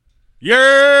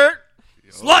Yer!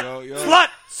 Slut!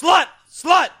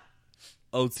 Slut!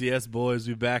 OTS boys,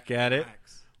 we back at it.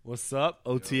 What's up?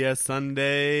 OTS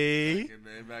Sunday.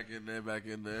 Back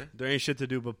in there. There ain't shit to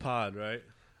do but pod, right?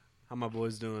 How my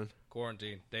boys doing?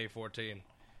 Quarantine, day 14.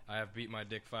 I have beat my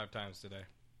dick 5 times today.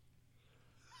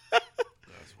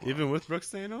 Even with Brooke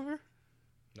staying over?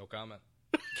 No comment.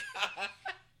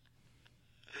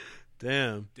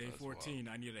 Damn. Day 14,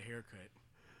 I need a haircut.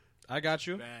 I got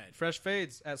you. Bad. Fresh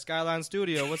Fades at Skyline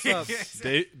Studio. What's up?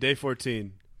 Day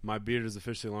 14. My beard is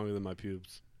officially longer than my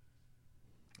pubes.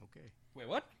 Okay. Wait,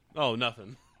 what? Oh,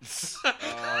 nothing.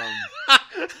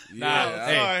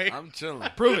 I'm chilling.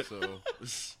 Prove it.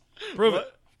 Prove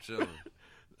it. Chilling.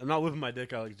 I'm not whipping my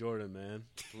dick out like Jordan, man.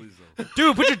 Please don't.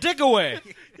 Dude, put your dick away.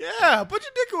 Yeah, put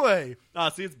your dick away.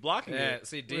 See, it's blocking Yeah, it.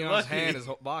 see, We're Deion's lucky. hand is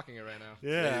blocking it right now.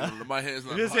 Yeah. My hand's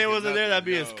not If his hand blocking wasn't there, that'd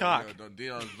be nothing. his cock.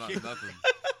 Deion's not nothing.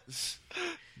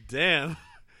 Damn.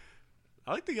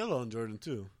 I like the yellow on Jordan,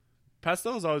 too.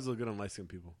 Pastels always look good on light-skinned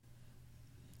people.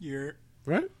 You're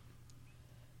Right?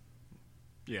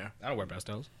 yeah, I don't wear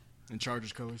pastels. and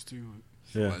Chargers colors too.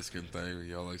 Yeah. Light skin thing.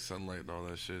 Y'all like sunlight and all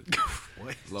that shit.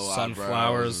 What? Low Sunflowers.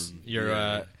 eyebrows and-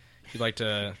 You like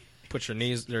to put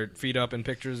your feet up in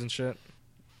pictures and shit.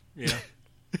 Yeah.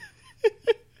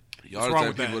 Y'all the wrong type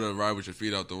with that? people that ride with your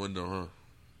feet out the window, huh?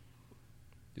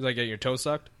 You like getting your toes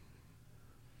sucked?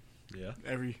 Yeah.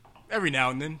 Every now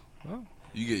and then. Oh.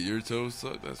 You get your toes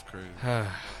sucked? That's crazy. Hey,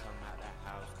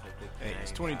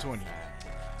 it's 2020.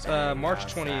 It's March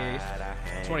 28th.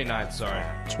 29th, sorry.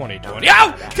 2020.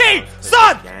 OT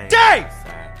Sunday!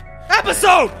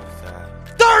 Episode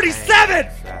 37!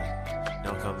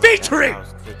 Featuring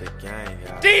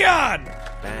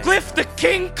Deijon, Cliff the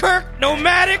King Kirk,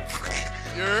 Nomadic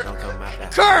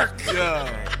Kirk!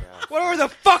 Yeah. Whatever the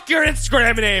fuck your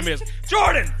Instagram name is.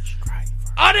 Jordan,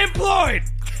 Unemployed,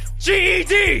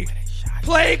 GED,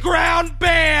 Playground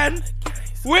Band,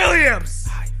 Williams,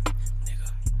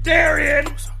 Darian,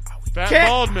 Fat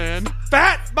bald man.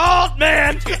 Fat Bald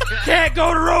Man, can't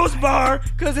go to Rose Bar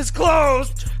because it's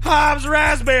closed, Hobbs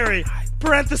Raspberry,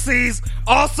 parentheses,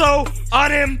 also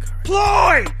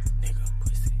unemployed.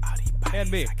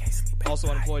 And me, also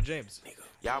unemployed James.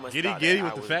 Giddy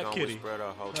with the fat kitty.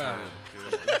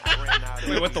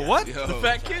 Wait, what the what? Yo. The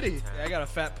fat kitty. Yeah, I got a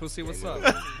fat pussy, what's up?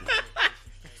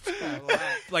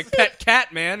 Like pet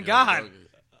cat, man, God.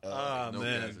 Oh, No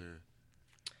man. gas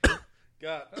here.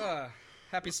 God.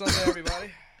 Happy Sunday, everybody.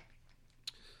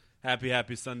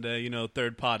 Happy Sunday. You know,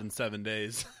 third pod in 7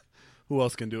 days. Who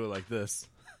else can do it like this?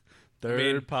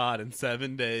 Third pod in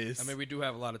 7 days. I mean, we do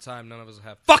have a lot of time. None of us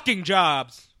have fucking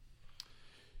jobs.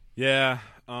 Yeah.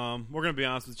 We're going to be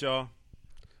honest with y'all.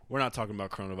 We're not talking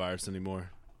about coronavirus anymore.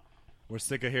 We're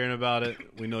sick of hearing about it.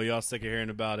 We know y'all sick of hearing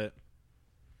about it.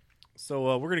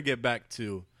 So we're going to get back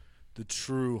to the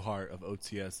true heart of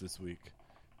OTS this week.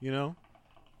 You know?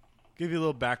 Give you a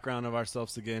little background of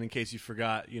ourselves again in case you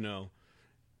forgot,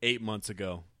 8 months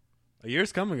ago. A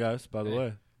year's coming, guys, by the Hey.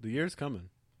 way. The year's coming.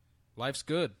 Life's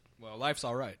good. Well, life's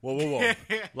all right. Whoa.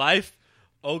 Life,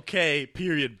 okay,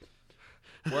 period.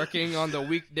 Working on the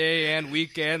weekday and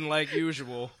weekend like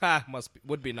usual.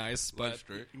 Would be nice, but Life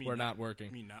straight. we're not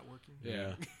working. Me not working.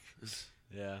 Yeah,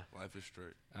 Yeah. Life is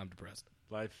straight. I'm depressed.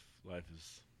 Life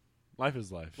is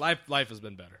life. Life has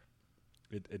been better.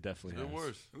 It definitely It's been has.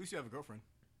 worse. At least you have a girlfriend.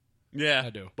 Yeah. I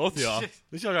do. Both of y'all. At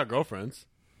least y'all got girlfriends.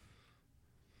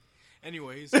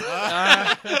 Anyways,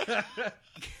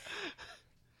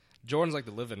 Jordan's like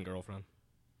the live-in girlfriend.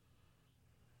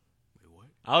 wait, what?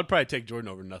 I would probably take Jordan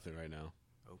over nothing right now.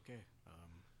 Okay.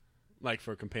 Like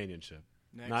for companionship.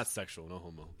 Next. Not sexual, no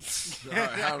homo.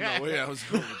 I don't know where I was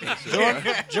going with that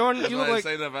shit. Jordan, you look like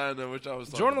say that, but I don't know which I was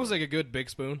talking Jordan about. looks like a good big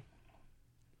spoon.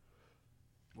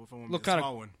 What if I want Look a kinda-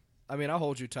 small one? I mean, I'll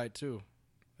hold you tight too.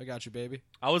 I got you, baby.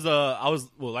 I was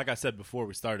well, like I said before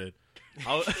we started,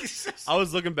 I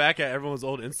was looking back at everyone's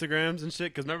old Instagrams and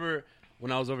shit. Because remember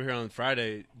when I was over here on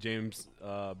Friday, James,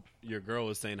 your girl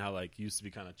was saying how like you used to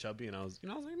be kind of chubby, and I was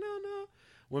like, no.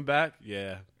 Went back,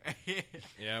 yeah.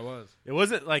 Yeah, I was. It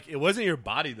wasn't your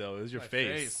body though. It was your My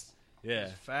face. Yeah.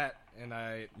 It's fat, and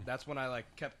that's when I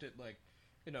kept it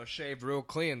shaved real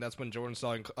clean. That's when Jordan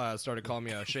started calling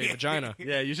me a shaved vagina.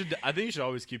 Yeah, you should. I think you should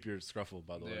always keep your scruffle.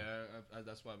 By the way. Yeah,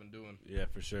 that's what I've been doing. Yeah,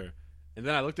 for sure. And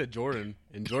then I looked at Jordan,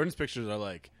 and Jordan's pictures are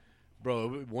like, bro,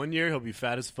 1 year he'll be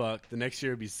fat as fuck. The next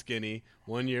year he'll be skinny.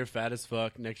 1 year fat as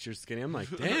fuck. Next year skinny. I'm like,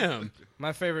 damn.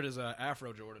 My favorite is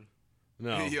Afro Jordan.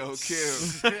 No. Yo,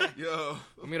 Kim. Yo.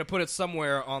 I'm gonna put it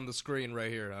somewhere on the screen right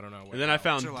here. I don't know where. And then I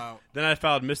found Chill out.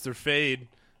 Mr. Fade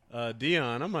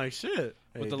Deijon. I'm like, shit.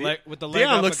 With the Hey, leg up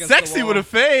Deijon looks against the sexy wall. with a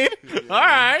fade. All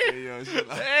right. Hey, yo, shit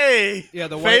like- Hey. Yeah,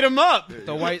 the fade him up.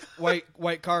 The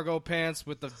white cargo pants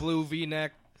with the blue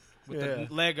V-neck with Yeah.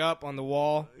 the leg up on the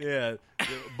wall. Yeah.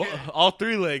 All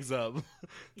three legs up.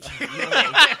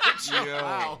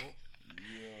 Yo.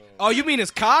 Oh, you mean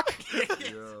his cock?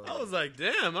 Yo. I was like,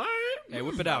 damn, all right. Hey,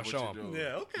 whip it out, What show you him. doing?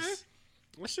 Yeah, okay.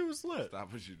 That shit was lit.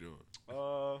 Stop what you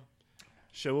doing.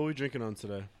 Shit, what we drinking on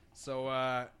today? So,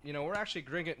 we're actually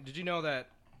drinking. Did you know that?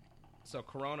 So,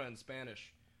 Corona in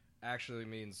Spanish actually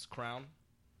means crown.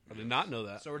 I did not know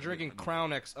that. So we're drinking Crown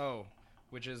XO,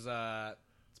 which is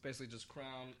it's basically just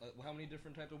Crown. How many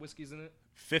different types of whiskeys in it?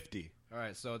 50. All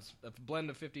right, so it's a blend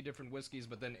of 50 different whiskeys,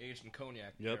 but then aged in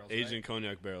cognac. Yep, barrels, Asian right?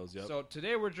 cognac barrels. Yep. So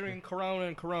today we're drinking Corona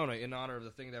and Corona in honor of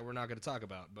the thing that we're not going to talk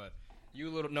about. But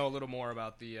you know a little more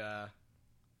about the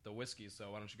whiskeys,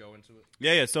 so why don't you go into it?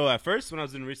 Yeah. So at first, when I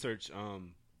was doing research,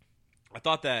 I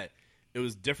thought that it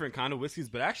was different kind of whiskeys,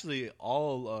 but actually,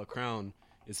 all Crown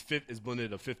is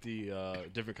blended of 50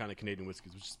 different kind of Canadian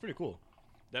whiskeys, which is pretty cool.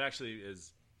 That actually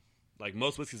is like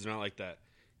most whiskeys are not like that.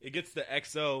 It gets the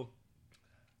XO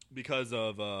because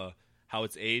of how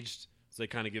it's aged, so they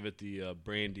kind of give it the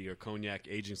brandy or cognac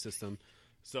aging system.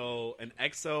 So an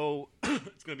XO,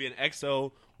 it's going to be an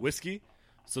XO whiskey.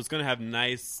 So it's going to have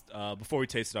nice, before we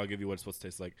taste it, I'll give you what it's supposed to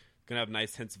taste like. It's going to have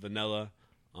nice hints of vanilla.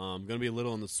 Going to be a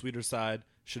little on the sweeter side.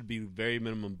 Should be very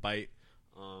minimum bite.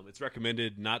 It's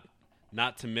recommended not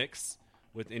to mix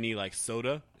with any like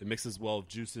soda. It mixes well with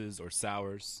juices or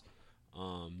sours.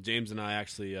 James and I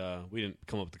actually, we didn't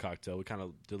come up with the cocktail. We kind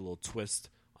of did a little twist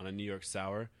on a New York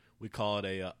sour. We call it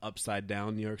a upside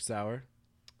down New York sour.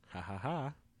 Ha ha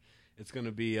ha. It's going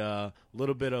to be a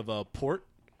little bit of a port.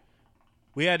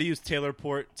 We had to use Taylor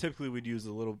port. Typically, we'd use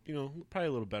a little, probably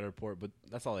a little better port, but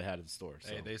that's all they had at the store. So.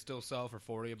 Hey, they still sell for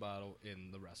 $40 a bottle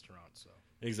in the restaurant. So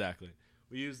Exactly.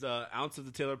 We used an ounce of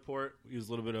the Taylor port. We used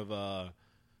a little bit of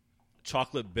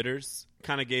chocolate bitters.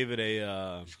 Kind of gave it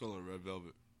a... Just call it red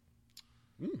velvet.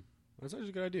 That's actually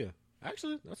a good idea.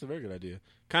 Actually, that's a very good idea.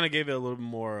 Kind of gave it a little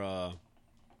more...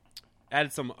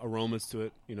 added some aromas to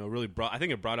it. Really brought... I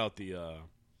think it brought out the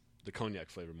cognac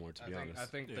flavor more, to be honest. I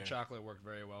think the chocolate worked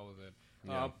very well with it.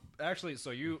 Yeah. Actually,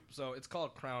 so it's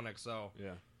called Crown XO.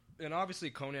 Yeah. And obviously,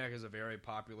 cognac is a very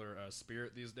popular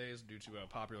spirit these days due to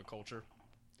popular culture,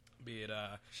 be it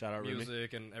Shout out Remy.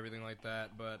 music and everything like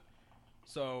that. But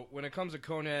so when it comes to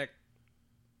cognac,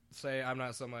 say I'm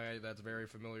not somebody that's very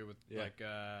familiar with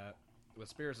with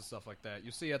spirits and stuff like that.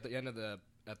 You see at the end of the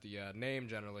name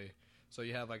generally. So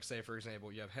you have like, say for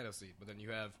example, you have Hennessy, but then you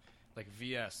have like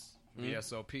VS,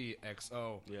 VSOP,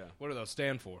 XO. Yeah. What do those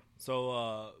stand for?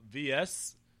 So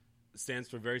VS stands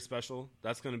for very special.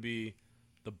 That's going to be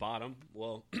the bottom.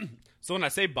 Well, so when I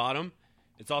say bottom,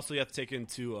 it's also you have to take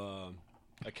into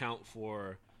account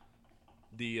for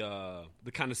the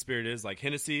kind of spirit it is. Like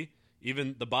Hennessy,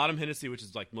 even the bottom Hennessy, which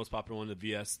is like the most popular one, the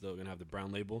VS, they're going to have the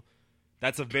brown label.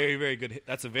 That's a very, very good.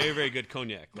 That's a very, very good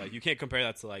cognac. Like you can't compare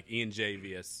that to like E&J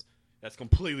VS. That's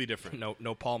completely different.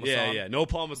 No Parmesan. Yeah. No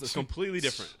Parmesan. It's completely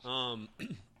different.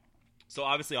 So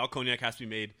obviously, all cognac has to be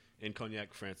made in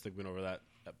Cognac, France. I think we went over that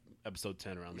episode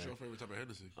 10 around What's there. your favorite type of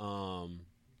Hennessy?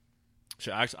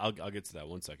 Sure, actually, I'll get to that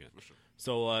 1 second. For sure.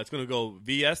 So it's going to go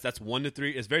VS. That's 1 to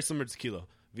 3. It's very similar to tequila.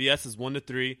 VS is 1 to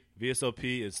 3.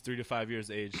 VSOP is 3 to 5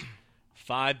 years age.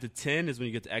 5 to 10 is when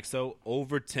you get to XO.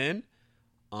 Over 10,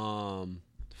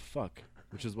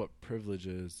 which is what privilege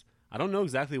is. I don't know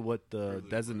exactly what the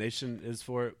designation is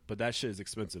for it, but that shit is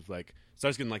expensive. Like, it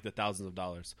starts getting like the thousands of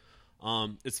dollars.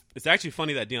 It's actually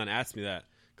funny that Deijon asked me that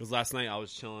because last night I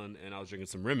was chilling and I was drinking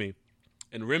some Remy,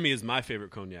 and Remy is my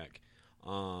favorite cognac.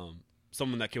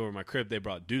 Someone that came over to my crib, they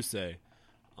brought Douce, and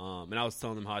I was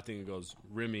telling them how I think it goes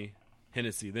Remy,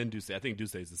 Hennessy, then Douce. I think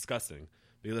Douce is disgusting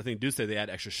because I think Douce they add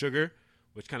extra sugar,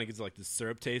 which kind of gives it like this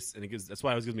syrup taste, and that's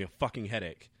why it always gives me a fucking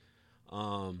headache.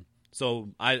 So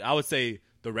I would say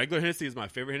the regular Hennessy is my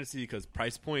favorite Hennessy because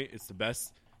price point it's the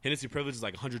best. Hennessy Privilege is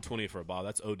like $120 for a bottle.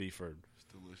 That's OD for. It's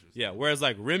delicious. Yeah, whereas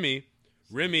like Remy,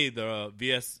 the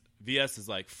VS is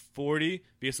like 40,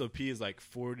 VSOP is like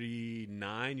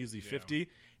 49, usually 50,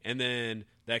 and then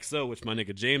the XO, which my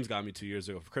nigga James got me 2 years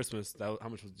ago for Christmas. How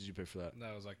much did you pay for that?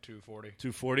 That was like $240.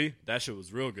 $240. That shit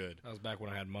was real good. That was back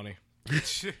when I had money.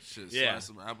 Shit, Yeah.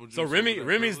 some apple juice So over Remy's that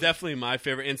Privilege. definitely my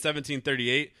favorite. In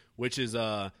 1738, which is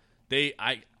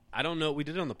I don't know. We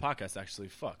did it on the podcast actually.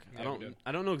 Fuck. Yeah, we did.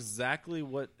 I don't know exactly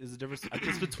what is the difference.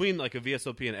 It's between like a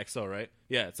VSOP and XO, right?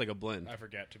 Yeah, it's like a blend. I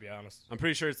forget, to be honest. I'm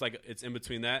pretty sure it's in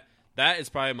between that. That is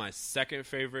probably my second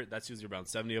favorite. That's usually around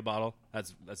 $70 a bottle.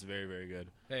 That's very, very good.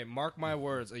 Hey, mark my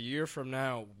words. A year from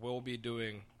now, we'll be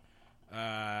doing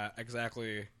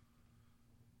exactly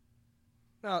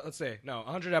No, let's say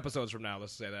 100 episodes from now.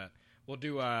 Let's say that we'll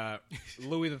do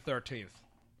Louis the 13th.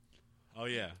 Oh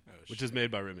yeah, which is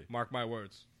made by Remy. Mark my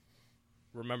words.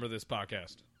 Remember this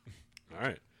podcast. All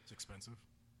right. It's expensive.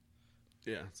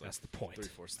 Yeah, it's That's the point.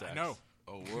 3-4 stacks. I know.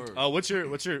 Oh, word. Oh, what's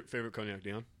your favorite cognac,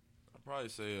 Deijon? I'd probably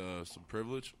say some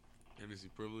Privilege, Hennessy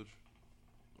Privilege,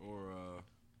 or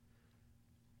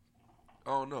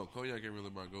oh no, cognac ain't really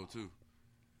my go-to.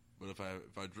 But if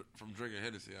I'm drinking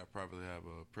Hennessy, I probably have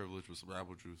a Privilege with some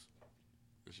apple juice.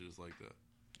 And shit is like that.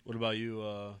 What about you,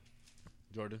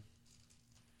 Jordan?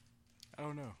 I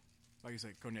don't know. Like you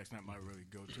said, cognac's not my really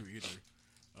go-to either.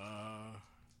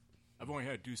 I've only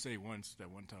had Douce once.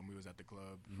 That one time we was at the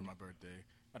club for my birthday.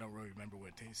 I don't really remember what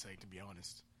it tastes like, to be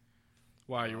honest.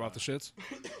 Why, you off the shits?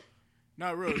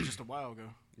 Not really, just a while ago.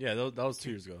 Yeah, that was 2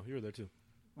 years ago. You were there too.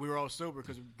 We were all sober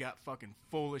because we got fucking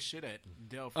full as shit at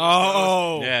Delphi.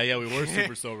 Oh! Yeah, we were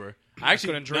super sober.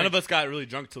 Actually, couldn't none drink. of us got really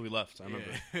drunk till we left. I remember.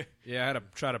 Yeah, I had to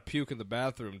try to puke in the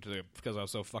bathroom because I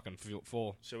was so fucking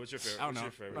full. So, what's your favorite? I don't know.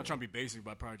 What's your I'm favorite? not trying to be basic,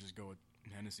 but I'd probably just go with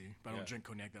Hennessy. But I Yeah. don't drink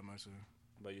cognac that much. So.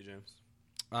 What about you, James?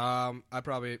 I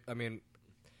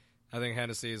think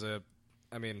Hennessy is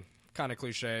kind of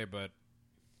cliche, but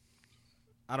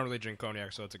I don't really drink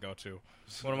cognac, so it's a go-to.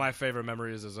 One of my favorite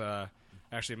memories is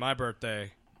actually my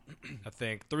birthday, I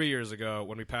think 3 years ago,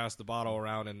 when we passed the bottle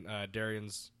around in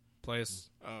Darian's place,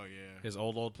 Oh, yeah. his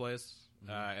old place,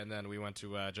 and then we went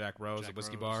to Jack Rose, Jack a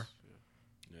whiskey Rose.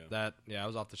 bar. Yeah. I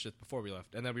was off the shit before we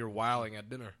left, and then we were wilding at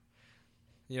dinner.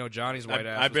 You know, Johnny's white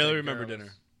ass. I was barely taking remember care of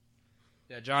dinner. us.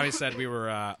 Yeah, Johnny said we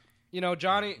were.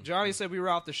 Johnny said we were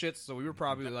off the shits, so we were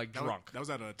probably like drunk. That was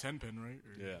at a 10-pin, right?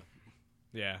 Or- Yeah.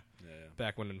 Yeah,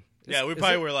 back when. Yeah, we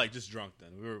probably were like just drunk then.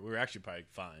 We were actually probably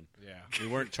fine. Yeah. We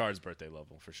weren't Char's birthday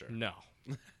level for sure. No.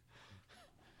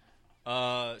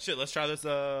 Shit, let's try this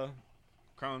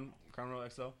Crown Royal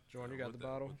X.0. Jordan, you got the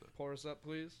bottle? Pour us up,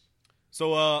 please.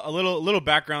 So a little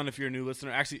background if you're a new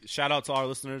listener. Actually, shout out to our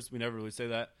listeners. We never really say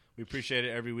that. We appreciate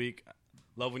it every week.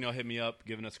 Love when y'all hit me up,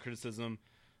 giving us criticism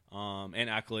and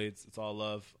accolades. It's all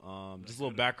love. Just a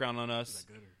little background on us.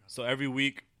 So every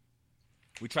week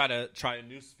we try a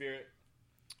new spirit.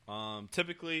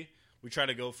 Typically, we try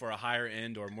to go for a higher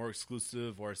end or more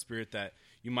exclusive or a spirit that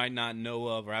you might not know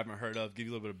of or haven't heard of. Give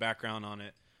you a little bit of background on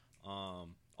it.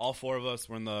 All four of us,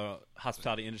 we're in the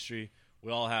hospitality industry.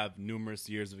 We all have numerous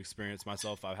years of experience.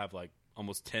 Myself, I have like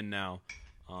almost 10 now.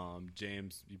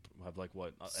 James, you have like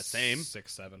what? Same?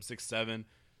 6, 7. 6, 7.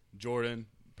 Jordan,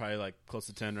 probably like close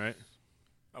to 10, right?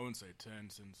 I wouldn't say 10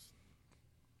 since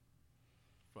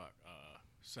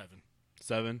 7.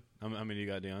 7. How many you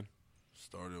got, Deijon?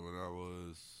 Started when I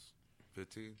was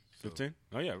 15. 15?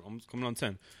 Oh, yeah. I'm coming on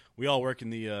 10. We all work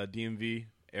in the DMV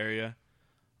area.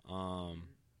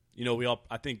 We all,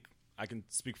 I think I can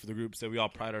speak for the group, say we all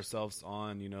pride ourselves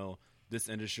on, this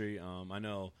industry. I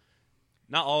know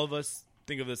not all of us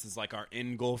think of this as like our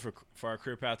end goal for our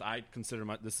career path. I consider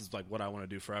this is like what I want to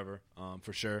do forever,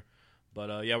 for sure. But,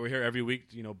 we're here every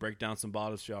week to, break down some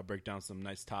bottles for y'all, break down some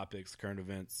nice topics, current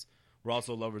events. We're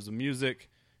also lovers of music.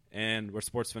 And we're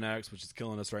sports fanatics, which is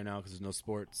killing us right now because there's no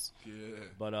sports. Yeah.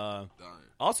 But Dying.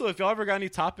 also, if y'all ever got any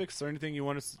topics or anything you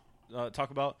want us to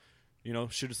talk about,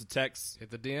 shoot us a text.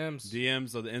 Hit the DMs.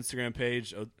 DMs of the Instagram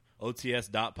page,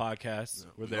 ots.podcast.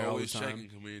 We're there all the always time. checking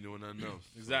because we ain't doing nothing else.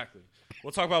 Exactly.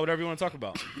 We'll talk about whatever you want to talk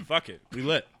about. Fuck it. We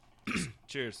lit.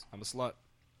 Cheers. I'm a slut.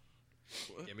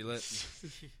 Get me lit.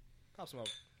 Pop some up.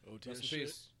 Rest in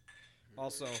peace.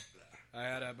 Also, I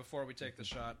had before we take the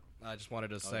shot, I just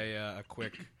wanted to say a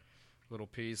quick little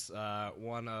piece.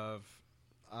 One of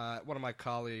my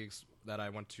colleagues that I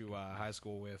went to high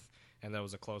school with, and that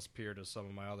was a close peer to some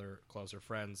of my other closer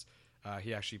friends.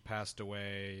 He actually passed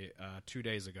away 2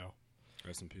 days ago.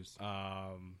 Rest in peace.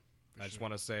 I just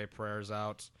want to say prayers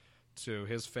out to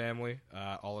his family,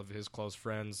 all of his close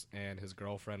friends, and his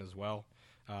girlfriend as well.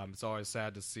 It's always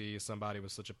sad to see somebody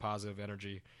with such a positive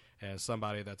energy and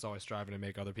somebody that's always striving to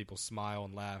make other people smile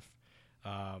and laugh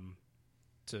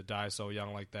to die so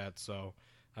young like that. So,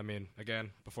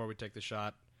 again, before we take the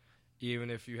shot, even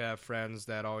if you have friends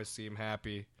that always seem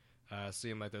happy,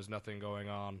 seem like there's nothing going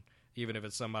on, even if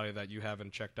it's somebody that you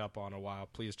haven't checked up on in a while,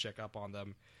 please check up on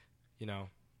them.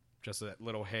 Just a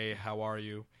little, hey, how are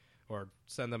you? Or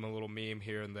send them a little meme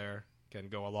here and there can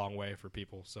go a long way for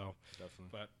people. So, Definitely.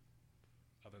 But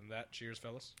other than that, cheers,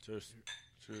 fellas. Cheers.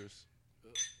 Cheers.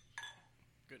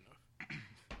 Good enough.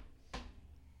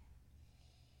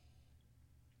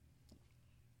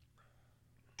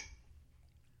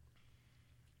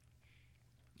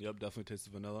 Yep, definitely tastes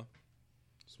of vanilla.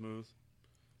 Smooth.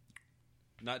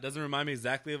 Doesn't remind me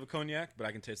exactly of a cognac, but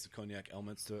I can taste the cognac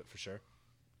elements to it for sure.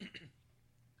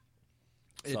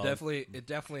 It Solid. definitely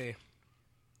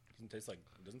doesn't taste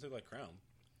like Crown.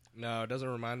 no, it doesn't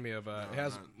remind me of. It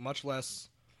has much less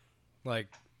like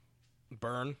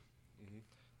burn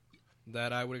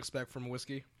that I would expect from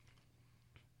whiskey.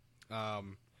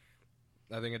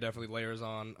 I think it definitely layers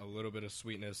on a little bit of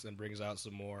sweetness and brings out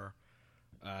some more,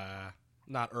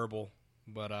 not herbal,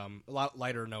 but a lot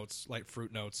lighter notes, light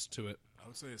fruit notes to it. I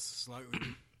would say it slightly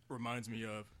reminds me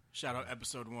of shout out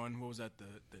episode 1. What was that? The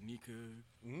Nika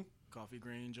coffee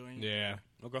grain joint. Yeah,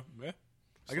 Okay. Yeah.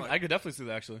 It's I could definitely see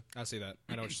that actually. I see that.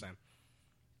 I know what you're saying.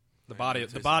 The I body ain't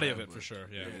tasted of that, it for but sure.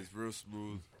 Yeah. It's real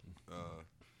smooth.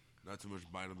 Not too much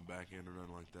bite on the back end or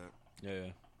nothing like that.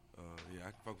 Yeah. Yeah,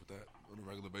 I can fuck with that on a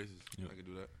regular basis. Yeah. I can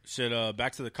do that. Shit.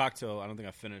 Back to the cocktail. I don't think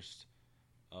I finished.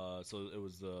 So it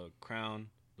was the Crown,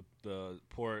 the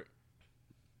port,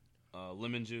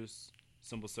 lemon juice,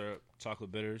 simple syrup,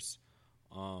 chocolate bitters.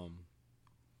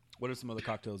 What are some other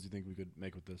cocktails you think we could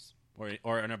make with this,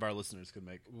 or any of our listeners could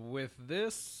make? With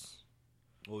this,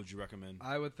 What would you recommend?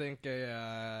 I would think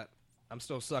I'm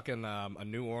still stuck in a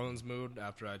New Orleans mood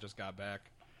after I just got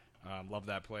back. Love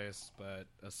that place, but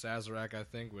a Sazerac I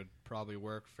think would probably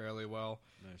work fairly well.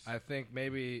 Nice. I think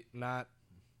maybe not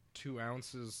 2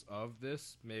 ounces of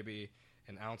this, maybe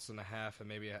an ounce and a half, and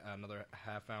maybe another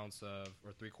half ounce of,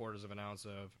 or 3/4 of an ounce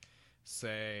of,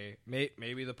 say,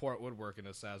 maybe the port would work in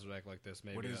a Sazerac like this.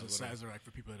 Maybe What is a little- Sazerac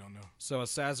for people that don't know? So a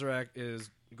Sazerac is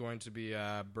going to be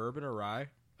bourbon or rye,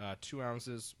 2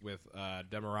 ounces with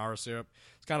Demerara syrup.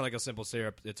 It's kind of like a simple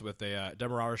syrup. It's with a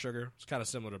Demerara sugar. It's kind of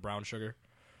similar to brown sugar.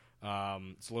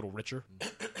 It's a little richer.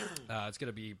 It's going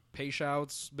to be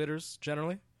Peychaud's bitters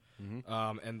generally,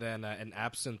 and then an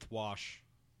absinthe wash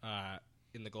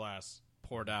in the glass,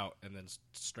 poured out, and then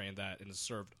strained that and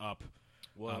served up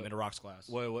in a rocks glass.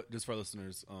 What? Just for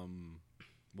listeners,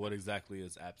 what exactly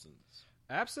is absinthe?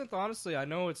 Absinthe, honestly, I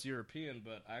know it's European,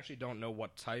 but I actually don't know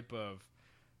what type of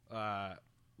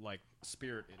like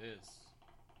spirit it is.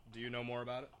 Do you know more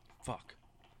about it? Fuck.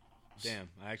 Damn,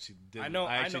 I actually did. I know-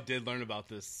 did learn about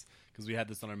this because we had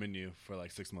this on our menu for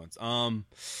like 6 months.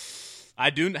 I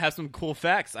do have some cool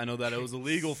facts. I know that it was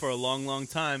illegal for a long, long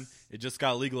time. It just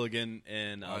got legal again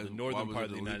in Why the northern was part it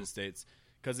of the illegal? United States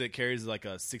because it carries like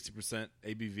a 60%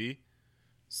 ABV.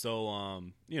 So,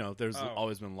 there's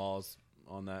always been laws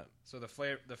on that. So the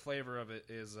flavor of it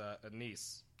is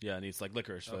anise. Yeah, and it's like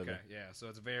licorice flavor. Okay, yeah. So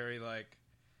it's very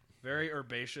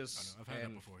herbaceous. I know, I've had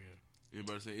and that before. Yeah.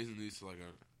 Anybody say isn't these like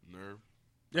a nerve?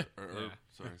 Yeah. Or herb? Yeah.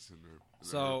 Sorry, I said nerve.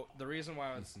 So the reason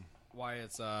why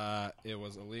it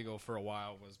was illegal for a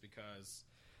while was because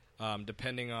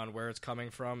depending on where it's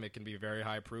coming from, it can be very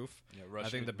high proof. Yeah, I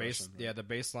think the the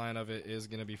baseline of it is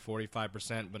going to be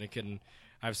 45%, but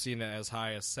I've seen it as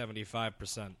high as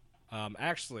 75%.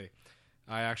 Actually,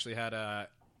 I had I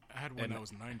had one And- that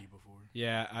was 90 before.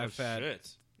 yeah, I've had Shit.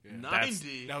 Yeah.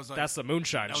 90. That was like that's the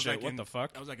moonshine that was shit. like What in- the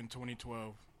fuck? That was like in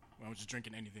 2012 when I was just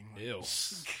drinking anything. Like, Ew.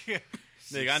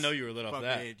 Nigga, I know you were lit off Fuck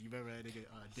that. Ed. You ever had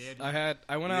a Daddy?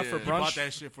 I went out for Yeah. He bought brunch.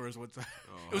 that shit for us one time.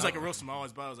 It was like a real small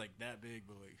bottle. It was like that big,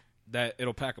 but like That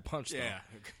it'll pack a punch. yeah.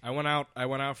 Though. I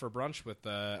went out for brunch with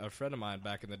a friend of mine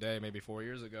back in the day, maybe 4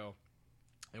 years ago.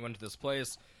 I went to this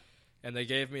place, and they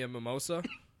gave me a mimosa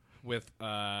with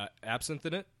absinthe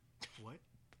in it. What?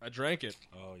 I drank it,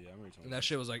 Oh, yeah, I'm already talking and that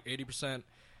shit was like 80%.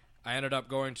 I ended up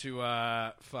going to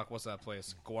what's that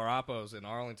place? Guarapo's in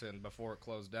Arlington before it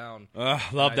closed down.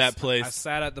 love that I place.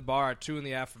 sat at the bar at 2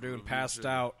 p.m, passed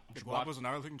out. The Guapos in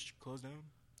Arlington closed down.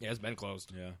 Yeah, it's been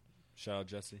closed. Yeah. Shout out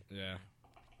Jesse. Yeah.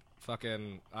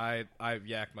 Fucking I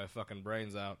yacked my fucking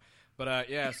brains out. But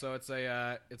yeah, so it's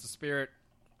a spirit.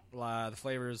 The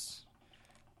flavors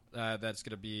that's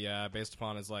going to be based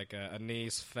upon is like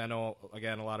anise, fennel,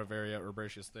 again a lot of very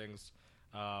herbaceous things.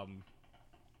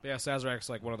 But yeah, Sazerac's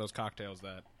like one of those cocktails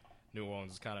that New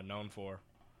Orleans is kind of known for.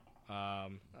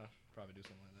 Probably do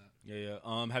something like that.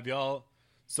 Yeah. Have y'all?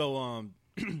 So,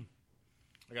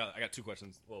 I got 2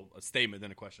 questions. Well, a statement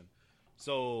then a question.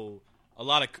 So,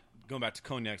 going back to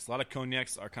cognacs. A lot of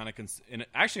cognacs are kind of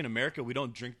actually in America we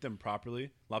don't drink them properly. A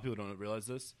lot of people don't realize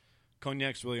this.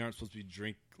 Cognacs really aren't supposed to be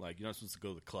you're not supposed to go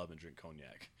to the club and drink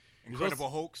cognac.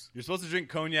 Incredible Hulks. You're supposed to drink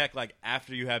cognac like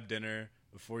after you have dinner,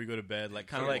 before you go to bed, like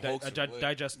kind of like Digestive.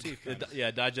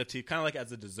 digestive, kind of like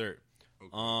as a dessert.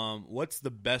 Okay. What's the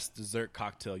best dessert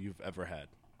cocktail you've ever had?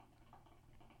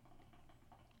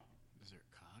 Dessert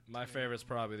cocktail. My favorite's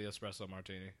probably the espresso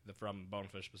martini, from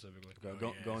Bonefish specifically.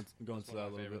 Go into That's that one a of my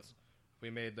little bit. favorites. We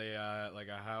made the like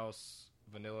a house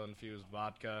vanilla infused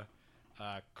vodka,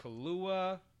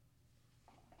 Kahlua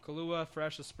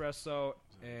fresh espresso,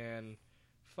 and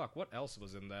fuck, what else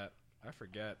was in that? I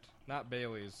forget. Not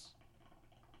Bailey's.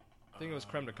 I think it was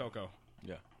creme de coco.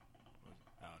 Yeah.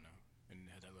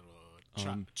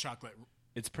 chocolate.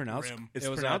 It's pronounced. Rim. It's It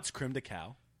was pronounced creme de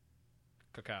cow.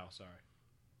 Cacao, sorry.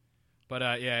 But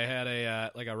yeah, it had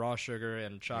a like a raw sugar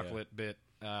and chocolate bit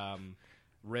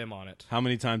rim on it How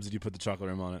many times did you put the chocolate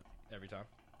rim on it? every time.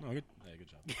 Oh, good. Yeah, good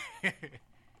job.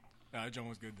 Nah, that joint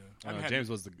was good though. James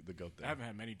was the goat I there. haven't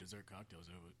had many dessert cocktails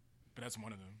though, but that's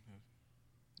one of them.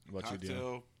 Yeah. What you do?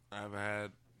 Cocktail, I haven't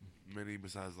had many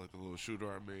besides like the little shooter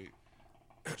I made.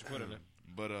 What you put in it?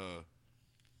 But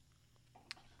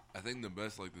I think the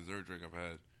best like dessert drink I've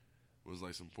had was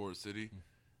like some Port City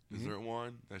dessert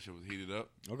wine. That shit was heated up.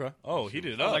 Okay. Oh,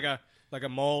 heated it up. Like a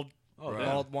mulled damn.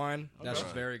 mulled wine. That's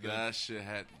Bruh, very good. That shit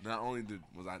had not only did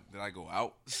I go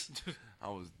out, I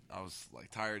was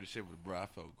like tired of shit, but bro, I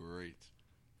felt great.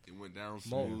 It went down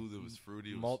smooth. It was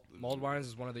fruity. Mulled wines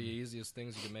is one of the easiest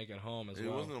things you can make at home as well.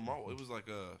 It wasn't a malt. It was like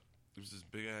it was this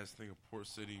big ass thing of Port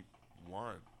City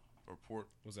wine or port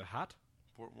Was it hot?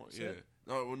 wine. Is Yeah. it?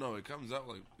 No. It comes out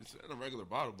like it's in a regular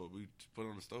bottle, but we just put it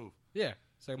on the stove. Yeah,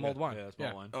 it's like mulled wine. Yeah, it's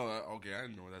mulled wine. Oh, okay. I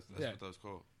didn't know that's Yeah. what that was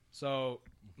called. So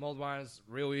mulled wine is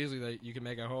real easy that you can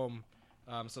make at home.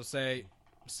 So say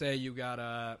you got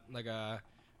a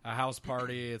house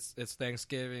party. It's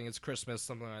Thanksgiving. It's Christmas.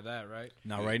 Something like that, right?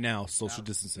 Not right now. Social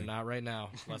distancing. Not right now.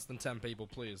 Less than 10 people,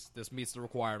 please. This meets the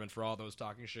requirement for all those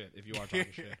talking shit. If you are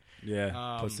talking shit.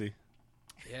 Yeah, pussy.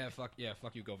 Yeah, fuck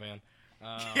you, Go Van.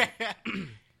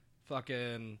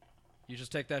 Fucking, you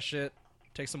just take that shit.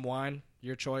 Take some wine.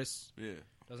 Your choice. Yeah.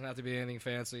 Doesn't have to be anything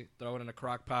fancy. Throw it in a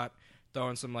crock pot. Throw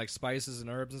in some like spices and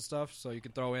herbs and stuff. So you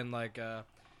can throw in like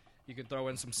you can throw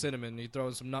in some cinnamon. You throw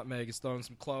in some nutmeg. You throw in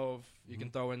some clove. You can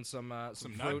throw in some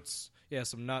fruits. Yeah,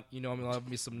 some nut. You know, I love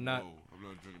me some nut. Whoa, I'm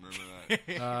not drinking none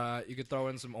of that. You could throw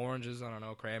in some oranges. I don't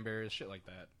know, cranberries, shit like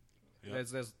that. Yep.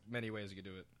 There's many ways you could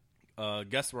do it.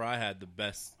 Guess where I had the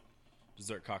best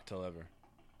dessert cocktail ever?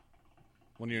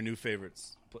 One of your new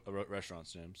favorites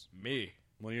restaurants, James. Me.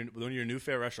 One of your new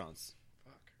favorite restaurants.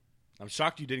 Fuck. I'm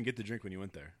shocked you didn't get the drink when you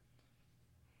went there.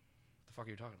 What the fuck are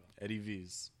you talking about? Eddie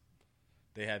V's.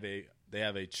 They have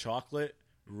a chocolate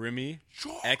Remy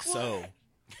XO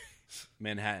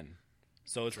Manhattan.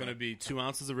 So it's going to be 2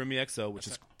 ounces of Remy XO, which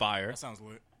is fire. That sounds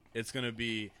lit. It's going to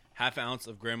be half ounce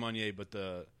of Grand Marnier, but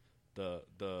the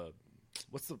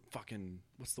what's the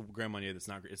Grand Marnier that's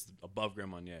not? It's above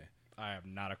Grand Marnier. I have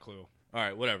not a clue. All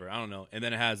right, whatever. I don't know. And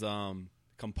then it has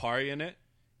Campari in it,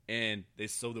 and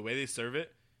the way they serve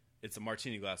it, it's a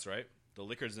martini glass, right? The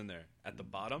liquor's in there. At the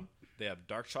bottom, they have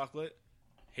dark chocolate,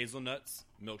 hazelnuts,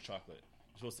 milk chocolate.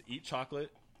 You're supposed to eat chocolate.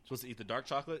 You're supposed to eat the dark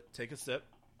chocolate, take a sip,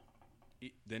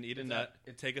 then eat a nut,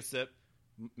 take a sip,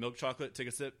 milk chocolate, take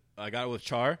a sip. I got it with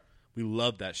char. We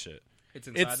love that shit. It's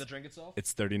inside the drink itself?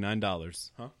 It's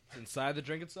 $39. Huh? It's inside the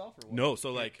drink itself? Or what? No,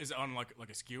 so like Is it on like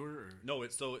a skewer? Or? no,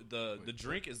 it's so the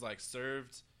drink is like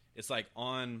served. It's like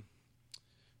on.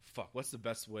 Fuck, what's the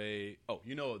best way? Oh,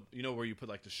 you know where you put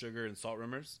like the sugar and salt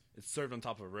rimmers? It's served on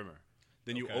top of a rimmer.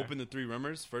 Then you Okay. open the 3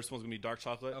 rimmers. First one's gonna be dark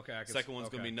chocolate. Okay, Second one's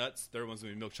gonna be nuts. Third one's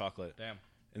gonna be milk chocolate. Damn.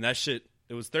 And that shit,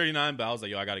 it was $39, but I was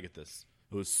like, yo, I gotta get this.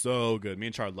 It was so good. Me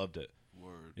and Char loved it.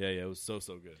 Word. Yeah, it was so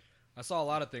good. I saw a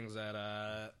lot of things that,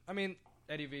 I mean,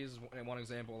 Eddie V's is one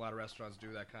example. A lot of restaurants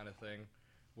do that kind of thing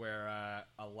where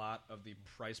a lot of the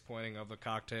price pointing of the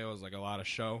cocktail is like a lot of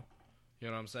show. You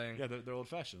know what I'm saying? Yeah, they're old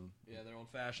fashioned. Yeah, they're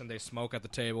old-fashioned. They smoke at the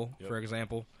table, Yep. for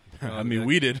example. I mean,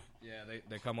 we did. Yeah,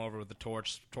 they come over with the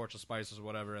torch of spices or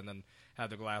whatever, and then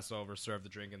have the glass over, serve the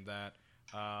drink in that.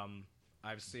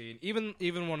 I've seen even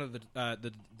one of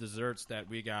the desserts that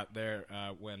we got there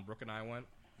when Brooke and I went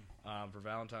for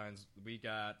Valentine's. We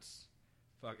got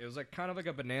it was like kind of like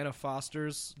a banana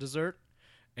Foster's dessert,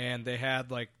 and they had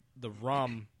like the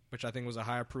rum, which I think was a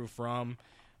higher proof rum,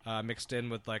 mixed in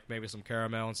with like maybe some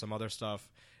caramel and some other stuff,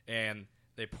 and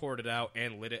they poured it out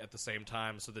and lit it at the same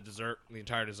time, so the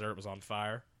entire dessert was on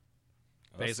fire.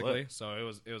 Basically, lit. so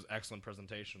it was excellent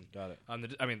presentation. Got it.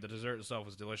 The dessert itself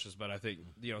was delicious, but I think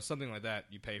something like that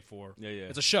you pay for. Yeah.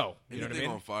 It's a show. You know what I Anything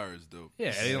mean? on fire is dope.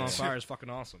 Yeah, anything on fire is fucking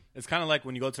awesome. It's kind of like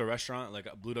when you go to a restaurant, like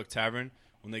a Blue Duck Tavern,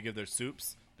 when they give their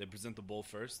soups, they present the bowl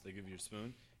first, they give you your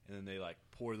spoon, and then they like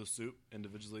pour the soup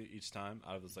individually each time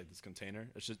out of this container.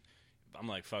 It's just, I'm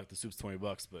like, fuck, the soup's $20,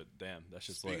 but damn, that's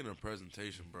just Speaking lit. of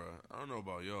presentation, bro, I don't know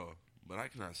about y'all, but I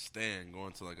cannot stand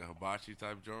going to like a hibachi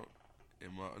type joint.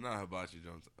 Not hibachi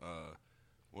joints.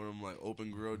 One of them like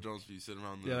open grill joints where you sit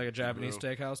around. Like a Japanese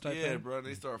grill. steakhouse type Yeah, thing. bro.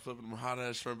 They start flipping them hot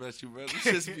ass shrimp at you, bro.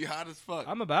 This shit be hot as fuck.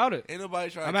 I'm about it. Ain't nobody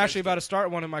trying. I'm actually about to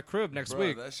start one in my crib next bro,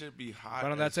 week. That shit be hot.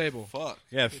 Right on that as table. Fuck.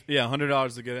 Yeah,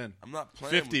 $100 to get in. I'm not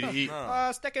playing. 50 with to you. eat.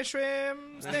 Nah. Steak and shrimp.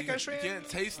 Steak You and shrimp. can't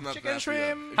taste nothing. Chicken after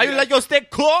shrimp. that. How you like your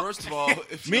steak cooked? First of all,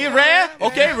 if Me you rare?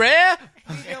 Okay, rare?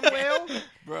 Medium well.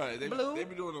 Bro, they Blue.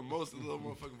 be doing the most. The little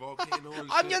motherfucking volcano and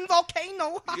Onion shit.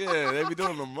 volcano. Yeah, they be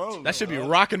doing the most. That should be bro.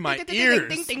 rocking my ears.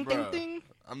 Ding, ding, ding, Bruh. ding.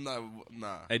 I'm not.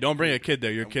 Nah. Hey, don't bring a kid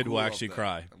there. Your I'm kid cool will off actually that.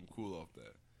 cry. I'm cool off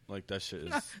that. Like that shit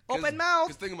is. Open mouth.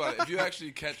 Because think about it. If you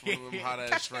actually catch one of them hot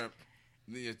ass shrimp,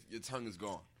 then your tongue is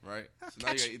gone, right? So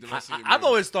now you gotta eat the rest of your I've meal.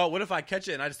 always thought, what if I catch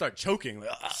it and I just start choking? Like,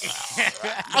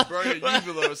 You burn your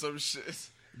uvula or some shit.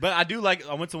 but I do like.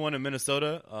 I went to one in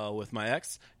Minnesota with my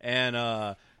ex,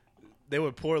 and they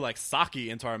would pour like sake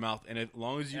into our mouth, and as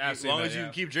long as you Yeah, I've seen that, you yeah.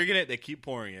 keep drinking it, they keep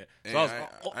pouring it. So And I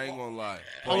was. I ain't gonna lie.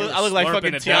 I look like slurping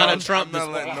fucking it down. Tiana Trump. I'm not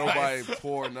this- letting nobody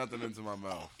pour nothing into my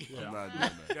mouth. I'm not doing You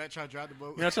that. gotta try to drive the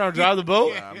boat. You're not trying to drive the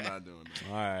boat. Nah, I'm not doing that.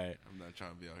 All right. I'm not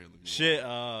trying to be out here looking. Shit.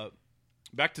 wild.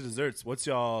 Back to desserts. What's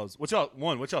y'all's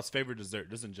favorite dessert?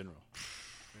 Just in general.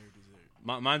 Favorite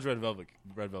dessert. Mine's red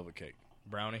velvet cake.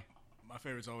 Brownie. My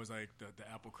favorite's always like the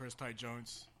apple crisp type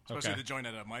joints. Especially Okay. the joint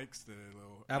at Mike's, the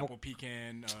little Apple- apple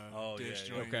pecan Oh, dish yeah,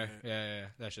 joint. Okay. Yeah.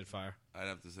 That shit fire. I'd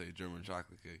have to say German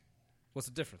chocolate cake. What's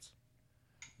the difference?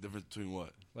 Difference between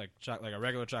what? Like like a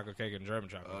regular chocolate cake and German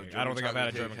chocolate cake. I German don't think I've had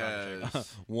a chocolate German cake chocolate cake.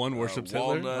 has, One worships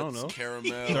Hitler. I don't walnuts, know.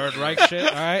 caramel. Third Reich shit.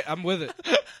 All right, I'm with it.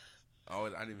 Oh, I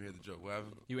didn't even hear the joke. What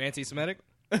happened? You anti-Semitic?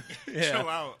 Chill Yeah.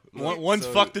 out. One's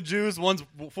So- fuck the Jews. One's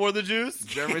for the Jews.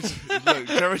 German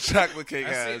chocolate cake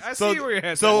has. I see where your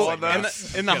head's So at.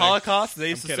 walnuts. in the Holocaust, they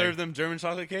used to kidding. serve them German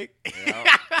chocolate cake.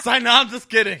 Yeah, So no, I'm just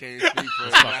kidding. can't speak for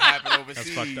what happened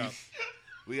overseas. fucked up.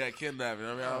 We got kidnapped.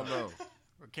 I mean, I don't know.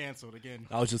 We're canceled again.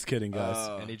 I was just kidding,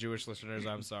 guys. Any Jewish listeners,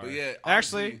 I'm But sorry. yeah,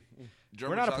 Actually, honestly,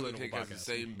 German not a chocolate political cake has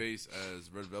the podcast. same base as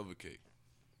red velvet cake.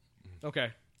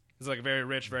 okay. It's like very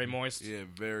rich, very moist. Yeah,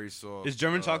 very soft. Is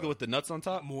German chocolate with the nuts on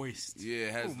top? Moist. Yeah,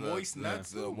 it has Ooh, the moist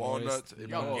nuts. the walnuts. Moist.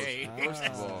 Y'all Pause. gay. First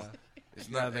of all, it's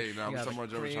You got not. the- Hey, nah, I'm you got talking the about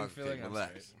German cream chocolate filling, cake. I'm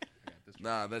Relax.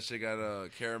 Nah, that shit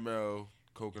got caramel,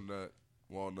 coconut,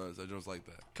 walnuts. I just like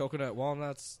that. Coconut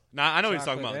walnuts. Nah, I know what he's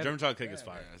talking Chocolate about. and- German chocolate cake is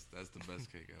Yeah. fire. That's the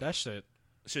best cake ever. That shit.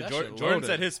 Shit, That Jordan, shit Jordan loaded.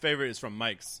 said his favorite is from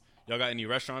Mike's. Y'all got any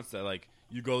restaurants that like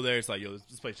you go there? It's like, yo,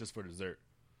 this place just for dessert.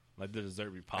 Like the dessert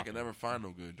be I popping. can never find no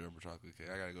good German chocolate cake.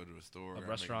 I gotta go to a store. A gotta make it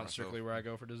restaurant myself. strictly where I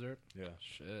go for dessert. Yeah,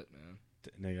 Shit, man.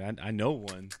 nigga, I know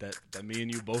one that me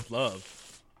and you both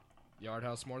love. Yard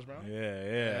House S'mores Brown.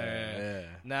 Yeah.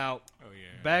 Now, Oh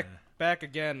yeah. back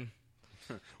again.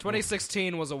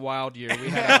 2016 was a wild year.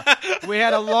 We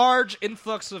had a large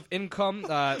influx of income,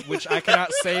 which I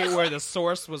cannot say where the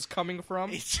source was coming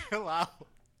from. Chill out.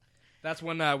 That's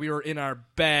when we were in our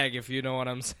bag, if you know what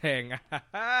I'm saying.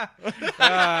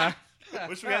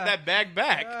 Wish we had that bag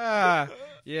back.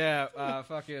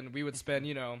 Fucking, we would spend,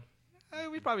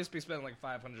 we'd probably be spending like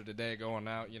 $500 a day going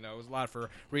out. It was a lot for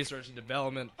research and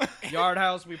development. Yard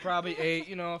House, we probably ate,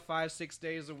 5-6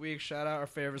 days a week. Shout out our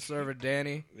favorite server,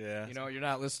 Danny. Yeah. You're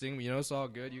not listening, but it's all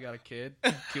good. You got a kid,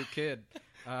 cute kid.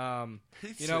 He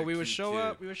We said would cute show kid.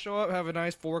 up. We would show up, have a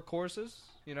nice 4 courses.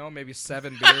 Maybe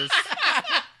 7 beers.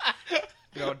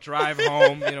 Drive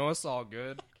home. It's all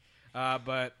good.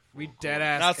 But we dead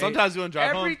ass. Now sometimes we don't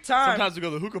drive every home. time. Sometimes we go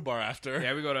to the hookah bar after.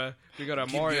 Yeah, we go to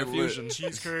Mario getting lit. Fusion.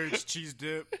 Cheese curds, cheese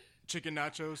dip, chicken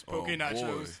nachos, Oh, poke boy. nachos.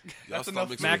 Y'all That's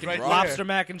enough stomachs mac was and- rocking. Lobster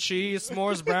mac and cheese,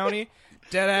 s'mores brownie,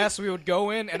 dead ass. We would go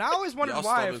in, and I always wondered Y'all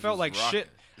why I stomachs felt was like rocking. shit.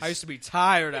 I used to be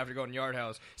tired after going to Yard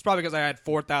House. It's probably because I had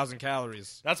 4,000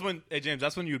 calories. That's when, hey James,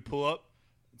 that's when you'd pull up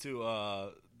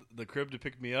to the crib to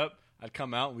pick me up. I'd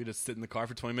come out and we'd just sit in the car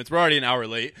for 20 minutes. We're already an hour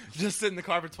late. Just sit in the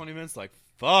car for 20 minutes like,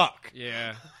 fuck.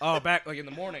 Yeah. Oh, back like in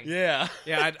the morning. Yeah.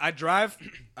 Yeah, I'd drive.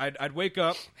 I'd wake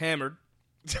up hammered.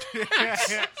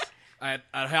 I'd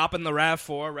hop in the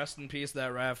RAV4. Rest in peace,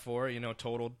 that RAV4.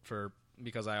 Totaled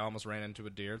because I almost ran into a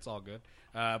deer. It's all good.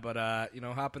 But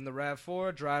hop in the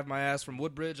RAV4, drive my ass from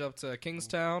Woodbridge up to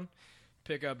Kingstown,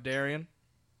 pick up Darian,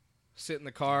 sit in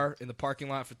the car in the parking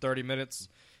lot for 30 minutes,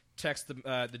 text the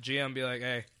GM, be like,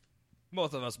 hey,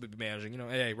 both of us will be managing.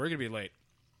 Hey, we're gonna be late.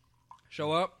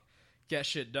 Show up, get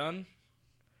shit done,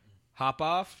 hop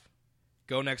off,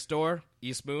 go next door,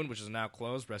 East Moon, which is now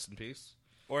closed. Rest in peace.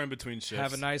 Or in between shifts.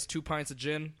 Have a nice 2 pints of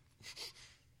gin.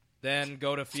 Then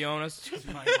go to Fiona's.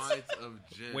 Pints of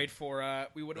gin. Wait for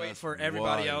we would wait That's for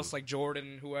everybody wild. else like Jordan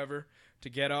and whoever to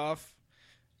get off.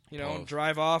 Pause.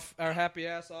 Drive off our happy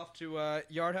ass off to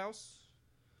Yard House.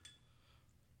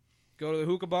 Go to the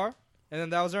hookah bar, and then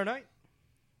that was our night.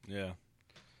 Yeah.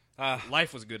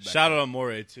 Life was good back Shout out on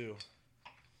Moray, too.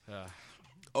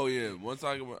 Oh yeah, once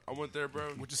I went there,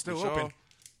 bro. Which is still with y'all, open.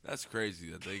 That's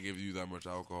crazy that they give you that much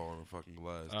alcohol in a fucking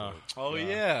glass. dog. Oh,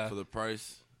 yeah. For the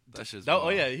price, that shit's. Oh,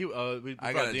 wild. yeah. We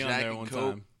I brought got a Deijon Jack there and one Coke.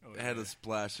 time. It had a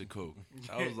splash of Coke.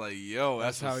 I was like, yo,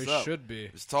 that's That's how what's he up. should be.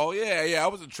 It's tall. Yeah. I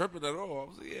wasn't tripping at all. I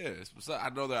was like, yeah, it's what's up. I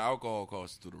know their alcohol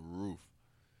costs through the roof.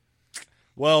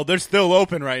 Well, they're still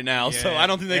open right now, so I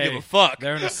don't think they give a fuck.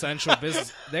 They're an essential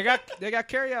business. They got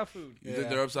carry-out food. You think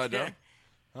they're upside down?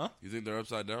 Huh? You think they're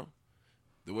upside down?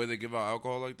 The way they give out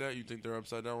alcohol like that, you think they're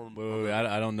upside down? Wait,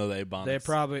 I don't know the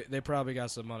Ebonics. They probably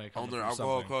got some money On coming their from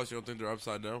alcohol something. costs, you don't think they're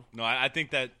upside down? No, I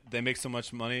think that they make so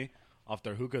much money off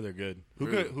their hookah. They're good.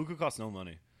 Really? Hookah costs no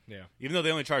money. Yeah. Even though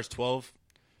they only charge $12.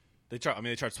 They charge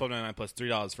 $12.99 plus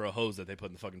 $3 for a hose that they put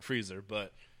in the fucking freezer.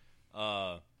 But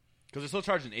because they're still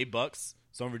charging $8,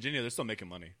 so in Virginia they're still making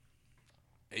money.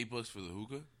 $8 for the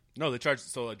hookah? No, they charge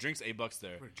a drink's $8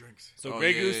 there. For drinks. So Oh,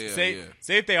 Grey yeah, Goose, yeah, say yeah.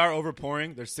 say if they are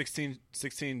overpouring, there's 16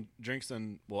 drinks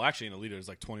and actually in a liter is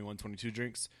like 21, 22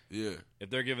 drinks. Yeah. If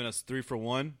they're giving us 3 for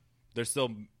 $1,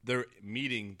 they're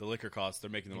meeting the liquor costs. They're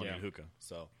making the money Yeah. in hookah.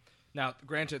 So Now,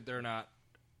 granted, they're not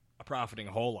profiting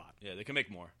a whole lot, yeah, they can make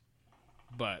more.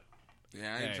 but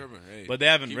Yeah, I ain't Hey. tripping. Hey. But they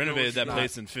haven't Keep doing renovated what that you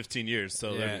place in 15 years,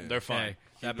 so yeah, they're fine. Hey,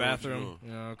 that doing what you bathroom,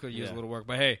 doing. could use Yeah. a little work.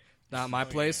 But hey, not my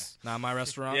place, not my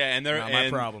restaurant. Yeah, and they're not my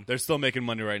and problem. They're still making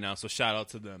money right now, so shout out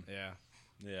to them. Yeah,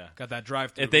 Yeah. got that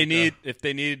drive-through. If they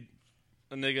hookah. need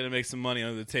a nigga to make some money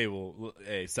under the table,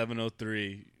 hey,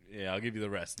 703. Yeah, I'll give you the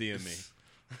rest. DM me.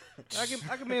 I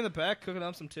can be in the back cooking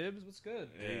up some Tibbs. What's good?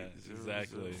 Yeah,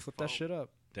 exactly. Flip that shit up.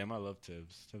 Damn, I love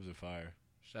Tibbs. Tibbs are fire.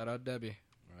 Shout out Debbie.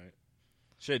 Right.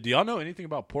 Shit, do y'all know anything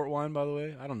about port wine, by the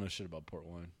way? I don't know shit about port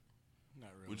wine.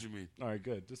 Not really. What you mean? All right,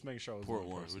 good. Just making sure I was Port the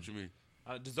only wine. person. What you mean?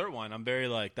 Dessert wine, I'm very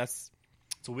it's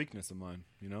a weakness of mine,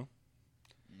 you know?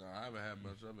 No, I haven't had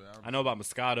much of it. I know about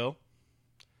Moscato,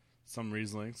 some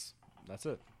Rieslings. That's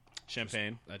it.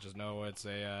 Champagne. I just know it's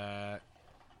a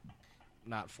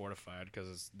not fortified because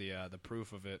it's the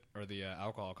proof of it or the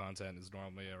alcohol content is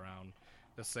normally around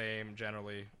the same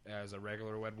generally as a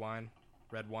regular red wine.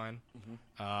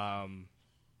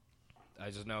 I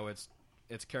just know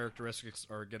its characteristics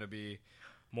are going to be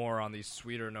more on the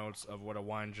sweeter notes of what a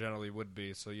wine generally would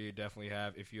be. So you definitely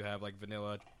have, if you have like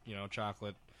vanilla,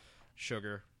 chocolate,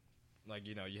 sugar,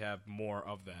 you have more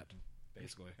of that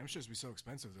basically. Them shits be so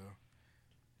expensive though.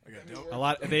 A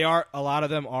lot of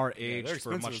them are aged they're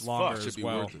for expensive much as longer fuck. Should as be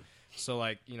well. worth it. So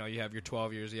you have your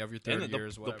 12 years, you have your 30 And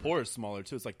years, the whatever. pour is smaller,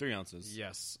 too. It's like 3 ounces.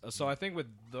 Yes. So I think with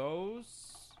those,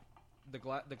 the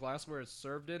glassware it's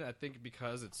served in, I think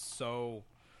because it's so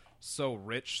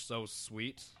rich, so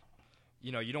sweet,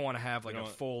 you don't want to have a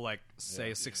full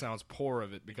say a 6 ounce pour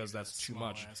of it because that's too Small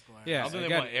much. ass glass. Yeah. I don't think again,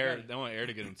 they want air. They want air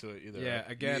to get into it either. Yeah.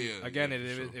 right? Again, Yeah,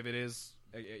 for sure. if it is,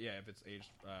 if it's aged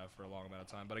for a long amount of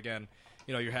time. But again,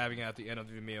 you're having it at the end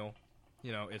of the meal.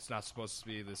 It's not supposed to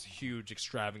be this huge,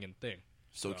 extravagant thing.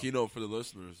 So, keynote for the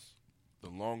listeners: the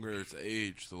longer it's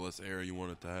aged, the less air you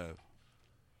want it to have.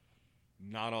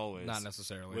 Not always. Not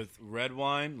necessarily. With red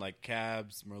wine, like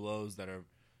Cabs, Merlots that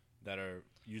are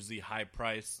usually high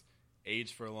price,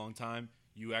 aged for a long time,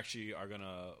 you actually are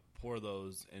gonna pour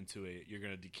those into you're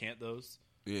gonna decant those,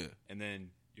 Yeah. and then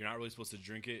you're not really supposed to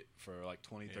drink it for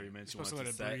 20, 30 minutes. You're You supposed want to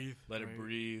it to let it set, breathe, let it right?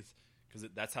 breathe, because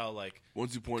that's how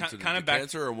Once you pour Ki- into the kinda back-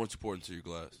 decanter, or once you pour into your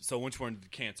glass. So once we're in the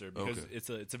decanter, because Okay.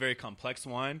 it's a very complex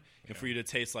wine, and for you to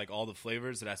taste all the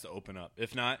flavors, it has to open up.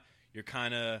 If not, you're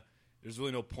there's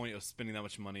really no point of spending that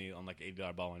much money on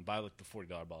 $80 bottle wine. Buy the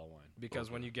 $40 bottle of wine.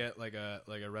 Because when you get a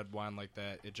red wine like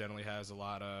that, it generally has a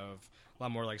lot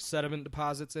more sediment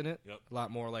deposits in it. Yep. A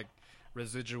lot more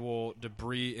residual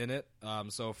debris in it.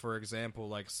 So for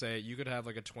example, say you could have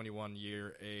a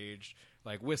 21-year aged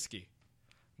whiskey,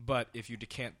 but if you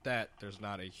decant that, there's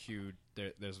not a huge.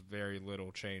 There's very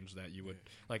little change that you would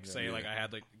say. Yeah. I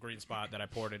had green spot that I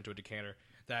poured into a decanter.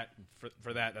 That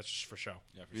for that's just for show.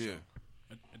 Yeah, for Yeah. sure.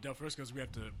 Del Frisco's, we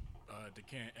have to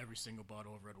decant every single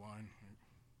bottle of red wine.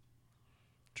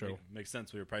 True. Makes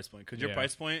sense with your price point. Because your Yeah.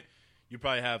 price point, you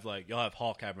probably have you'll have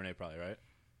Hall Cabernet probably, right?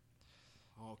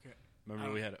 Oh, okay.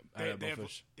 Remember we had a they have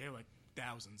Bullfish.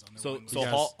 thousands on their So wine list. so You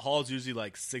guys- Hall's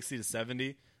usually 60 to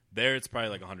 70. There it's probably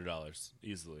 $100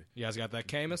 easily. You guys got that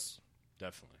Camus?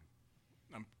 Definitely.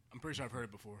 I'm pretty sure I've heard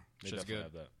it before. They Shit's definitely good.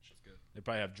 have that. Shit's good. They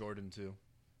probably have Jordan too.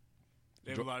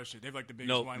 They have a lot of shit. They have the biggest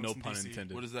No, wine no list in pun DC.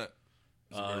 intended. What is that?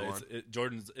 Is it red wine?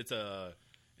 Jordan's. It's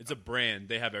a brand.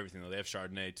 They have everything though. They have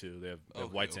Chardonnay too. They have Okay,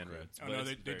 whites and okay. reds. Oh But no, it's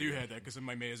they very do good. have that because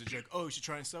somebody made it as a joke. Oh, you should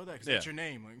try and sell that because Yeah. that's your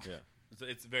name. Yeah,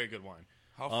 it's a very good wine.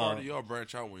 How far do y'all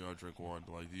branch out when y'all drink wine?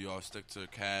 Do y'all stick to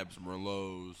Cabs,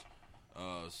 Merlots,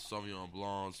 Sauvignon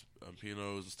Blancs,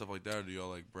 Pinots, and stuff like that? Or do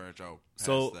y'all branch out past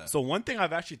that? So one thing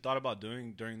I've actually thought about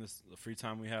doing during this free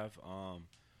time we have,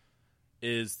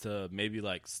 is to maybe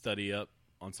study up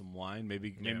on some wine.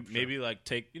 Maybe take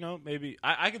maybe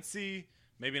I could see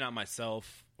maybe not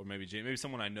myself or maybe Jay, maybe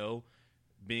someone I know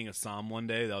being a somm one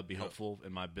day. That would be helpful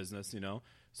in my business,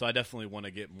 So I definitely want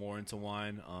to get more into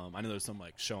wine. I know there's some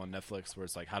like show on Netflix where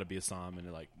it's like how to be a somm, and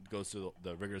it like goes through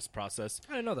the rigorous process.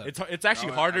 I didn't know that. It's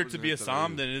actually harder to was be a just that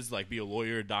somm than it is like be a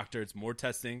lawyer, a doctor. It's more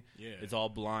testing. Yeah. It's all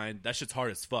blind. That shit's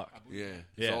hard as fuck. Yeah.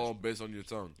 It's Yeah. all based on your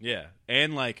tongue. Yeah,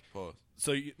 and like Pause.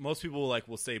 so most people like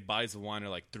will say bodies of wine are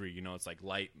like 3. It's like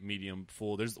light, medium,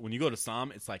 full. There's when you go to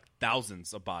somm, it's like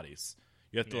thousands of bodies.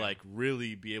 You have to like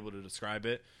really be able to describe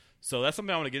it. So that's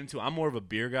something I want to get into. I'm more of a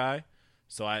beer guy.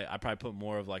 So I probably put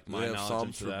more of like Do my they have knowledge somms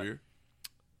into for that. beer?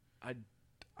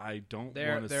 I don't.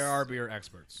 There are beer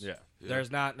experts. Yeah.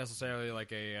 There's not necessarily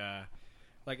like a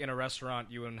like in a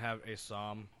restaurant you wouldn't have a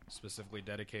somm specifically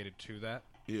dedicated to that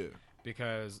Yeah.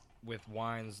 because with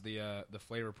wines the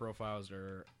flavor profiles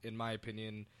are, in my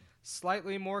opinion,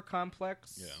 slightly more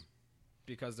complex. Yeah.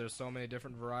 Because there's so many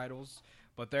different varietals,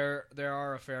 but there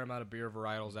are a fair amount of beer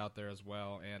varietals out there as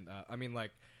well, and I mean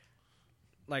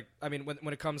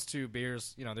when it comes to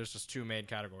beers, there's just 2 main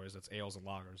categories. That's ales and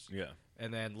lagers. Yeah.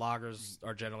 And then lagers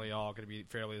are generally all going to be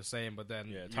fairly the same, but then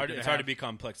Yeah. It's hard to be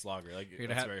complex lager. Like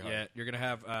that's very hard. Yeah, you're going to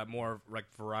have more like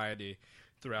variety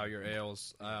throughout your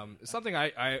ales. It's something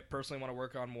I personally want to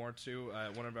work on more too.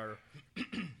 One of our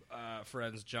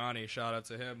friends, Johnny, shout out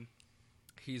to him.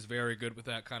 He's very good with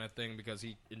that kind of thing because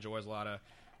he enjoys a lot of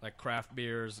like craft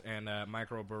beers and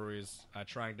microbreweries,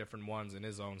 trying different ones in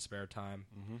his own spare time.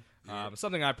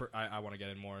 Something I want to get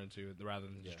in more into rather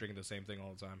than just drinking the same thing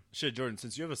all the time. Shit, Jordan,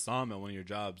 since you have a somm at one of your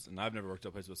jobs, and I've never worked at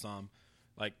a place with a somm,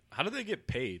 like, how do they get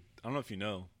paid? I don't know if you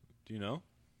know. Do you know?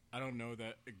 I don't know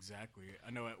that exactly. I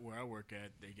know at where I work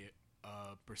at, they get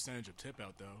a percentage of tip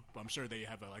out though, but I'm sure they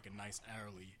have a nice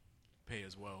hourly pay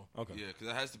as well. Okay. Yeah, because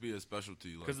that has to be a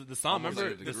specialty. Because the somm, almost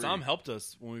remember, like a the degree. somm helped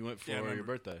us when we went for Yeah, I your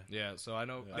remember. birthday. Yeah, so I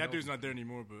know That dude's not there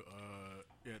anymore, but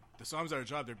the somms at our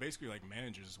job, they're basically like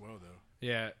managers as well though.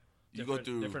 Yeah, You go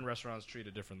through- different restaurants treat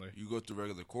it differently. You go through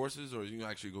regular courses, or you can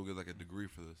actually go get like a degree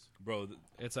for this. Bro,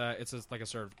 It's like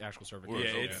a actual certification.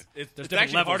 yeah, okay. it's There's different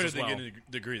actually levels harder as than well. getting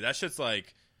a degree. That's just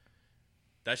like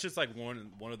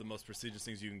one of the most prestigious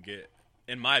things you can get,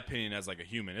 in my opinion, as like a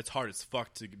human. It's hard as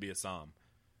fuck to be a somm.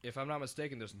 If I'm not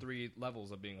mistaken, there's 3 levels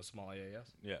of being a sommelier.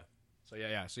 Yes. Yeah. So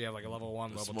yeah. So you have like a level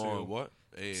 1, A level small 2. what?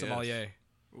 AAS. Sommelier.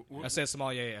 I say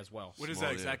sommelier as well. What is Small,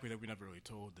 that yeah. exactly that we never really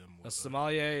told them? A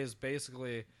sommelier is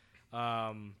basically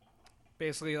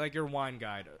like your wine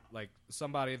guide, like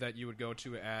somebody that you would go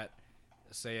to at,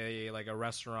 say, like a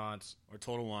restaurant Or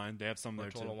Total Wine. They have some or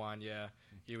there Total too. Wine. Yeah,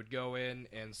 you would go in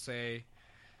and say,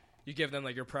 you give them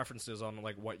like your preferences on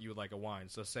like what you would like a wine.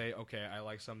 So say, okay, I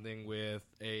like something with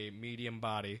a medium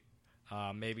body,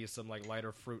 maybe some like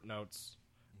lighter fruit notes,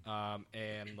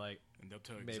 and like And they'll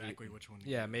tell you maybe- exactly which one.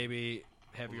 yeah, maybe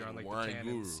heavier on like Wine the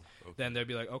guru. tannins. Okay. Then they'd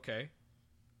be like, okay,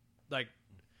 like,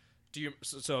 do you?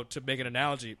 So to make an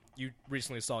analogy, you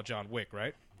recently saw John Wick,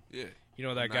 right? Yeah. You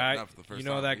know that Not- guy. not for the first You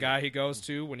know time, that yeah. guy he goes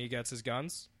to when he gets his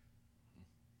guns.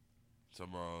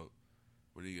 Some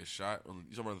when he gets shot. You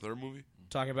talking about the 3rd movie?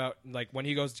 Talking about like when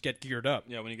he goes to get geared up,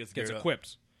 Yeah, when he gets gets geared up.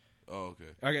 equipped. Oh, okay.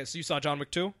 Okay, so you saw John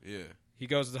Wick 2? Yeah. He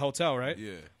goes to the hotel, right?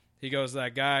 Yeah. He goes to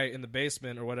that guy in the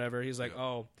basement or whatever. He's like, Yeah.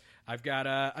 "Oh, I've got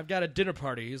a dinner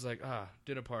party." He's like,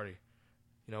 dinner party.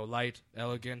 Light,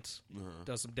 elegant,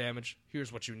 does some damage.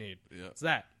 Here's what you need. Yeah. It's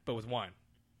that, but with wine.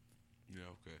 Yeah.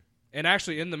 Okay. And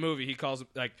actually, in the movie, he calls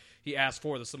like he asked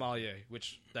for the sommelier,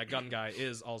 which that gun guy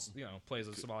is also plays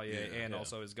a sommelier Yeah, and yeah.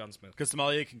 also is gunsmith. Because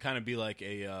sommelier can kind of be like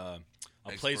a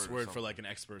place Expert or word for something. like an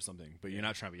expert or something, but you're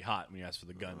not trying to be hot when you ask for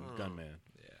the gunman.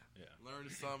 Learn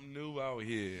something new out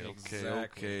here. Okay.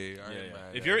 Exactly. Okay. I ain't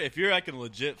mad If you're like a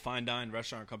legit fine dine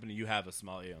restaurant company, you have a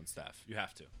sommelier on staff. You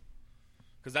have to,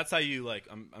 because that's how you like.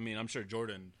 I'm sure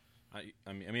Jordan. I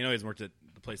mean, I know he hasn't worked at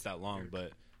the place that long,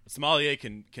 but a sommelier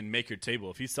can make your table.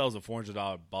 If he sells a $400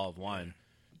 bottle of wine,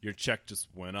 your check just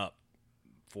went up.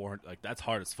 Like that's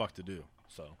hard as fuck to do.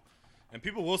 So, and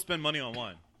people will spend money on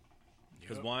wine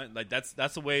because wine, like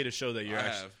that's a way to show that you're I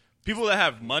actually have. people that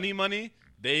have money.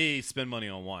 They spend money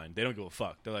on wine. They don't give a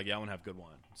fuck. They're like, yeah, I want to have good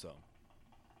wine. So,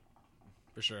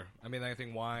 For sure. I mean, I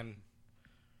think wine,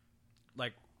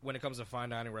 like, when it comes to fine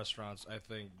dining restaurants, I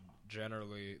think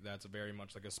generally that's very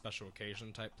much like a special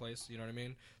occasion type place. You know what I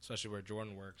mean? Especially where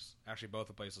Jordan works. Actually, both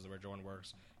the places where Jordan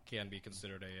works can be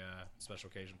considered a special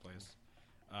occasion place.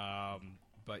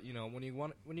 But,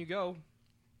 when you go,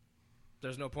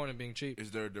 there's no point in being cheap.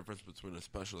 Is there a difference between a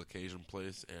special occasion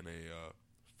place and a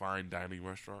fine dining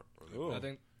restaurant? Or I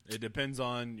think, it depends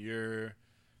on your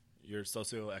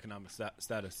socioeconomic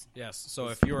status. yes. So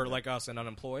if you were like us and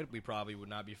unemployed, we probably would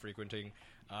not be frequenting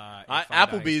a fine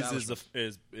dining Applebee's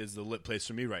establishment. is the lit place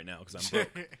for me right now because I'm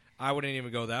broke. I wouldn't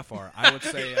even go that far. I would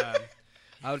say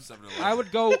I would 7-Eleven. I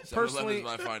would go 7-Eleven personally. is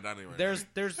my fine dining right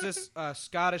There's this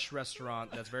Scottish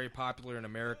restaurant that's very popular in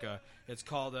America. It's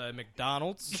called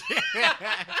McDonald's.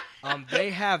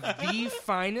 They have the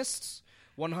finest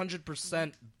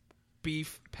 100%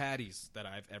 beef patties that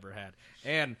I've ever had.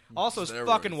 And also it's Steroids.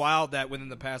 fucking wild that within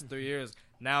the past 3 years,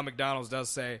 now McDonald's does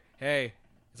say, hey,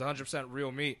 it's 100%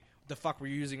 real meat. What the fuck were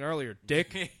you using earlier,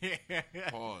 dick? now.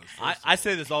 Pause. I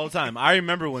say this all the time. I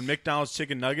remember when McDonald's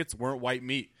chicken nuggets weren't white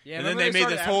meat. Yeah, and then remember they they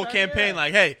made this started whole advertising? campaign Yeah.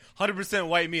 like, hey, 100%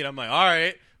 white meat. I'm like, all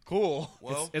right, cool.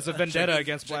 Well, It's a vendetta chickens-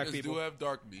 against black chickens people. do have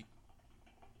dark meat.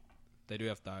 They do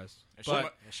have thighs. That shit But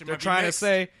might- that shit they're might be trying to mixed.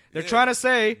 say Yeah.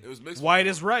 It was mixed white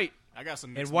before. is right. I got some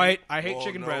And mixed white, meat. I hate Well,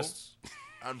 chicken no. breasts.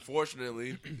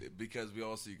 Unfortunately, because we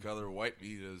all see color, white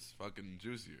meat is fucking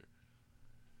juicier.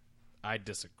 I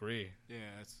disagree. Yeah,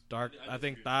 it's Dark. I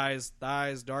think thighs,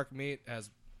 dark meat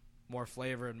has more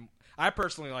flavor, and I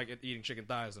personally like eating chicken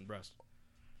thighs than breast.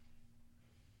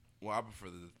 Well, I prefer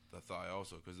the thigh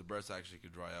also because the breast actually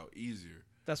could dry out easier.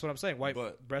 That's what I'm saying. White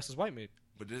But- breast is white meat.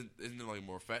 But isn't it like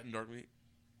more fat in dark meat,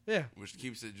 Yeah. which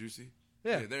keeps it juicy?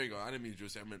 Yeah. there you go. I didn't mean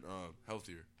juicy. I meant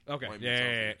healthier. Okay. White meat's Yeah.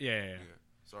 healthier. Yeah.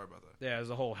 Sorry about that. Yeah. There's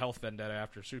a whole health vendetta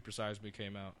after Super Size Me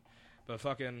came out, but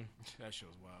fucking, that shit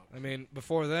was wild. I mean,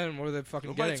 before then, what were they fucking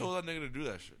Nobody getting? told that nigga to do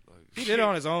that shit. Like, He did it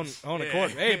on his own Yeah.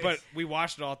 accord. Hey, but we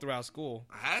watched it all throughout school.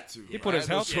 I had to. He put I his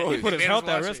had no health. choice. He put his Made us health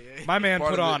at watch risk. it, yeah. My man Part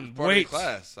put of the- on part of the weight.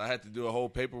 class. I had to do a whole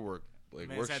paperwork Man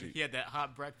said worksheet. he had that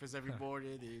hot breakfast every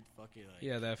morning. Dude, fucking like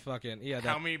Yeah, that fucking yeah.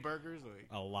 how That many burgers? Like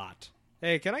a lot.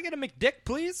 Hey, can I get a McDick,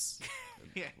 please?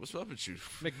 What's up with you?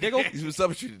 McDiggle. What's up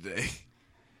with you today?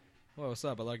 Well, what's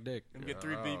up? I like dick. let me get all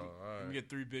right. let me get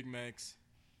 3 Big Macs,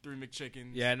 3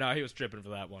 McChickens. Yeah, no, he was tripping for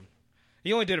that one.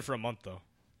 He only did it for a month though.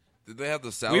 Did they have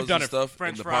the salads done and it. stuff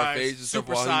French and the fries, parfaits and stuff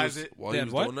while he supersize was, it. while They he had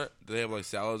was what? doing that? Did they have like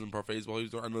salads and parfaits while he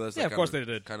was doing? I know that's Yeah, like of course they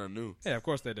did. Kind of new. Yeah, of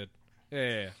course they did.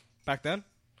 Yeah. Back then?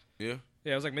 Yeah.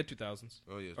 Yeah, it was like mid 2000s.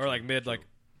 Oh yeah. Or like mid, like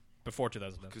before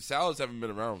 2010. because salads haven't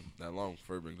been around that long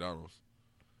for McDonald's.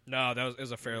 No, it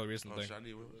was a fairly recent Oh, thing. shit, I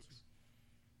need one.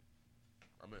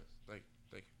 I mean, thank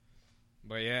you.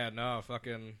 But yeah, no,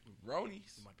 fucking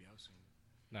Bronies. Might be out soon.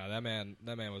 no, that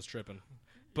man was tripping.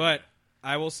 But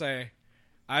I will say,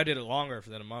 I did it longer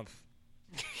than a month.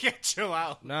 Yeah, chill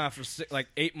out. Nah, for like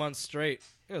 8 months straight.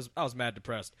 I was mad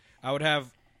depressed. I would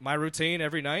have my routine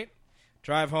every night.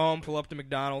 Drive home, pull up to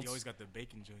McDonald's. You always got the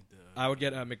bacon joint. I would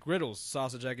get McGriddles,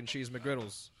 sausage, egg, and cheese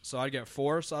McGriddles. So I'd get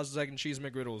 4 sausage, egg, and cheese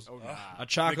McGriddles, Oh, nah. a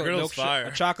chocolate McGriddles fire.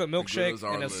 milkshake, a chocolate milkshake, McGriddles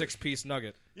are and a lit. 6-piece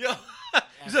nugget. Yo,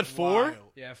 you said 4? Wild.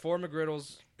 Yeah, 4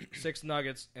 McGriddles, 6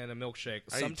 nuggets, and a milkshake. I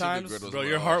eat two Sometimes, McGriddles. Bro, Well,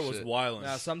 your heart was shit. wilding.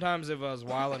 sometimes if I was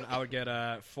wildin', I would get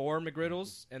 4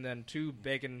 McGriddles and then 2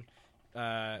 bacon,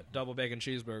 double bacon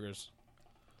cheeseburgers.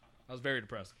 I was very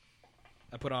depressed.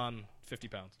 I put on 50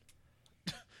 pounds.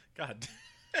 God.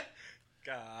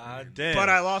 God damn. But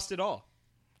I lost it all.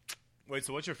 Wait,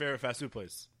 so what's your favorite fast food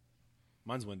place?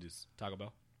 Mine's Wendy's. Taco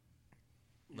Bell.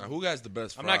 Now, who has the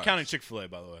best? I'm not fries? counting Chick-fil-A,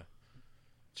 by the way.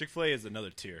 Chick-fil-A is another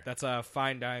tier. That's a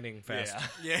fine dining fast.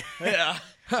 Yeah. Yeah.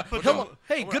 Yeah. Hello.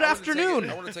 Hey, good afternoon.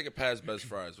 I want to take it past best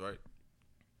fries, right?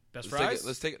 Best Let's take fries? it-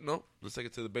 let's take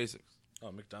it to the basics.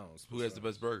 Oh, McDonald's. Who has the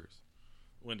best burgers?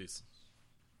 Wendy's.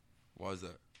 Why is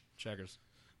that? Checkers.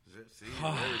 See,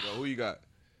 there we go. Who you got?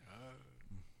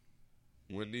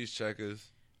 Wendy's, Checkers.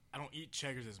 I don't eat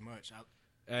Checkers as much.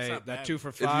 Hey, not that bad. 2 for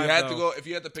If 5. you had though. to go, if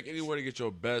you had to pick anywhere to get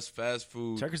your best fast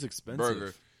food Checkers expensive.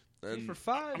 burger, 2 then for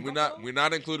 5. we're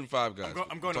not including Five Guys.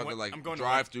 I'm going to talking like I'm going to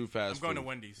drive-through fast I'm going to food.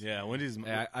 Wendy's. Yeah, Wendy's.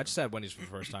 Yeah, I just had Wendy's for the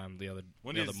first time the other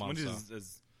month. Wendy's so.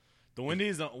 is the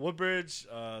Wendy's on Woodbridge,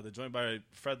 the joint by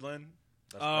Fred Lynn.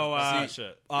 That's, Oh, that's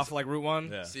shit. Off like Route 1.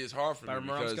 Yeah. See, it's hard for By me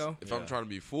because Morosco? if I'm trying to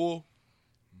be full,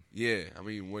 yeah, I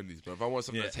mean Wendy's. But if I want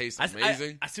something Yeah. that tastes I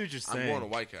amazing, I see what you're I'm saying. going to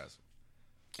White Castle.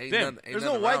 Ain't Damn, none- ain't there's no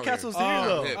nothing White around here. Castles here,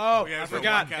 though. Yeah. Oh, Yeah, I it's a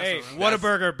forgot. White Hey, Castle.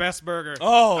 Whataburger, best burger.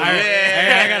 Oh,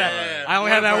 I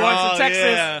only had that once in Texas.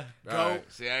 Yeah. All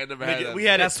right. See, I ain't never had that. We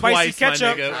had That it spicy twice,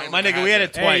 ketchup. my I nigga. ain't My nigga, never we had had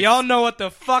it that. twice. Hey, y'all know what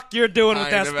the fuck you're doing I with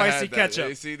ain't that never had spicy that. ketchup.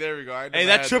 Hey, see, there we go. I ain't Hey,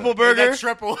 never that had triple that. burger. That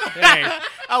triple. Hey,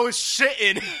 I was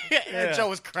shitting. And Joe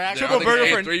was cracking. Triple I think burger I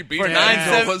ate for 3 beef for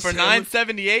patties.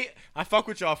 $9.78. I fuck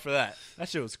with y'all for that. That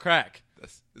shit was crack.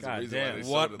 That's the God reason why damn. they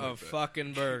sold what it a like that.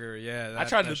 fucking burger. Yeah. I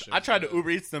tried to Uber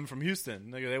Eats them from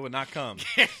Houston. Nigga, they would not come.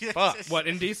 Fuck. What,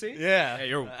 in D.C.? Yeah,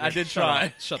 Hey, I did shut try.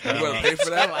 up. Shut You that gonna up. pay for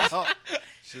that?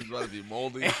 Shit's about to be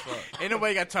moldy as fuck. Ain't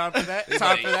nobody got time for that. They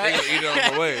Time gonna for eat- that. They gonna eat it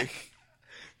on the way.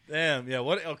 Damn. Yeah.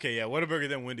 What? Okay. Yeah. Whataburger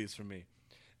then Wendy's for me.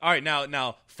 All right.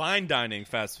 Now, fine dining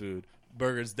fast food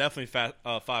burgers definitely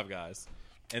Five Guys,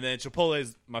 and then Chipotle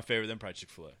is my favorite. Then probably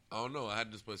Chick-fil-A. I don't know. I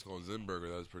had this place called Zen Burger.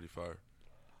 That was pretty fire.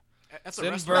 That's a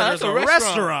Sin restaurant. Burger's That's a a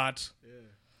restaurant. restaurant.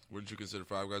 Wouldn't you consider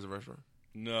Five Guys a restaurant?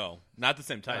 No, not the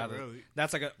same type. Not really.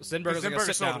 That's like a Sin Burger's like a Zinburger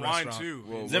sit-down sold wine restaurant. too.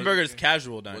 Well, Zinburger is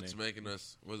casual dining. What's making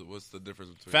us? What's the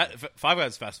difference between? Five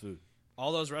Guys is fast food.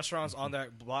 All those restaurants on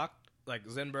that block, like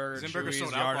Zinburger, Zinburger Chewy's,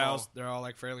 sold Yard alcohol. House, they're all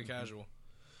like fairly casual.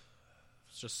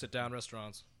 It's just sit-down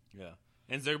restaurants. Yeah,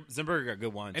 and Zinburger got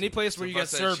good wine. Any too. place where you if I get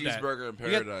said served at. cheeseburger in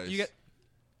You get- paradise. you get-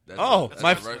 That's Oh, that's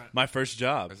a my first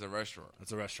job. That's a restaurant.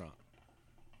 That's a restaurant.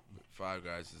 Five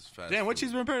Guys is fast. Damn, what food.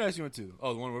 cheeseburger in paradise you went to?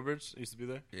 Oh, the one in Woodbridge used to be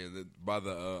there. Yeah, by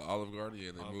the Olive Garden.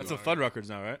 Yeah, they moved That's a on. Fuddruckers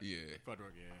now, right? Yeah,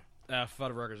 Fuddruckers, yeah.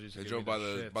 Fuddruckers used to they give drove me by the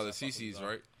the shits. by the CC's,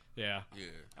 right? Yeah. Yeah,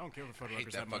 I don't care for I hate Fuddruckers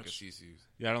that that fucking much. CC's.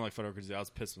 Yeah, I don't like Fuddruckers. I was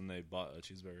pissed when they bought a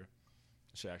cheeseburger.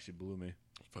 That shit actually blew me.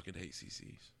 Fucking hate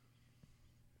CC's.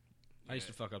 I used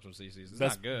to fuck up some CC's. It's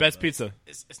Best not good. best but- pizza.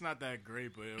 It's not that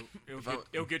great, but If I'm-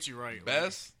 it'll get you right. Like,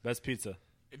 Best? Best pizza.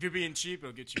 if you're being cheap,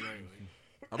 it'll get you right.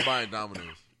 Like, I'm buying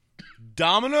Domino's.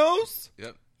 Domino's?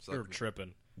 Yep. Suck You're me.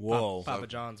 tripping. Whoa. Papa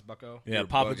John's, bucko. Yeah, You're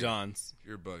Papa bugging. John's.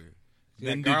 You're bugging.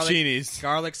 Then garlic- Duccini's.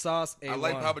 Garlic sauce, A1. I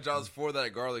like Papa John's for that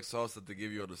garlic sauce that they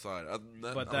give you on the side. Other than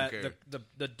that, But I that don't care.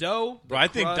 the dough, the Bro, I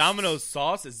think crust- Domino's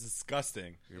sauce is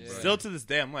disgusting. You're Yeah. bugging. Still to this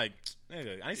day, I'm like,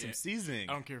 nigga, I need some Yeah. seasoning.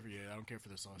 I don't care for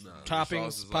the sauce. Nah. toppings,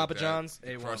 sauce is like Papa that. John's, The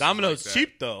A1. crust- Domino's like that.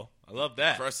 cheap though. I love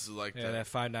that. Crust is like Yeah, that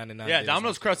 $5.99. Yeah, deal.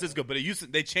 Domino's crust is good, but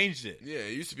they changed it. Yeah,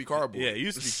 it used to be cardboard. Yeah, it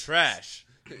used to be trash.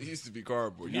 It used to be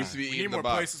cardboard. It Nah. used to be We need eating the more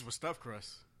box. places with stuffed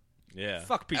crust. Yeah.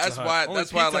 Fuck Pizza That's Hut. why. Only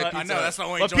That's why I Pizza like Hut- Pizza I know Hut. that's the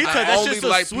only But joint Pizza I Hut, that's only just so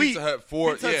like sweet. Pizza Hut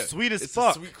for Pizza Hut's yeah. sweet as it's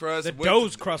fuck. A sweet crust. The with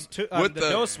dough's crust too. with The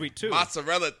dough's sweet too.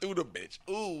 Mozzarella through the bitch.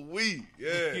 Ooh wee.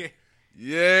 Yeah. Yeah.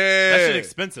 Yeah. That shit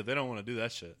expensive. They don't want to do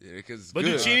that shit. Yeah, because it's But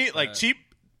good. Duccini, like Right. cheap,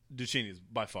 Duccini is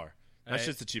by far. That's Hey,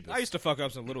 just the cheapest. I used to fuck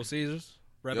up some Little Caesars.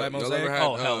 Red by Y'all Mosaic. ever had,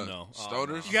 Oh, hell no.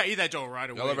 Stoners? You gotta eat that joint right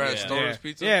away. Y'all ever had Yeah. Stoners yeah.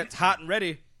 pizza? Yeah, it's hot and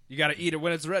ready. You got to eat it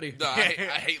when it's ready. No, I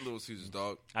hate Little Caesars,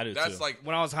 dog. I do, That's too. like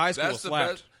When I was in high school, that's it the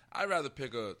slapped. best. I'd rather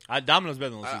pick a. Domino's better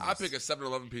than Little Caesars. I pick a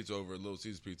 7-Eleven pizza over a Little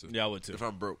Caesars pizza. Yeah, I would too. If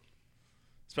I'm broke,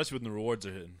 Especially when the rewards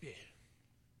are hitting.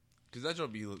 because that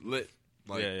joint be lit.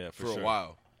 Like, Yeah, for for sure. a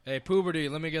while. Hey, puberty,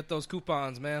 let me get those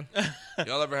coupons, man.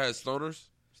 Y'all ever had Stoners?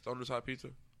 Stoners hot pizza?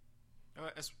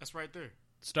 That's right there.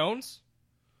 Stones?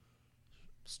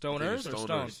 Stoners or Stoners.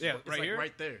 Stones? Yeah, It's right like here.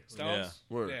 right there. Stones.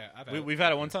 Yeah. Word. Yeah, I've had it. We've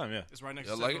had it one time, yeah. It's right next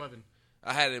Y'all to like it? 7-Eleven.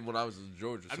 I had it when I was in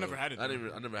Georgia. I've so never had it, I though.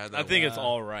 never had that. I think one. it's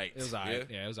all right. It was alright.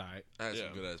 Yeah? Yeah, it was alright. I had some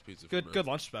Yeah. good ass pizza. Good, from good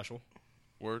there. lunch special.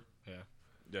 Word.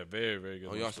 Yeah, very, very good.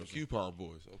 Oh, y'all some coupon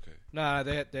boys. Okay. Nah,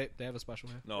 they have a special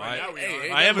man. No, Right now we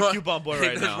are. I am a coupon boy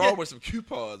right Ain't now. nothing wrong with some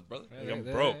coupons, brother. Yeah, Like, I'm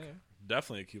they- broke. yeah.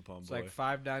 Definitely a coupon It's boy. like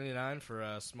 $5.99 for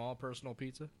a small personal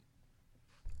pizza.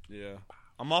 Yeah.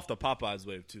 I'm off the Popeyes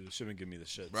wave, too. Shouldn't give me the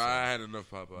shit. Bro, so. I had enough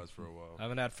Popeyes for a while. I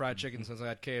haven't had fried chicken since I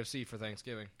had KFC for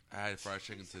Thanksgiving. I had fried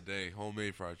chicken today,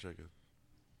 homemade fried chicken.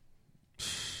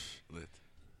 Lit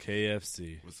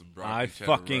KFC. with some broccoli. I cheddar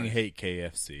fucking rice. hate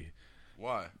KFC.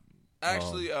 Why?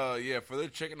 Actually, yeah, for their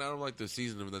chicken, I don't like the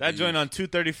seasoning that That they joint use. on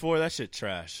 234, that shit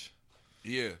trash.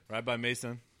 Yeah, Right by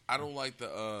Mason. I don't like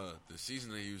the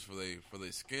seasoning they use for they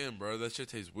skin, bro. That shit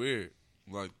tastes weird.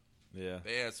 Like Yeah.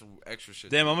 they add some extra shit.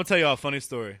 Damn, I'm going to tell y'all a funny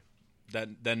story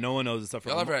that no one knows except for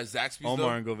Y'all ever had Zaxby's? Omar though?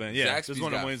 and Govan. Yeah, Zaxby's there's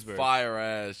one in got Williamsburg. fire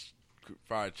ass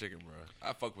fried chicken, bro.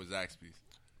 I fuck with Zaxby's.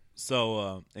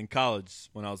 So in college,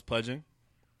 when I was pledging,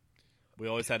 we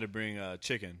always had to bring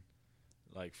chicken,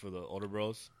 like for the older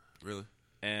bros. Really?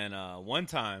 And one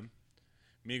time,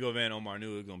 me, Govan, and Omar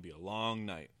knew it was going to be a long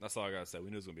night. That's all I got to say. We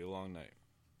knew it was going to be a long night.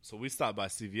 So we stopped by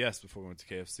CVS before we went to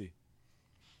KFC.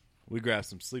 We grabbed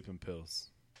some sleeping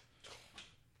pills.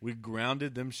 We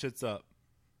grounded them shits up,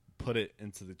 put it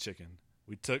into the chicken.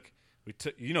 We took,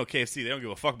 you know, KFC, they don't give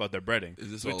a fuck about their breading.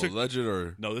 Is this So we all took- alleged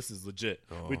or? No, this is legit.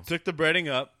 Oh. We took the breading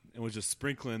up and was just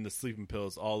sprinkling the sleeping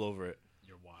pills all over it.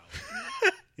 You're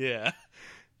wild. Yeah.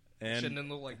 And Shouldn't it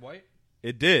look like white?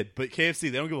 it did, but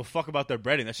KFC, they don't give a fuck about their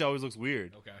breading. That shit always looks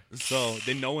weird. Okay. So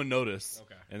no one noticed.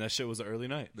 Okay. And that shit was an early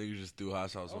night. Niggas just threw hot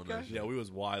sauce on that shit. Yeah, we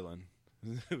was wildin'.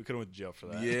 We could have went to jail for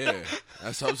that. Yeah,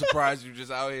 that's I'm surprised you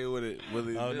just out here with it.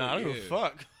 Willy Oh, no, I don't give a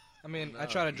fuck. I mean, I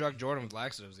tried to drug Jordan with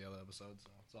laxatives the other episode, so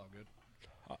it's all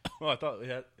good. Oh, I thought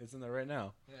it's in there right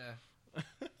now. Yeah.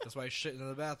 That's why he's shitting in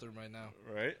the bathroom right now.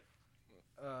 Right?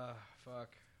 Fuck.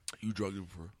 You drugged him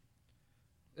for?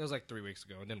 It was like 3 weeks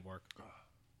ago. It didn't work.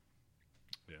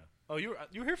 Yeah. Oh, you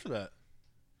were here for that.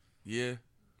 Yeah,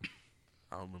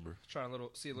 I don't remember. Trying to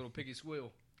see a little piggy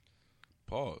squeal.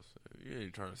 Pause. You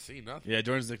ain't trying to see nothing. Yeah,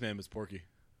 Jordan's nickname is Porky.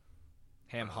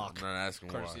 Ham hock. I'm not asking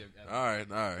why. Courtesy of Evan. All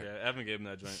right. Yeah, Evan gave him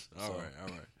that joint. All so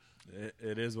right.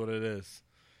 It is what it is.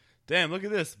 Damn, look at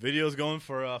this. Video's going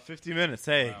for 50 minutes.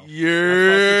 Hey. Wow.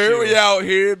 Yeah, we out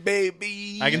here,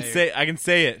 baby. I can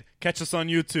say it. Catch us on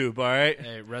YouTube, all right?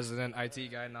 Hey, resident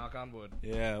IT guy, knock on wood.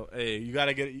 Yeah. Hey, you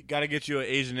gotta get you an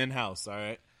Asian in-house, all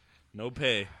right? No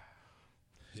pay.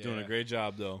 He's doing a great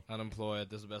job though. Unemployed.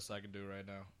 This is the best I can do right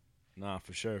now. Nah,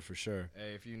 for sure.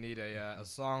 Hey, if you need a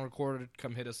song recorded,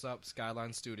 come hit us up.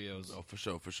 Skyline Studios. Oh, for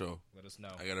sure. Let us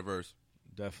know. I got a verse.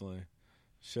 Definitely.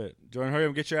 Shit. Jordan, hurry up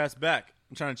and get your ass back.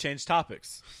 I'm trying to change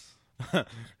topics.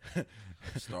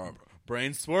 Star, bro.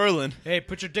 Brain swirling. Hey,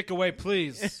 put your dick away,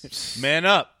 please. Man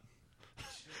up.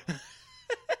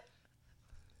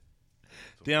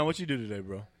 Deijon, what you do today,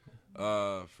 bro?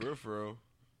 For real.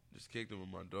 Just kicked it with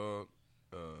my dog.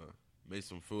 Made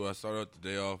some food. I started out the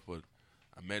day off, but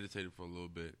I meditated for a little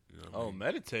bit. You know what I mean?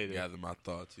 Meditated. Gather my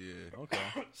thoughts, yeah. Okay.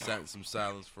 Sat in some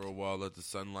silence for a while, let the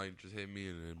sunlight just hit me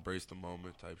and embrace the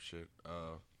moment type shit.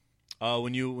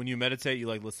 When you meditate, you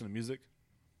like listen to music?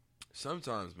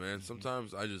 Sometimes, man.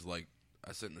 Sometimes I just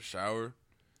I sit in the shower.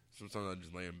 Sometimes I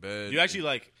just lay in bed. You actually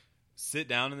like sit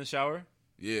down in the shower?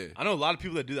 Yeah. I know a lot of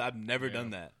people that do that. I've never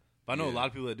done that. But I know a Yeah. lot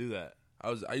of people that do that.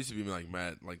 I used to be like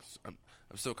mad. Like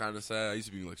I'm still kind of sad. I used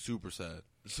to be like super sad.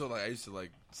 So like I used to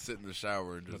like sit in the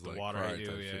shower and just Let the like water cry hit you,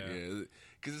 type yeah. shit. Yeah.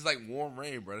 Because it's like warm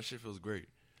rain, bro. That shit feels great.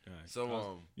 Right.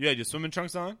 So You had your swimming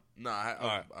trunks on? nah,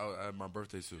 I had my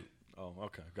birthday suit. Oh,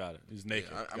 okay, got it. He's naked.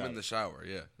 Yeah, I'm Got in it. the shower.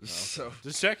 Yeah. So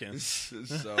Just checking.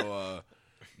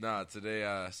 nah. Today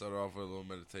I started off with a little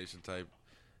meditation type,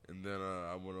 and then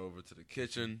I went over to the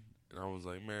kitchen and I was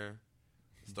like, man,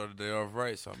 started the day off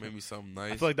right, so I made me something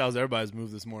nice. I feel like that was everybody's move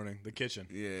this morning. The kitchen.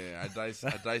 Yeah, I diced.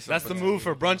 That's the move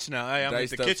for brunch now. Hey, I'm at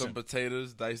Diced the up kitchen. some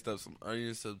potatoes, diced up some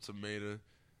onions, some tomato,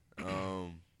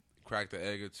 cracked an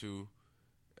egg or two,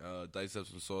 diced up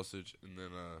some sausage, and then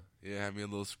had me a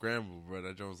little scramble, bro.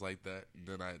 That joint was like that. And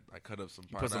then I cut up some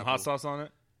pineapple. Put some hot sauce on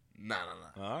it. Nah.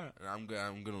 All right. I'm good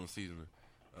on the seasoning.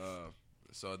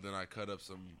 So then I cut up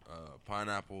some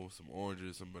pineapple, some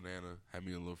oranges, some banana. Had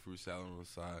me a little fruit salad on the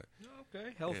side. Okay,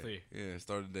 healthy. Yeah,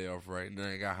 started the day off right, and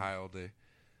then I got high all day.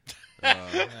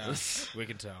 Yeah, we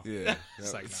can tell. Yeah,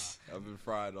 It's like, nah. I've been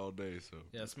fried all day, so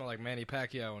Yeah, it smelled like Manny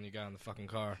Pacquiao when you got in the fucking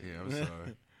car. yeah, I'm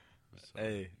sorry.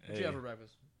 Hey. Did you have for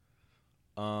breakfast?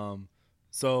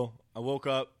 So I woke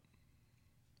up,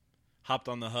 hopped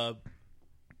on the hub.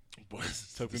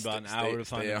 Took me about an hour to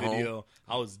find the video.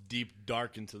 I was deep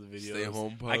dark into the video. Stay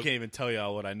home pub? I can't even tell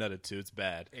y'all what I nutted to. It's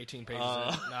bad. 18 pages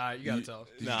in. Nah, you gotta tell.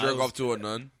 Did Nah, you it jerk was- off to a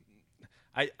nun?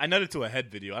 I nutted to a head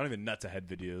video. I don't even nut to head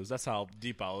videos. That's how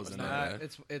deep I was in Nah,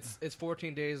 that. it's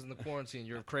 14 days in the quarantine.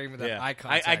 You're craving that Yeah, eye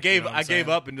contact. I gave you know what I'm gave saying?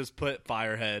 up and just put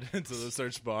Firehead into the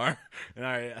search bar.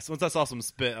 And once I saw some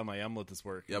spit, I'm like, I'm gonna let this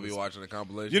work. Y'all be watching the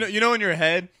compilation. You know in your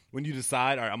head when you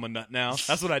decide, all right, I'm a nut now.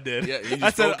 That's what I did. Yeah, you just I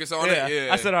said, focus on it,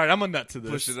 yeah. I said, all right, I'm a nut to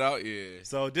this. push it out, yeah.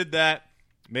 So did that,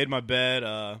 made my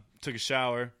bed, took a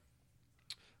shower,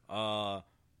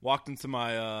 walked into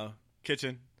my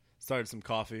kitchen, started some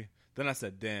coffee. Then I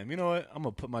said, damn, you know what? I'm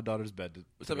going to put my daughter's bed to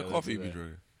What type of coffee you be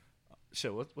drinking?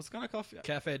 Shit, what's kind of coffee?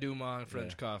 Cafe Du Monde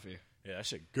French coffee. Yeah, that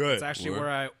shit good. It's actually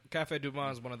Word. Cafe Du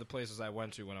Monde is one of the places I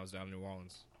went to when I was down in New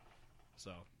Orleans.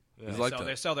 So It's they, like sell, that.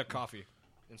 they sell their coffee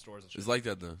in stores and shit. It's like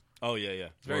that then. Oh, yeah.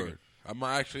 very Word. good. I'm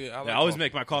actually. I always coffee.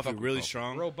 make my I coffee fuck with really coffee.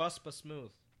 strong. Robust but smooth.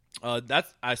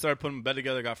 I started putting my bed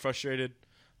together, got frustrated.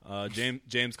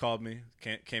 James called me,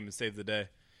 came and saved the day.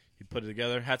 He put it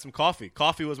together, had some coffee.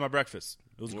 Coffee was my breakfast.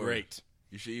 It was Word. great.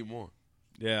 You should eat more.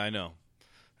 Yeah, I know.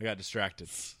 I got distracted.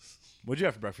 What'd you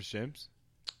have for breakfast, James?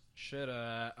 Shit,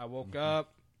 I woke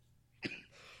up.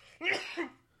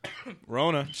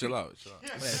 Rona. Chill out.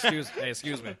 Hey,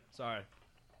 excuse me. Sorry.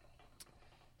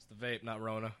 It's the vape, not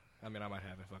Rona. I mean, I might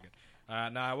have it. Fuck it.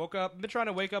 I woke up. Been trying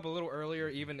to wake up a little earlier,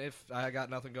 even if I got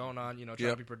nothing going on. You know, trying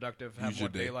Yep. to be productive, have Use more your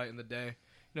day. daylight in the day.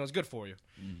 You know, it's good for you.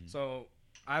 So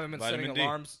I haven't been Vitamin setting D.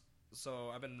 alarms. So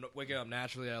I've been waking up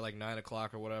naturally at like 9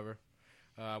 o'clock or whatever.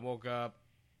 I woke up.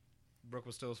 Brooke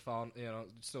was still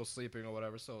still sleeping or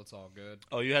whatever. So it's all good.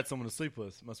 Oh, you had someone to sleep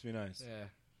with. Must be nice. Yeah.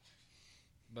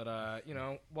 But,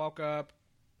 woke up,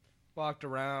 walked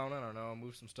around, I don't know,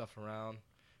 moved some stuff around,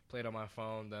 played on my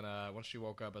phone. Then once she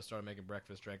woke up, I started making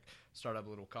breakfast, started up a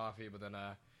little coffee. But then,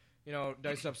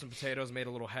 diced up some potatoes, made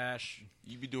a little hash.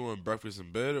 You be doing breakfast in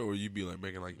bed, or you be like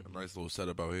making like a nice little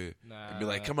setup out here, Nah. and be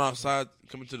like, come outside,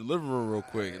 come into the living room real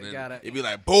quick, and then Gotta- it be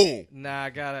like, boom. Nah, I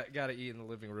gotta eat in the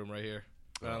living room right here,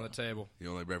 right on the table. You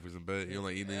don't like breakfast in bed. You don't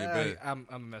like eating in your bed. I'm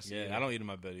a messy eater. Yeah, I don't eat in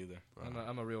my bed either.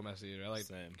 I'm a real messy eater. I like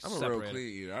Same. I'm a real separated. clean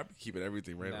eater. I be keeping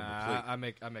everything right on the Nah,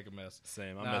 plate. I make a mess.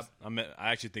 Same. Nah.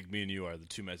 I actually think me and you are the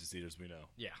two messy eaters we know.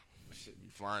 Yeah. Shit be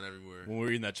flying everywhere. When we were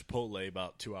eating that Chipotle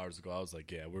about 2 hours ago, I was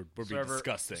like, yeah, we're being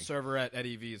disgusting. Server at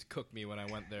Eddie V's cooked me when I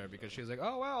went there because she was like,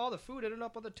 oh, wow, all the food ended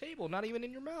up on the table, not even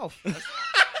in your mouth.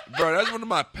 Bro, that's one of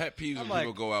my pet peeves when I'm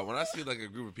people go out. When I see like a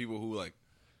group of people who like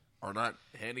are not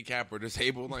handicapped or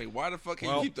disabled, like why the fuck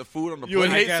can you keep the food on the You would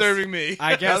plate? hate serving me.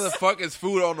 I How guess the fuck is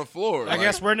food on the floor? I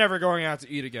guess we're never going out to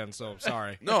eat again, so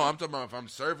sorry. No, I'm talking about if I'm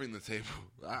serving the table.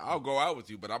 I'll go out with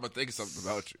you, but I'm gonna think something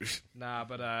about you. Nah,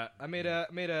 but I made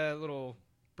a little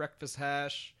breakfast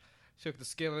hash, took the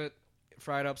skillet,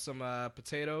 fried up some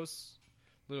potatoes,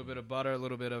 a little bit of butter, a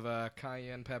little bit of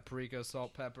cayenne paprika,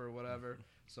 salt, pepper, whatever,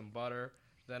 some butter.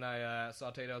 Then I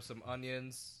sauteed up some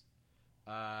onions,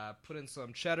 put in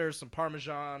some cheddar, some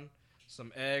Parmesan,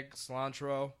 some egg,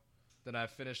 cilantro. Then I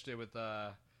finished it with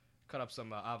cut up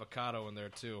some avocado in there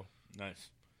too. Nice.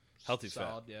 Healthy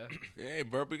Solid, fat. yeah. Hey,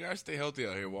 bro, we gotta stay healthy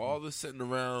out here. We're all just sitting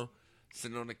around,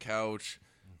 sitting on the couch.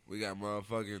 We got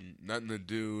motherfucking nothing to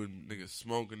do, and niggas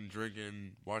smoking,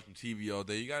 drinking, watching TV all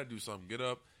day. You gotta do something. Get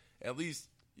up, at least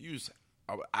use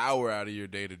an hour out of your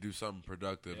day to do something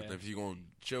productive. Yeah. And if you're gonna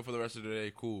chill for the rest of the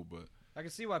day, cool. But I can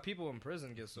see why people in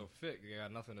prison get so fit. They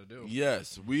got nothing to do.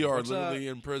 yes, we are What's, literally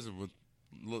in prison with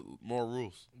more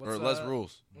rules or What's, less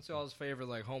rules. What's y'all's favorite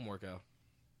like home workout?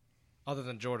 Other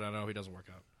than Jordan, I know he doesn't work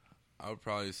out. I would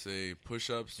probably say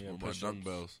push-ups with push-ups. my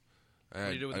dumbbells. What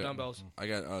do you do with the dumbbells? I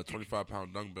got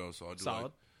 25-pound dumbbells, so I'll do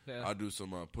Solid. Yeah. I'll do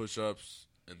some push-ups,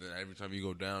 and then every time you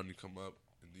go down, you come up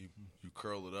and you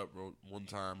curl it up one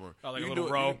time, or Oh, like you a can little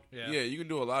do row? Yeah, you can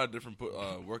do a lot of different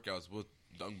workouts with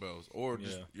dumbbells or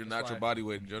just Yeah. your That's natural why- body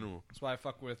weight in general. That's why I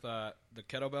fuck with the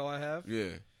kettlebell I have.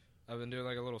 Yeah, I've been doing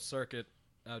like a little circuit.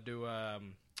 I'll do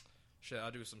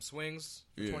I'll do some swings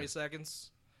for Yeah. 20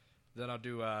 seconds. Then I'll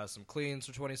do some cleans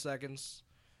for 20 seconds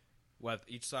with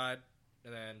each side,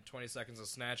 and then 20 seconds of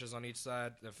snatches on each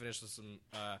side. Then finish with some.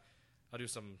 I'll do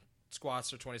some squats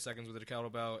for 20 seconds with the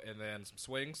kettlebell, and then some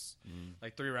swings.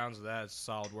 Like 3 rounds of that. It's a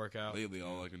solid workout. lately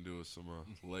all I can do is some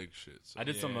leg shit. So. I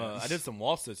did some. Yeah. I did some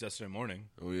wall sits yesterday morning.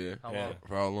 Oh yeah, How Yeah. long?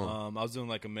 for how long? I was doing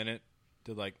like a minute,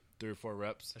 did like 3 or 4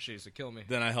 reps. That shit used to kill me.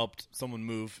 Then I helped someone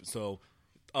move, so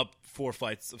up 4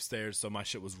 flights of stairs, so my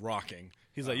shit was rocking.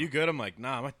 He's like, "You good?" I'm like,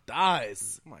 "Nah, my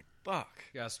thighs." I'm like, "Fuck."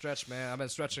 You gotta stretch, man. I've been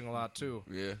stretching a lot too.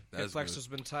 yeah, Hip that's flexor's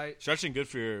been tight. Stretching good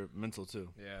for your mental too.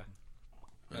 Yeah. good.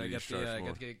 I Gotta need to get stretch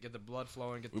more. get the blood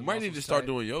flowing. Get We the might need to muscles start tight.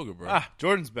 doing yoga, bro. Ah,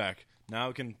 Jordan's back. Now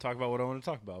we can talk about what I want to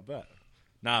talk about. Bet.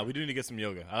 Nah, we do need to get some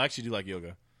yoga. I actually do like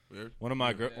yoga. Weird. One of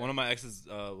my exes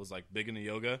was like big into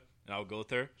yoga, and I would go with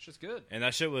her, Shit's good. and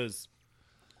that shit was.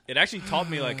 It actually taught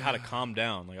me like how to calm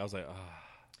down. Like I was like,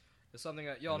 It's something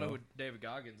that y'all know who David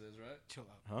Goggins is, right? Chill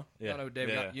out. huh? Y'all know who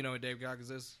David. Yeah. You know who David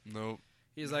Goggins is? Nope.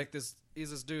 He's like this. He's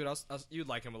this dude. You'd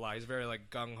like him a lot. He's very like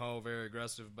gung ho, very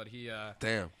aggressive. But he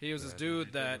Damn. he was this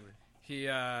dude that he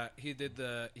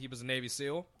was a Navy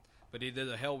SEAL, but he did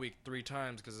the Hell Week 3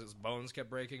 times because his bones kept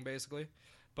breaking basically.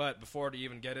 But before to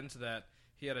even get into that,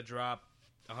 he had to drop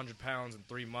 100 pounds in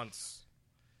 3 months.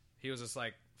 He was just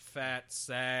like fat,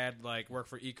 sad, like worked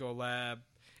for Ecolab,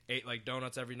 ate like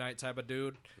donuts every night type of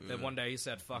dude. Then one day he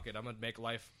said, "Fuck it, I'm gonna make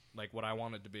life like what I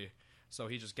want it to be." So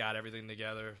he just got everything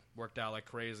together, worked out like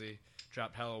crazy,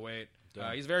 dropped hella weight.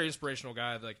 He's a very inspirational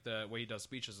guy, like the way he does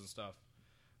speeches and stuff.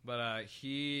 But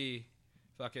he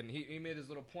made his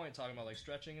little point talking about like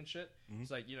stretching and shit. It's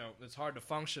like, you know, it's hard to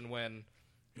function when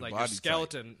like your body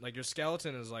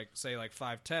skeleton is like say like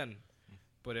 5'10",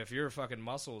 but if your fucking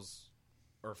muscles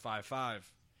are 5'5",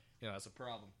 you know, that's a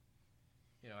problem.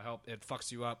 You know, it fucks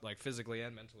you up like physically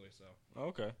and mentally. So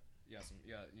Okay. you need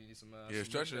some. Yeah, some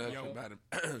stretching is movement.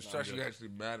 actually mad. Stretching is actually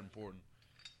mad important.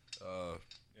 Yeah,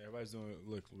 everybody's doing it.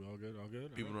 Look, we all good. All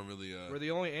good. People don't really. We're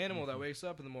the only animal that wakes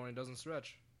up in the morning and doesn't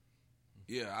stretch.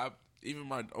 Yeah,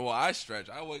 I stretch.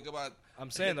 I wake up.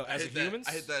 I'm saying though, as humans,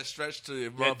 I hit that stretch to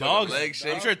your Yeah, motherfucking dogs. leg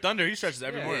shake. I'm sure Thunder he stretches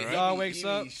every Yeah, morning, right? dog wakes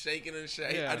up. He's shaking and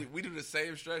shit. Yeah. We do the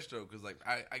same stretch though, because like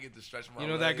I get to stretch my. you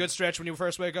know that good stretch when you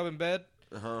first wake up in bed.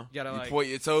 You gotta, like- point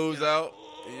your toes out.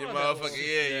 And your that motherfucker, little- you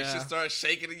yeah. should start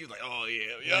shaking, and you like, oh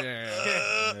yeah,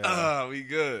 Yeah. we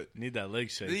good. Need that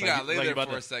leg shake. Then you Like- gotta lay like there about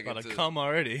for a to- second, About to too. come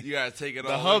already. You gotta take it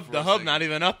The all. hub not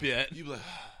even up yet. You be like,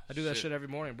 I do that shit every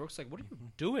morning. Brooke's like, "What are you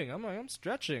doing?" I'm like, "I'm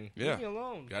stretching. Yeah. Leave me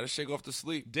alone." gotta shake off the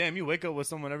sleep. Damn, you wake up with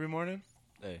someone every morning?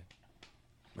 Hey,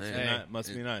 Man,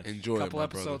 must be nice. Enjoy A it, couple my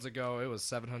episodes brother. ago, it was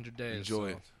 700 days.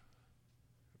 Enjoy so it.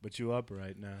 But you up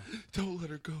right now. Don't let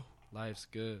her go. Life's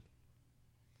good.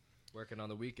 Working on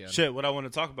the weekend. Shit, what I want to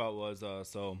talk about was,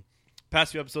 so,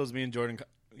 past few episodes, me and Jordan,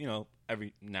 you know,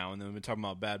 every now and then we've been talking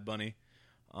about Bad Bunny.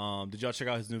 Did y'all check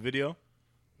out his new video?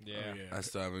 Yeah. Oh, yeah. I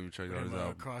still haven't even checked out his Him,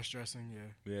 album. cross-dressing,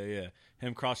 yeah. Yeah.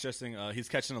 Him cross-dressing. He's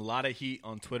catching a lot of heat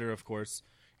on Twitter, of course.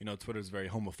 Twitter's very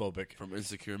homophobic. From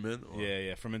insecure men? Or?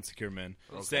 Yeah, from insecure men.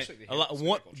 Especially the A lot, hipster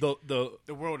one, culture.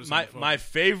 The world is my homophobic.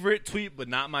 favorite tweet, but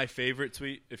not my favorite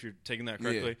tweet, if you're taking that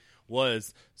correctly,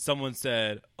 was someone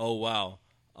said, "Oh wow,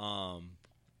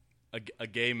 a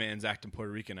gay man's acting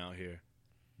Puerto Rican out here,"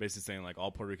 basically saying like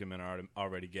all Puerto Rican men are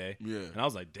already gay. Yeah. And I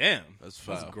was like, "Damn, That's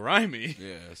foul. grimy."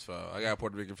 Yeah, that's foul. I got a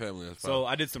Puerto Rican family. That's So foul.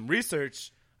 I did some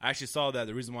research. I actually saw that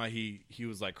the reason why he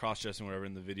was like cross-dressing or whatever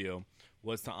in the video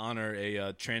was to honor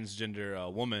a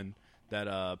transgender woman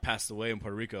that passed away in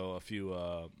Puerto Rico a few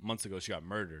months ago. She got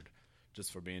murdered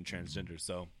just for being transgender.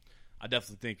 So I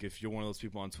definitely think if you're one of those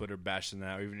people on Twitter bashing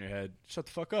that or even in your head, shut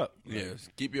the fuck up. Yeah,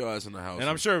 keep your ass in the house. And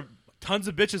I'm sure tons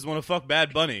of bitches want to fuck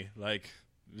Bad Bunny. Like,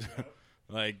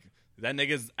 like that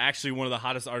nigga's actually one of the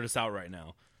hottest artists out right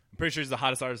now. I'm pretty sure he's the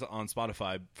hottest artist on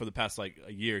Spotify for the past like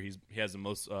a year. He has the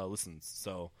most listens.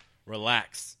 So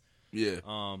relax. Yeah,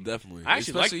 definitely. I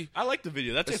actually Especially, I like the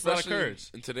video. That takes a lot of especially courage.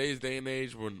 in today's day and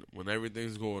age, when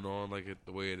everything's going on like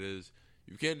the way it is,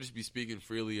 you can't just be speaking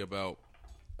freely about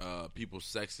people's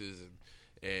sexes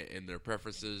and their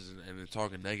preferences and then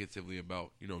talking negatively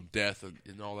about death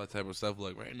and all that type of stuff.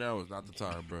 Like right now is not the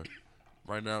time, bro.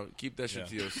 Right now, keep that shit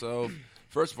to yourself.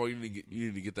 First of all, you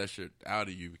need to get that shit out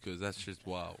of you because that's just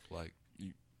wild. Like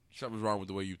something's wrong with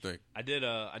the way you think. I did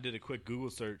a quick Google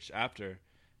search after,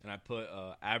 and I put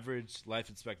average life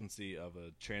expectancy of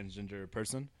a transgender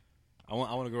person. I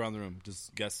want to go around the room.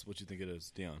 Just guess what you think it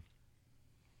is, Deijon.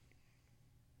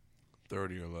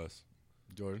 30 or less.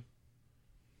 Jordan.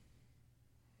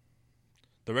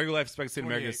 The regular life expectancy in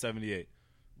America is 78.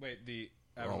 Wait, the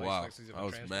Oh, average wow. life expectancy of I a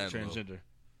was trans mad. Transgender.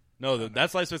 No,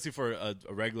 that's life expectancy for a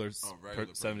regular,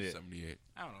 Regular 78. 78.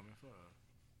 I don't know, man. Fuck.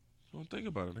 Don't think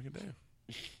about it, nigga. Damn.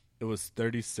 It was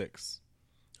 36.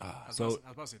 I was So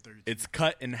about to say 32. it's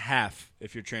cut in half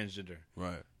if you're transgender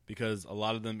Right. because a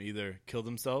lot of them either kill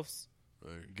themselves,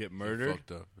 Right. get murdered,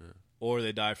 Fucked up. Yeah. or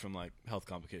they die from like health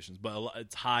complications. But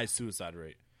it's high suicide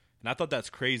rate, and I thought that's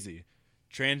crazy.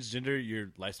 Transgender,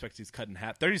 your life expectancy is cut in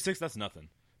half. 36, that's nothing.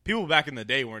 People back in the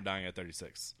day weren't dying at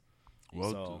 36.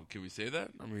 Well, So- can we say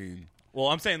that? I mean, Well,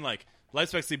 I'm saying like life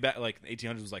expectancy back like in the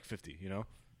 1800s was like 50. You know?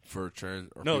 for trans.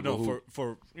 Or No, people no, who,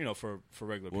 for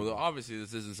regular Well, people. obviously,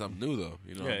 this isn't something new, though.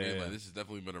 You know what I Yeah, mean? yeah, Like yeah. this has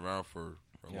definitely been around for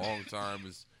a long time.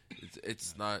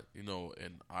 It's not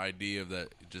an idea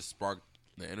that just sparked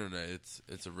the internet.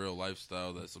 It's a real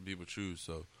lifestyle that some people choose.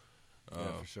 So,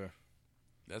 Yeah, for sure.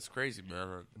 that's crazy,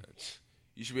 man.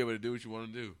 You should be able to do what you want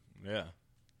to do. Yeah,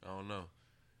 I don't know.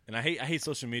 and I hate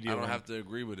social media. I don't when- have to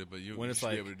agree with it, but you when it's should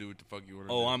be like, able to do what the fuck you want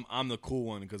to Oh, do. I'm the cool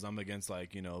one because I'm against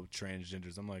like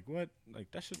transgenders. I'm like, what?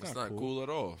 Like that shit's It's not not cool at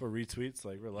all. for retweets.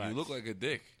 Like, relax. You look like a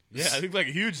dick. yeah, I look like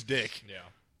a huge dick. Yeah.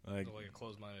 Like, Look like a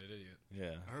closed-minded idiot.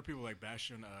 yeah. I heard people like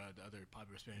bashing the other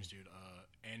popular Spanish dude,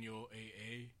 Annual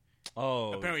AA.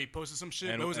 Oh, Apparently he posted some shit,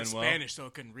 And- but it was in and well- Spanish, so I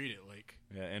couldn't read it. Like,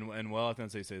 yeah, and well, I think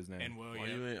that's how you say his name. and well, Why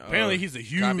yeah. you ain't, Apparently, he's a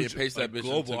huge copy and paste that like, bitch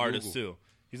global into artist Google. too.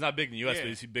 He's not big in the U.S., Yeah. but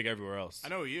he's big everywhere else. I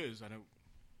know he is. I know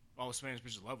all the Spanish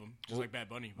bitches love him, just like Bad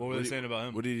Bunny. What were they saying about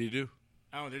him? What did he do?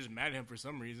 I don't know, they're just mad at him for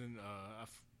some reason.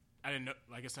 I didn't know.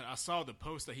 Like I said, I saw the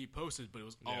post that he posted, but it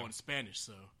was all in Spanish.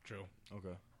 So, True.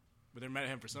 Okay. but they're mad at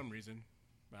him for some reason.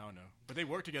 I don't know. But they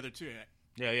work together too.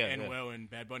 Yeah, yeah. And yeah. Well and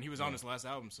Bad Bunny. He was on his last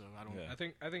album, so I don't. Yeah. I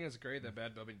think it's great that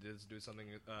Bad Bunny did do something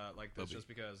like this, just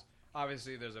because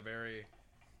obviously there's a very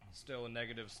still a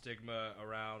negative stigma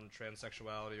around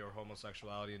transsexuality or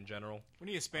homosexuality in general. We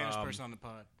need a Spanish person on the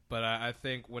pod. But I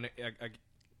think when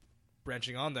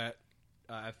branching on that,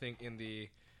 I think in the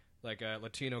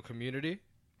Latino community,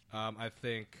 I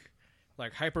think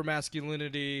like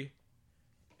hypermasculinity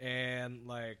and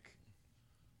like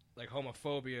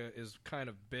homophobia is kind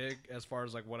of big as far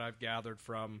as like what I've gathered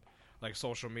from like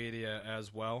social media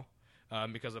as well,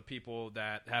 because of people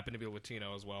that happen to be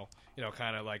Latino as well.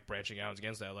 Kind of like branching out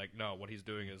against that. Like, no, what he's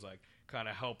doing is like kind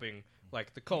of helping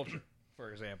like the culture,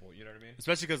 for example. You know what I mean?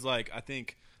 Especially because like I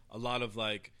think a lot of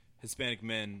like Hispanic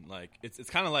men like it's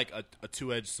kind of like a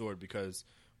two-edged sword because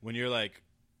when you're like,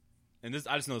 and this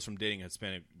I just know this from dating a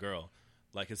Hispanic girl.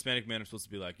 Like Hispanic men are supposed to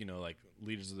be like like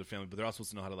leaders of their family, but they're also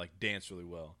supposed to know how to like dance really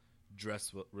well,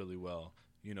 dress really well,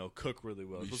 cook really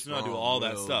well. They're supposed to know how to do all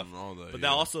that stuff. But that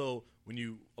also, when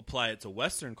you apply it to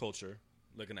Western culture,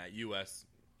 looking at U.S.,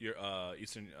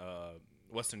 Eastern,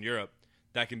 Western Europe,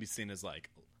 that can be seen as like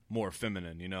more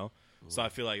feminine, So I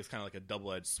feel like it's kind of like a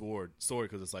double-edged sword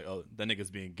because it's like, oh, that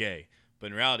nigga's being gay, but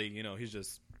in reality, he's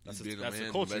just that's He's being a the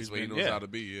man culture. the He's best way he being- knows yeah. how to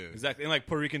be. Yeah, Exactly, and like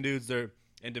Puerto Rican dudes, and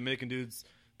Dominican dudes,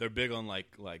 they're big on like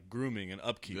grooming and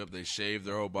upkeep. Yep, they shave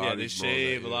their whole body. Yeah, they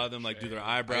shave. A lot of them like do their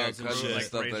eyebrows and cousins shit. and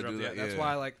stuff razor that up do the- that. That's yeah.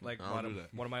 why I like I don't one do of,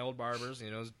 that. one of my old barbers.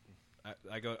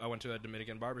 I went to a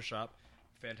Dominican barbershop.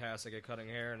 fantastic at cutting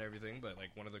hair and everything, but like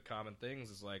one of the common things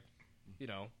is like, you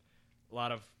know, a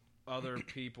lot of other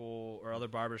people or other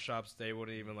barbershops, they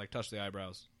wouldn't even like touch the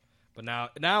eyebrows. But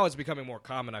now it's becoming more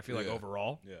common, I feel like,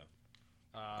 overall. Yeah.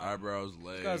 Eyebrows,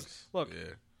 legs. Because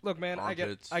look, man,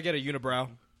 Armpits. I get a unibrow.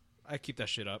 I keep that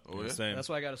shit up. Oh, yeah? Same. That's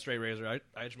why I got a straight razor. I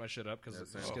edge my shit up because it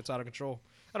just gets out of control.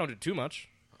 I don't do too much.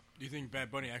 Do you think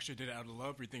Bad Bunny actually did it out of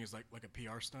love, or you think it's like a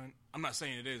PR stunt? I'm not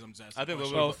saying it is. I'm just asking. I think a a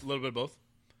little bit of both.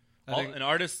 An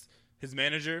artist, his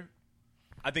manager,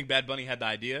 I think Bad Bunny had the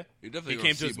idea. You definitely He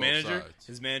came to see his both manager. sides.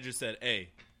 His manager said, "Hey,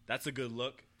 that's a good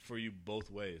look for you both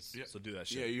ways. Yeah. So do that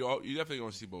shit." Yeah, you definitely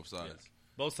gonna see both sides.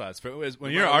 Both sides. When No you're an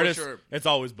matter what artist, your- it's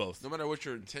always both. No matter what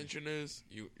your intention is,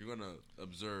 you're gonna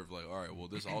observe like, all right, well,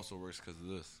 this also works because of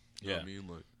this. You know what I mean?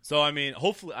 Like, So I mean,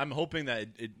 hopefully, I'm hoping that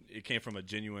it came from a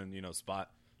genuine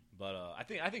spot. But I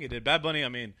think it did. Bad Bunny. I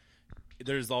mean,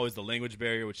 there's always the language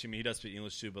barrier, which he does speak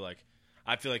English too. But like,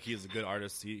 I feel like he's a good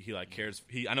artist. He like cares.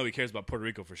 I know he cares about Puerto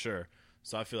Rico for sure.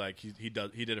 So I feel like he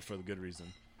did it for the good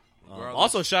reason.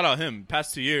 Also, shout out him.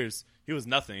 Past 2 years, he was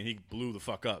nothing, and he blew the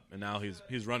fuck up, and now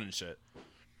he's running shit.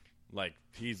 Like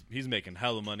he's making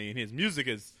hella money, and his music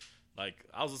is like,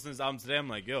 I was listening to his album today. I'm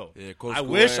like, yo, Yeah, Coach I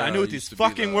wish I Guerra knew what used these to be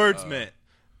fucking the, words meant.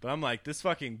 But I'm like, this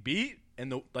fucking beat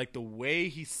and the way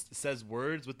he says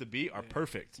words with the beat are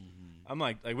perfect. I'm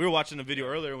like we were watching a video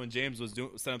earlier when James was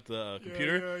setting up the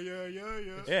computer.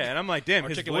 Yeah, and I'm like, damn,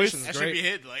 his voice. Articulation's That great. should be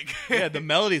hit. Like, Yeah, the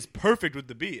melody's perfect with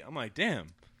the beat. I'm like, damn.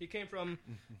 He came from,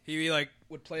 he like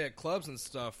would play at clubs and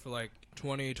stuff for like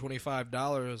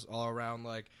 $20-$25 all around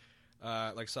like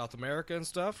South America and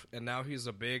stuff, and now he's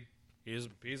a big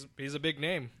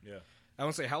name. Yeah. I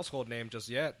won't say household name just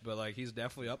yet, but like he's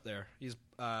definitely up there. He's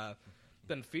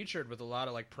been featured with a lot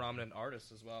of like prominent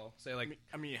artists as well. Say like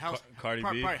I mean, Cardi B?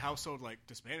 probably household like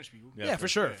to Spanish people. Yeah. yeah, for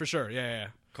sure, yeah.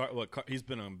 He's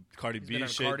been on Cardi B been on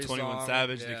shit, Cardi's 21 song,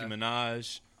 Savage, yeah. Nicki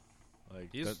Minaj. Like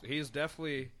He's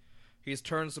definitely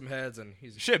turned some heads and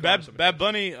he's shit. garnered some Bad attention.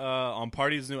 Bunny on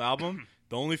Party's new album.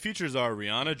 The only features are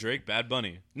Rihanna, Drake, Bad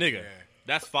Bunny. Nigga, Yeah.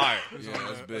 that's fire. yeah,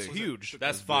 that's big. Huge.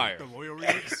 That's The fire. Loyal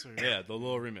remix. Or? Yeah, the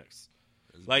little remix.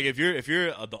 Like if you're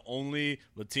the only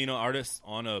Latino artist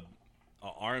on a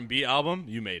R&B album,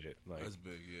 you made it. Like That's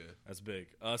big. Yeah. that's big.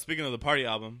 Speaking of the Party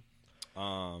album,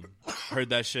 heard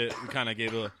that shit. We kind of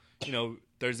gave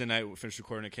Thursday night we finished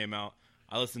recording. It came out.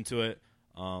 I listened to it.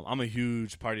 I'm a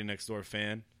huge Party Next Door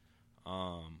fan.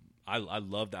 I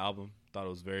love the album. Thought it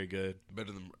was very good.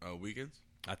 Better than Weekends.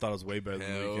 I thought it was way better than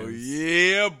Hell Weeknd's.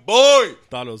 yeah, boy.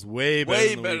 Thought it was way better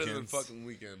Way than better the than Weeknd's. fucking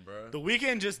Weekend, bro. The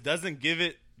Weeknd just doesn't give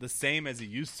it the same as he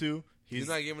used to. He's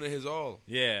not giving it his all.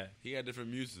 Yeah. He got different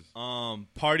muses.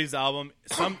 Party's album.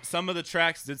 Some of the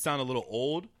tracks did sound a little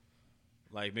old,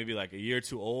 like maybe like a year or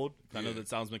two old. I know Yeah. that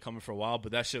sound's been coming for a while,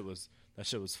 but that shit was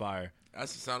fire.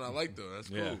 That's the sound I like though. That's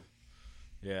cool. Yeah.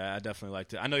 Yeah, I definitely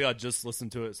liked it. I know y'all just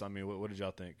listened to it, so I mean, what did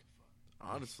y'all think?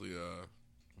 Honestly,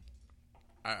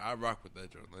 I rock with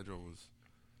that joint. That joint was.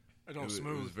 I don't It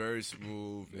smooth. was very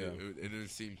smooth. Yeah. It didn't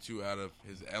seem too out of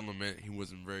his element. He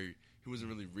wasn't really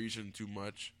reaching too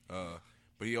much.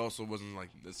 But he also wasn't like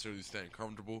necessarily staying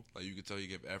comfortable. Like you could tell he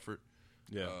gave effort.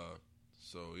 Yeah,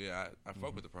 So yeah, I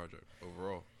fuck with the project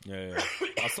overall. yeah.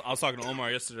 I was talking to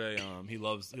Omar yesterday. He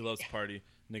loves Party.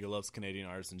 Nigga loves Canadian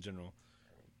artists in general.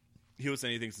 He was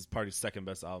saying he thinks it's Party's second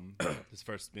best album. His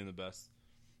first being the best.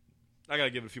 I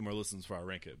gotta give it a few more listens before I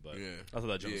rank it, but Yeah, I thought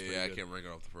that joint was pretty I good. can't rank it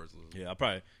off the first listen. Yeah, I'll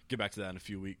probably get back to that in a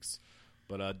few weeks.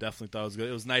 But I definitely thought it was good.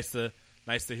 It was nice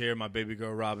to hear my baby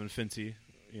girl Robin Fenty,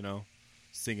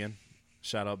 singing.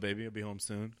 Shout out, baby. I'll be home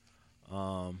soon.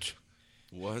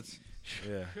 What?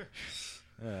 Yeah.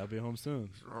 Yeah, I'll be home soon.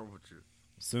 What's wrong with you?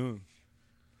 Soon.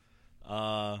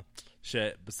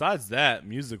 Shit. Besides that,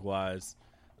 music wise,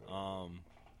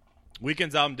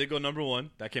 Weeknd's album did go number one.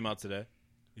 That came out today.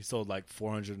 He sold like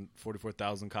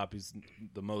 444,000 copies,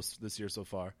 the most this year so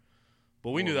far.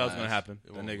 But we knew that was going to happen. It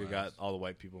That won't nigga got last. all the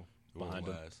white people behind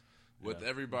him. With Yeah.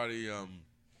 everybody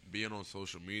being on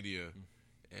social media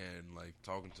and like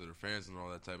talking to their fans and all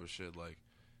that type of shit, like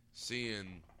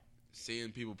seeing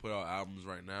people put out albums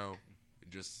right now,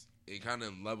 it kind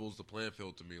of levels the playing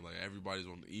field to me. Like everybody's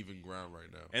on even ground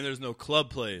right now. And there's no club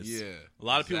plays. Yeah, A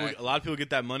lot of people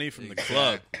get that money from the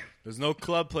club. Exactly. There's no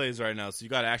club plays right now, so you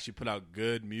got to actually put out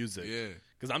good music. Yeah.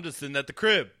 Because I'm just sitting at the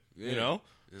crib, Yeah.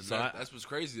 And So that's what's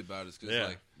crazy about it, is because Yeah.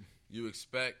 like you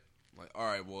expect, like, all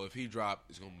right, well, if he dropped,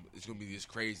 it's gonna be this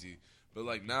crazy. But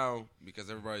like now, because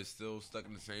everybody's still stuck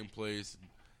in the same place,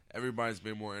 everybody's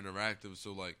been more interactive.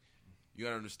 So like, you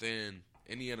gotta understand,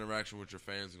 any interaction with your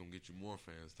fans is gonna get you more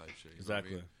fans, type shit. You know what I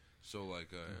Exactly. mean? So like,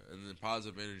 and then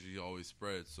positive energy always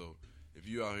spreads. So if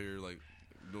you out here like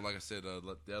I said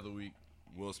the other week,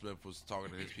 Will Smith was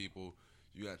talking to his people.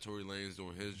 You got Tory Lanez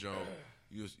doing his job.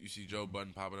 You see Joe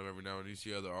Budden popping up every now and then. You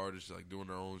see other artists like doing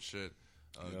their own shit.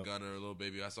 Gunna, Lil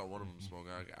Baby. I saw one of them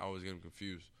smoking. I always get them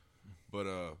confused. But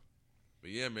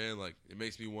yeah, man. Like it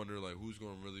makes me wonder like who's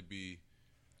going to really be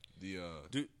the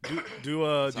do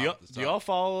y'all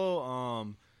follow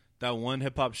that one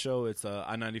hip hop show? It's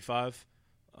I-95.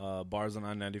 Bars on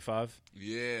I-95.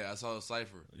 Yeah, I saw the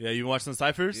Cypher. Yeah, you watching the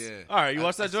Cyphers? Yeah. All right, you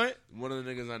watched that joint? One of the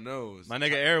niggas I know is My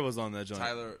nigga Air was on that joint.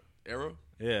 Tyler Arrow.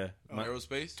 Yeah.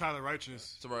 Aerospace. Tyler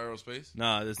Righteous. It's about Aerospace.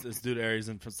 Nah, this dude Aries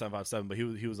in 757, but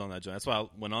he was on that joint. That's why I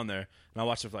went on there and I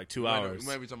watched it for like 2 hours. We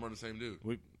might be talking about the same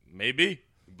dude. Maybe.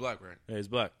 Black, right? Yeah, he's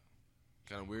black.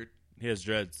 Kind of weird. He has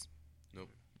dreads. Nope.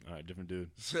 All right, different dude.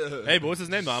 Hey, but what's his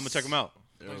name though? I'm gonna check him out.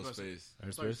 Aerospace.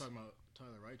 I thought you were talking about Tyler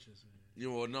Righteous. Yeah,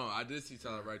 well, no, I did see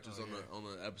Tyler Righteous on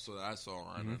the episode that I saw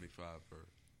on I-95.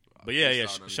 But yeah,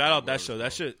 shout out that show.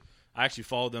 That shit. I actually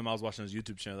followed them. I was watching his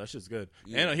YouTube channel. That shit's good.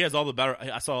 Yeah. And he has all the better.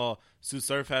 I saw Sue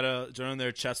Surf had a joint on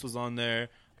there. Chess was on there.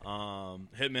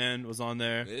 Hitman was on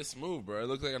there. It's smooth, bro. It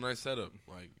looks like a nice setup.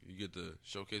 Like you get to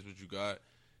showcase what you got.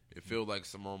 It feels like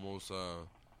some almost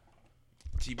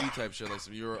TV type shit, like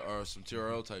some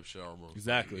TRL type shit almost.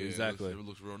 Exactly, Yeah, exactly. It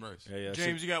looks real nice. Yeah,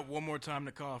 James, you got one more time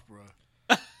to cough, bro.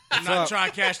 I'm not trying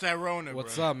to catch that Rona,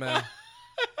 What's bro. up, man?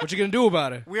 What you gonna do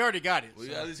about it? We already got it. Well,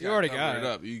 so. you at least You already cover got it.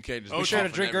 up. You can't just. We be shared a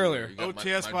coughing drink everywhere. earlier. You got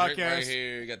OTS my drink podcast. right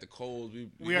here. You got the cold.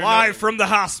 We are Live from the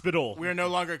hospital. We are no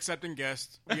longer accepting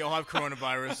guests. We all have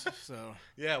coronavirus, so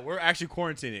Yeah, we're actually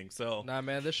quarantining. So Nah,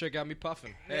 man, this shit got me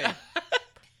puffing. Hey,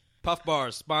 Puff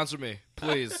Bars, sponsor me,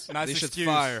 please. Nice These shit's excuse.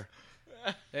 fire.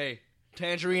 Hey,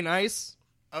 Tangerine Ice.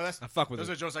 oh, that's I fuck with those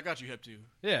it. are jokes I got you hip to.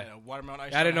 Yeah. Watermelon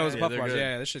ice. I didn't know it was a Yeah, Puff they're Bars. good.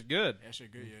 Yeah, this shit's good. That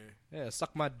shit good, Yeah,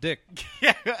 suck my dick.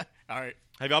 yeah. All right.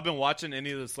 have y'all been watching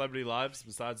any of the celebrity lives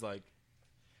besides like?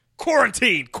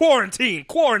 Quarantine. Oh, you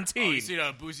see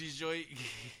the Boosie's joint?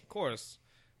 Of course.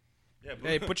 Yeah,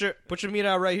 Hey, put your meat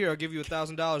out right here. I'll give you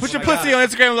 $1,000. put your pussy on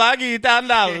Instagram. I'll give you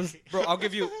 $1,000. bro. I'll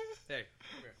give you. Hey,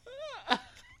 come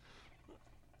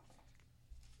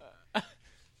here.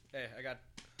 Hey, I got.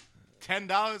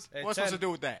 $10? Hey, What's 10. supposed to do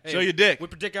with that? Hey, Show your dick.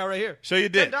 Whip your dick out right here. Show your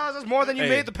dick. $10 is more than you Hey,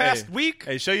 made the past hey. week.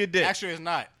 Hey, show your dick. Actually, it's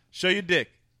not. Show your dick.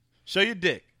 Show your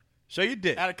dick. Show your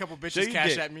dick. I had a couple Show bitches your cash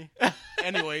dick. at me.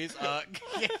 Anyways,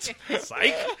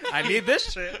 Psych. I need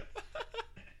this shit.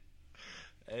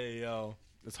 Hey, yo,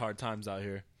 it's hard times out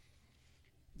here.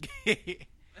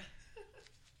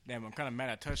 Damn, I'm kind of mad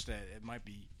I touched that. It might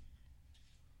be.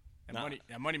 Nah.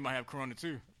 That money might have corona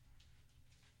too.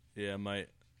 Yeah, I might.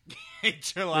 Hey,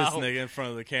 chill This out. nigga in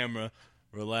front of the camera,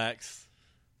 relax.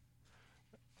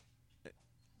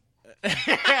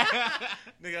 Nigga,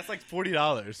 that's like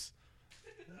 $40.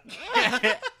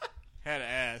 Had an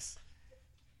ass.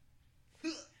 Oh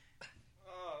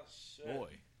shit. Boy.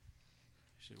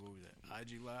 Shit, what was that?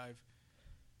 IG Live?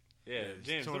 Yeah, it's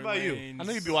James, Tory what about you? Lanez, I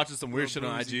know you be watching some weird shit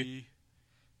Lil on IG. Boozy,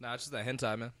 Nah, it's just that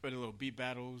hentai, man. But a little beat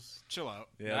battles. Chill out.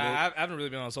 Yeah, I haven't really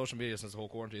been on social media since the whole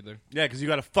quarantine thing. yeah, because you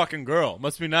got a fucking girl.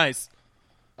 Must be nice.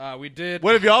 We did.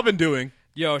 What have y'all been doing?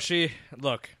 Yo, she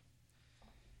look.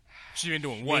 She been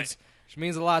doing what? She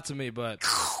means a lot to me, but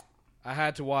I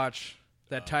had to watch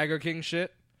that Tiger King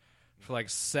shit for like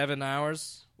 7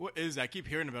 hours. What is that? I keep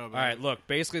hearing about it. All right, look.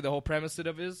 Basically, the whole premise of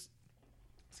it is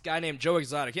this guy named Joe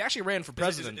Exotic. He actually ran for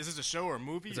president. Is this a show or a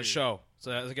movie? It's a show.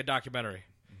 So it's like a documentary.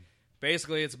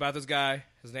 Basically, it's about this guy.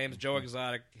 His name's Joe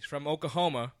Exotic. He's from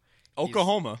Oklahoma.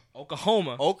 Oklahoma.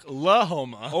 Oklahoma.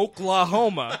 Oklahoma.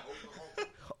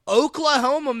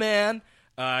 Oklahoma, man.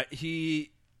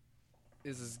 He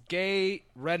is this gay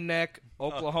redneck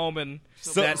Oklahoman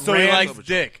So that he ran. likes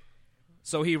dick.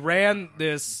 So he ran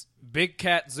this big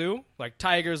cat zoo, like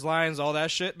tigers, lions, all that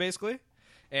shit, basically.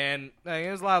 And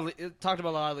there's a lot of, it talked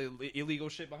about a lot of illegal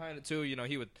shit behind it too. You know,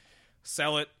 he would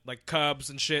sell it like cubs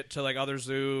and shit to like other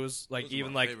zoos, like Those are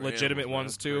even my like favorite legitimate animals, man.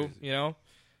 ones That's too. crazy. You know,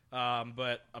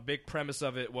 but a big premise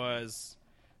of it was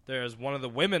there's one of the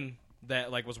women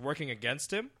that like was working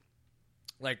against him,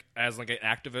 like as like an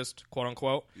activist, quote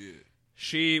unquote. Yeah.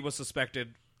 She was suspected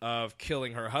of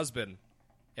killing her husband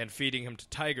and feeding him to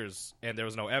tigers, and there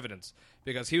was no evidence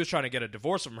because he was trying to get a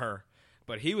divorce from her,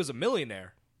 but he was a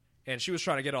millionaire, and she was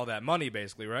trying to get all that money,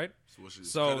 basically, right? So, what, she cut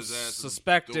So his ass and throw him in the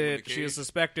suspected, she was cage?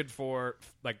 suspected for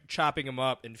like chopping him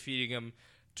up and feeding him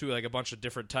to like a bunch of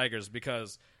different tigers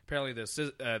because apparently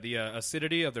the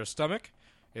acidity of their stomach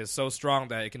is so strong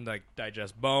that it can like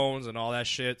digest bones and all that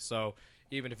shit. So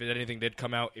even if anything did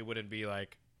come out, it wouldn't be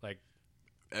like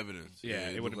evidence. yeah,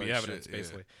 it wouldn't looked be like evidence shit, yeah.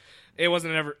 basically. It was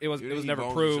never eat bones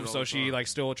and proved, shit all so the she time. like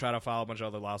still tried to file a bunch of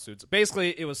other lawsuits. Basically,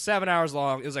 it was 7 hours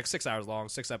long. It was like 6 hours long,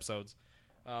 6 episodes,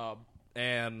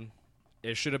 and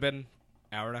it should have been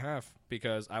hour and a half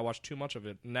because I watched too much of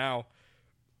it. Now,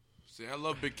 See, I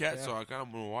love Big Cat, Yeah. so I kind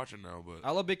of want to watch it now. But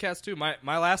I love big cats too. My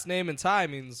last name in Thai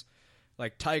means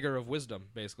like tiger of wisdom,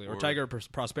 basically, or Word. tiger of I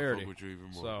prosperity. fuck with you even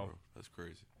more, So- bro. That's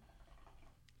crazy.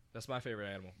 That's my favorite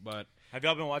animal. But Have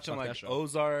y'all been watching Fuck that like show.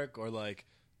 Ozark or like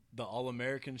the All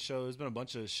American show? There's been a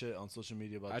bunch of shit on social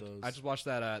media about those. I just watched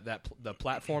that the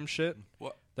platform shit,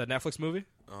 What? the Netflix movie.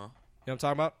 You Uh-huh. know what I'm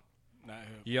talking about? Not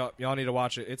him. Y'all need to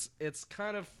watch it. It's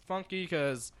kind of funky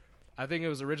because I think it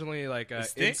was originally like It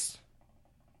stinks?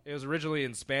 it was originally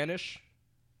in Spanish,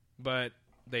 but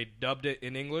they dubbed it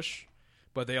in English.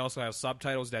 But they also have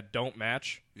subtitles that don't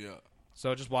match. Yeah.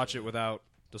 So just watch it without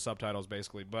the subtitles,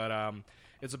 basically. But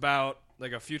it's about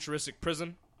like a futuristic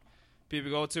prison. People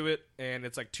go to it, and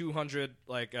it's like 200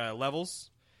 levels,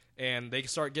 and they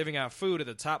start giving out food at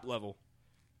the top level.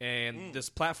 And this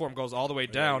platform goes all the way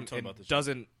yeah, down, you told and about this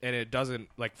doesn't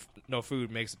no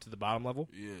food makes it to the bottom level.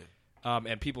 Yeah.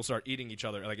 And people start eating each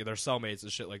other, like their cellmates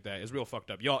and shit like that. It's real fucked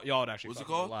up. Y'all would actually What's it fuck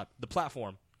with called? a lot. The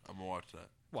platform. I'm going to watch that.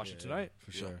 Watch it tonight.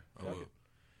 for Yeah, sure. I will.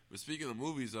 But speaking of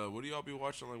movies, what do y'all be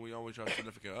watching like when y'all with your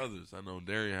significant others? I know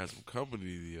Darian had some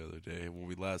company the other day when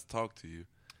we last talked to you.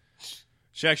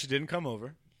 She actually didn't come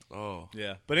over. Oh.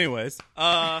 Yeah, but anyways,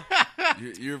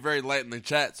 You're very light in the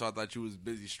chat, so I thought you was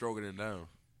busy stroking it down.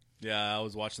 yeah, I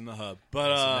was watching the hub. It's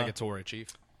But negatory, chief.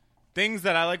 things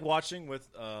that I like watching with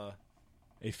a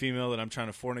female that I'm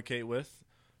trying to fornicate with.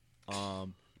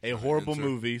 A horrible insert.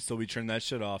 movie, so we turn that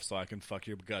shit off so I can fuck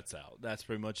your guts out. That's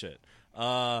pretty much it.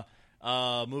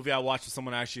 Movie I watch with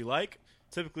someone I actually like,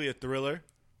 typically a thriller.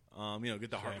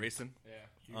 Get the heart racing.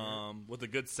 Yeah. With a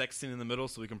good sex scene in the middle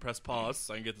so we can press pause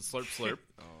so I can get the slurp.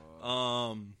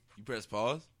 You press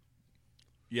pause?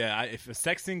 Yeah, if a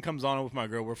sex scene comes on with my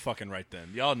girl, we're fucking right then.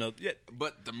 Y'all know. Yeah,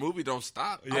 But the movie don't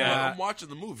stop. Yeah. I'm watching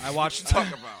the movie. I watched- What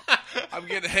you talking about? I'm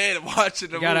getting ahead and watching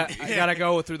the You gotta, movie. you gotta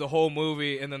go through the whole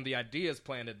movie, and then the ideas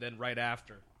planted, then right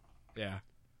after. Yeah.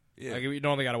 Yeah. Like, you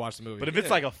normally gotta watch the movie. but if it's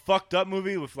like a fucked up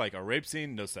movie with like a rape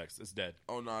scene, no sex, it's dead.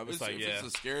 Oh no! If it's, like, if yeah. it's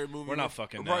a scary movie, We're not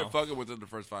fucking We're probably now. fucking within the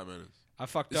first 5 minutes. I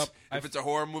fucked up. If it's a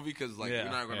horror movie, because like Yeah.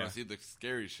 we're not gonna Yeah. see the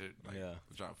scary shit. Like, Yeah.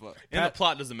 we're trying to fuck. And Pat- the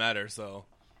plot doesn't matter, so.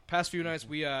 Past few nights,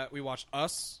 we watched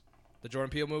Us, the Jordan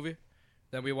Peele movie.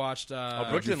 Then we watched.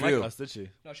 Brooke you didn't like feel? us, did she?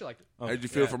 No, she liked it. Oh, How'd you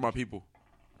feel yeah. for my people?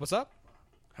 What's up?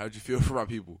 How'd you feel for my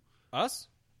people? Us?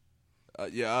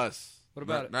 Yeah, us. What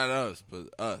about it? Not us, but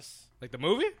us. Like the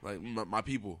movie? Like my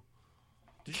people.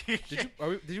 Did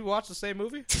you watch the same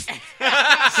movie?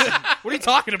 What are you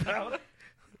talking about?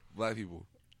 Black people.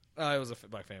 It was a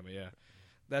Black family. Yeah,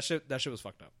 that shit was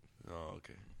fucked up. Oh,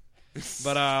 okay.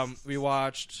 But we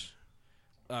watched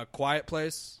Quiet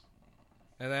Place,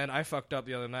 and then I fucked up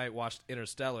the other night. Watched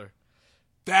Interstellar.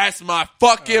 That's my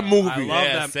fucking movie. I love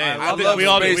Yeah, them. same. I I love love them. we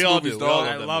all do. space We all movies, do. dog. We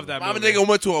all I love that. that My movie. nigga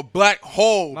went to a black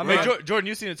hole. My bro. man- Jordan,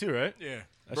 you seen it too, right? Yeah.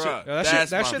 That Bruh, shit- that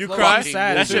that's shit my You low cried? key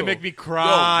sad, That too. shit make me Yo,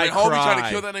 cry. when homie tried to cry.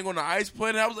 kill that nigga on the ice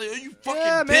planet, I was like, "Are you fucking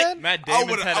Yeah, dick?" man. Matt I Damon's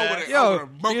would head have ass. Yo,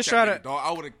 murked he was that trying nigga, to- dog.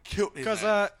 I would have killed his Cause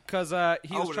ass.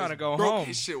 he was trying to go broke home.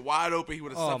 his shit wide open. He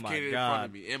would have Oh, my suffocated in front God.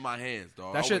 of me in my hands,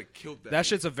 dog. That I would shit. have killed that. That nigga.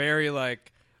 shit's a very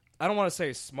like. I don't want to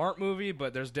say smart movie,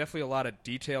 but there's definitely a lot of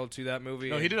detail to that movie.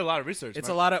 No, he did a lot of research. It's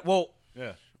man. a lot of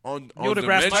Yeah. on Neil deGrasse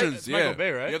dimensions. It's Michael Yeah,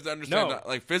 Bay, right? You have to understand No. that,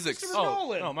 like physics. Christopher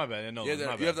Nolan. Oh, my bad. No, Yeah, my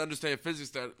bad. you have to understand physics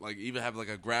that like even have like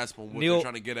a grasp on what Neil- they're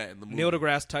trying to get at in the movie. Neil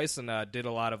deGrasse Tyson did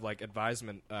a lot of like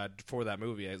advisement for that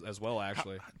movie as well.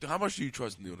 Actually, How much do you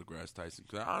trust Neil deGrasse Tyson?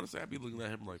 Because honestly, I'd be looking at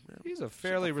him like, man, he's a shut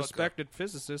fairly the fuck up. respected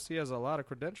physicist. He has a lot of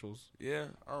credentials. Yeah,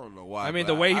 I don't know why. I mean,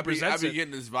 but the way he I presents be it-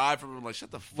 getting this vibe from him like,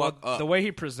 shut the Well, fuck up. the way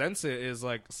he presents it is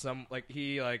like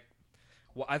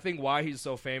I think why he's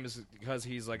so famous is because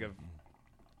he's like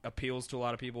appeals to a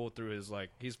lot of people through his like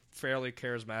he's fairly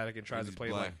charismatic and tries to he's play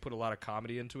black. like put a lot of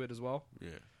comedy into it as well. Yeah.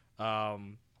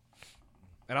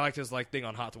 And I liked his like thing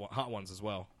on Hot Ones as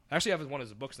well. I actually have one of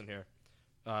his books in here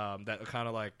that kind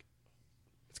of like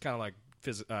it's kind of like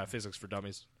physics for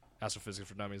dummies, astrophysics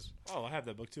for dummies. Oh, I have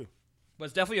that book too. But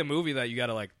it's definitely a movie that you got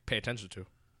to like pay attention to.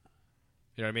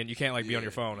 You know what I mean? You can't like be on Yeah,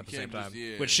 your phone you at the same can't time. just-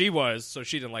 yeah. Which she was, so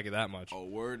she didn't like it that much. Oh,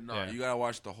 word? No, Yeah. you gotta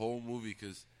watch the whole movie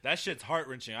because That shit's heart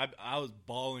wrenching. I was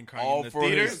bawling, crying All in the for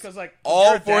theaters. his- Because like all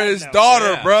you're a for dad his now.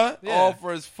 daughter, Yeah. bruh. Yeah. All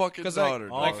for his fucking Because daughter.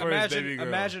 all like for his imagine, baby girl.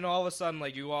 imagine all of a sudden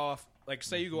like you go off, like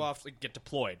say you go off, like, get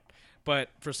deployed, but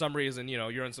for some reason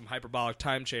you're in some hyperbolic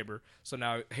time chamber. So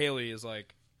now Haley is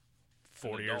like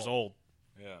 40 years adult. old.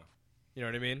 Yeah. You know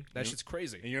what I mean? That shit's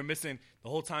crazy. And you're missing the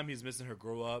whole time. He's missing her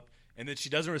grow up, and then she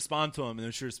doesn't respond to him, and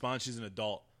then she responds. She's an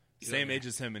adult, same age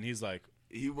as him, and he's like,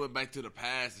 he went back to the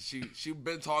past, and she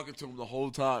been talking to him the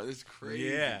whole time. It's crazy.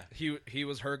 Yeah. He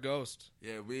was her ghost.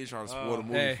 Yeah, we ain't trying to spoil the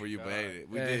movie Hey. for you, but hey,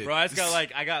 we Hey. did. Bro, I just got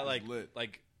like It's lit.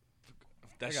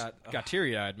 that Got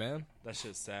teary eyed, man. that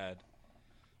shit's sad.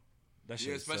 That shit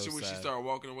Yeah, is especially so when sad. she started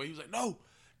walking away. He was like, "No,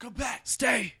 come back,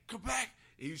 Stay. come back."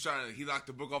 And he was trying. He knocked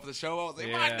the book off the shelf. I was like,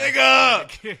 Yeah. "My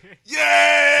nigga, And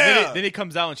yeah." then he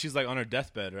comes out and she's like on her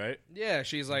deathbed, right? Yeah,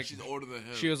 she's like She's older than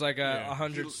him. she was like Yeah.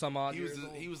 100 some odd He years was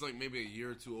old. he was like maybe a year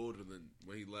or two older than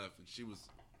when he left, and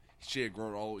she had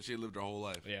grown all. She had lived her whole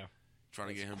life. Yeah, Trying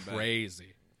to get him back.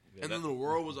 crazy. Yeah, And then the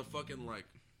world was a fucking like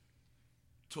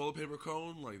toilet paper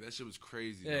cone. Like that shit was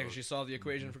crazy. Yeah, bro. because she solved the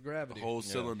equation for The gravity. whole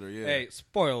cylinder. Yeah. Hey,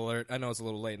 spoiler alert! I know it's a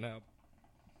little late now.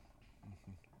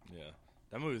 Yeah.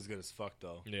 That movie's good as fuck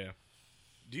though. Yeah,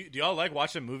 Do y'all like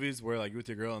watching movies where like you with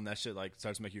your girl and that shit like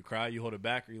starts to make you cry? You hold it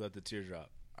back or you let the tear drop?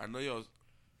 I know y'all.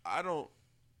 I don't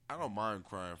mind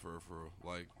crying for real.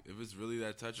 Like if it's really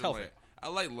that touching. Healthy. Like I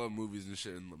like love movies and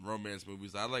shit and romance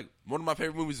movies. I like one of my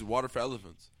favorite movies is Water for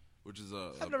Elephants, which is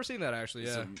I've never seen that actually.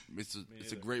 Yeah,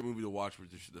 it's a great movie to watch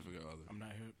with your significant other. I'm not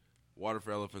hip. Water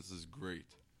for Elephants is great.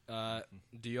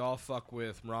 do y'all fuck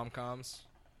with rom coms?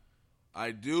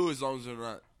 I do as long as they're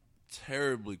not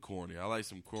terribly corny. I like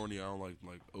some corny. I don't like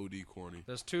OD corny.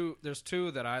 There's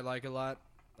two that I like a lot.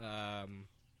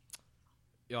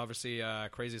 You ever see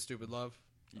Crazy Stupid Love?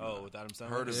 Oh, with Adam Sandler.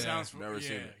 Heard of it? Sounds Never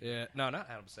seen it. Yeah, no, not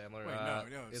Adam Sandler. Wait, no,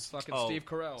 it's fucking Oh, Steve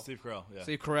Carell. Steve Carell. Yeah.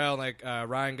 Steve Carell, like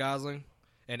Ryan Gosling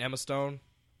and Emma Stone.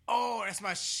 Oh, that's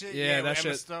my shit. Yeah, that with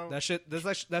Emma shit. Stone.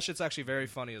 That shit's actually very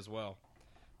funny as well.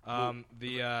 If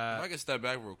I can step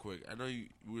back real quick, I know we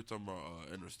were talking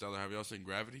about Interstellar. Have y'all seen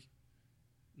Gravity?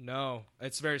 No,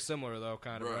 it's very similar though,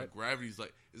 kind of, Bro, right? Gravity's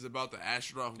like it's about the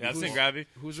astronaut who Yeah, I've gets seen lost- Gravity.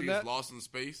 Who's in She that? gets lost in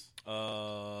space.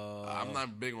 I'm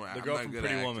not big on. the I'm girl not from good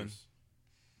Pretty at Woman. actors.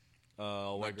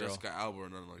 White Like girl. Jessica Alba or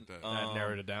nothing like that. I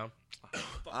narrowed it down.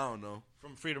 I don't know,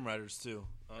 From Freedom Writers too.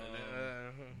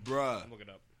 bruh. Look it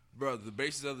up. Bruh, the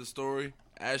basis of the story,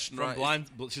 From astronaut.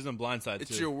 she's in Blindside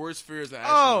It's too. your worst fear as an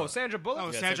Oh, astronaut. Sandra Bullock. Oh,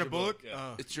 Yeah, Sandra Sandra Bullock. Bullock,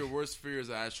 yeah. It's your worst fear as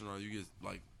an astronaut. You get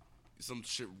like some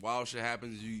shit, wild shit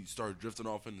happens. You start drifting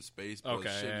off into space. Bro, Okay,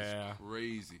 shit yeah. is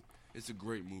crazy. It's a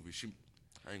great movie.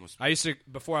 I ain't gonna. I used to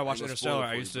before I watched gonna spoil Interstellar. it I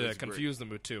for you, used but to it's great. confuse them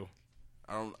with two.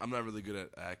 I'm not really good at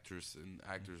actors and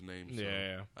actors' names. So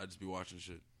Yeah. I just be watching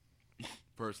shit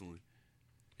personally.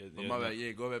 Yeah, But yeah, my no. bad.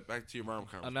 Yeah, go back to your rom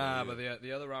com. Nah, but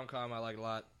the other rom com I like a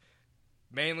lot,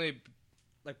 mainly,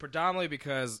 like predominantly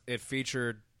because it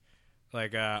featured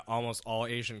like almost all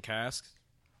Asian cast.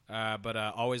 But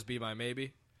Always Be My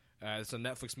Maybe. It's a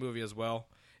Netflix movie as well.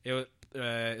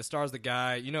 It stars the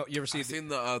guy. You ever see? I've seen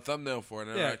the thumbnail for it.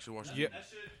 I never actually watched Yeah. it. That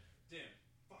shit. Damn.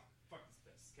 Fuck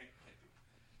this piss. Can't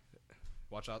do.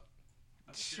 Watch out.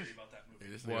 I'm serious about that movie.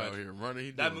 Hey, this What? nigga out here running.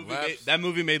 He That doing movie. laps. That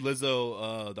movie made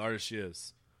Lizzo the artist she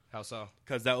is. How so?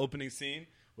 Because that opening scene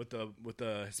with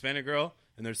the Hispanic girl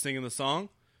and they're singing the song,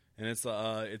 and it's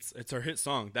her hit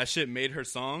song. That shit made her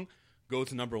song go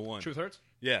to number one. Truth Hurts.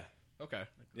 Yeah. Okay,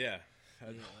 Yeah.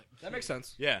 that makes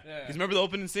sense. Yeah. Yeah. Because remember the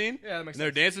opening scene? Yeah, that makes and they're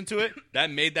sense. dancing to it. That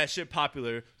made that shit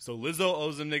popular. So Lizzo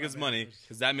owes them niggas money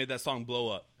because that made that song blow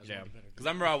up. Yeah. Because I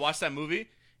remember I watched that movie,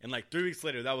 and like 3 weeks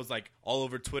later, that was like all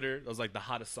over Twitter. That was like the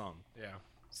hottest song. Yeah.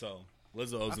 So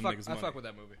Lizzo owes I them fuck, niggas I money. fuck with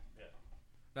that movie. Yeah.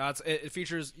 No, it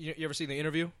features. You ever seen The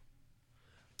Interview?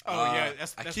 Oh yeah,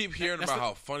 that's, I that's keep hearing that's about the-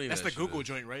 how funny That's that the shit Google is.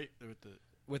 joint, right? With the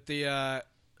With the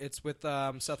it's with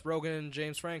Seth Rogen and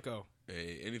James Franco.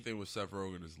 Hey, anything with Seth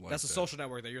Rogen is like That's the that. social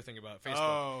network that you're thinking about. Facebook.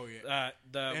 oh yeah.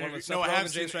 The one Interview- with Seth no, I Rogen have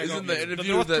and James seen- Franco. Isn't the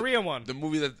interview North that, Korean one? The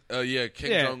movie that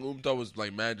Kim Yeah. Jong Un thought was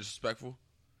like mad disrespectful.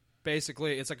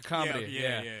 Basically, it's like a comedy.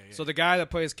 Yeah. So the guy that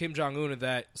plays Kim Jong Un in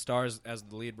that stars as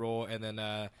the lead role, and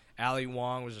then Ali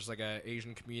Wong was just like an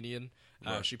Asian comedian.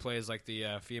 Right. She plays like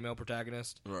the female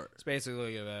protagonist. Right. It's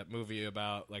basically a movie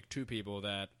about like two people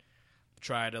that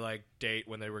tried to like date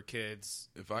when they were kids.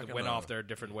 If I can, went off their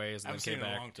different ways and I've then seen came it in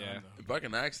a back. long time Yeah. though. If I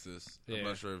can ask this, Yeah. I'm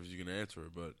not sure if you can answer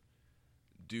it, but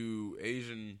do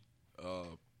Asian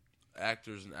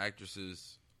actors and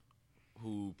actresses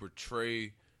who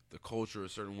portray the culture a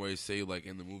certain way, say like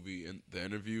in the movie, in the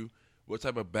interview, what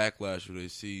type of backlash do they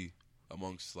see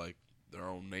amongst like their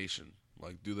own nation?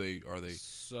 Like, are they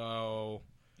So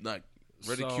not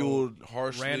ridiculed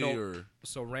harshly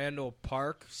Randall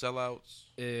Park sellouts?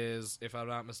 is, if I'm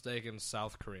not mistaken,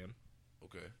 South Korean,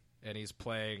 Okay. and he's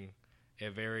playing a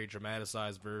very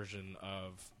dramatized version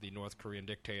of the North Korean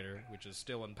dictator, which is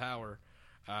still in power,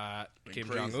 Kim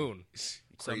crazy. Jong Un.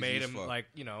 So Crazy made as him fuck.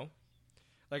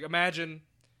 like imagine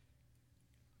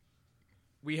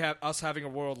we have us having a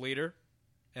world leader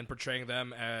and portraying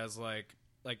them as like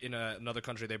like in another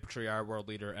country, they portray our world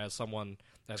leader as someone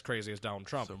as crazy as Donald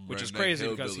Trump, Some which is redneck crazy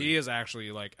because hillbilly. he is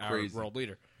actually like our Crazy. world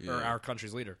leader or Yeah. our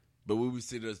country's leader. But we would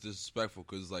see it as disrespectful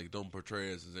because like don't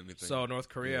portray us as anything. So North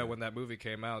Korea, Yeah. when that movie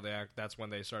came out, that's when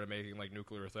they started making like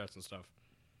nuclear threats and stuff.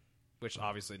 Which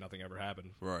obviously nothing ever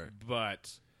happened. right.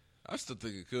 But I still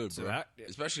think it could, So bro. that-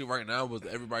 Especially right now with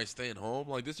everybody staying home.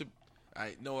 Like this,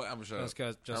 I know what I'm gonna shut That's up.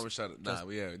 'cause I'm gonna shut up. Nah,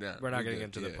 we're not we getting good.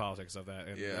 into Yeah. the politics of that.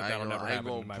 And Yeah, that'll never I ain't happen,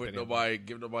 gonna in my put opinion.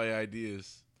 give nobody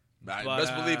ideas. But,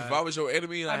 Best believe if I was your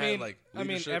enemy and I, had like I mean,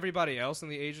 leadership, everybody else in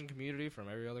the Asian community from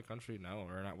every other country, no,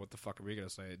 or not. What the fuck are we gonna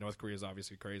say? North Korea is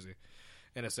obviously crazy.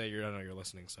 NSA, I know you're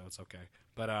listening, so it's okay.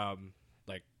 But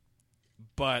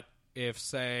but if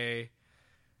say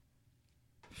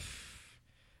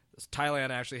Thailand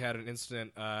actually had an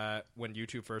incident when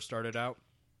YouTube first started out,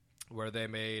 where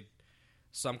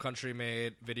some country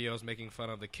made videos making fun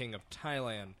of the king of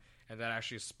Thailand. And that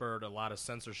actually spurred a lot of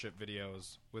censorship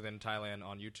videos within Thailand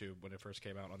on YouTube when it first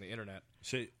came out on the internet.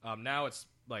 Shit, Now it's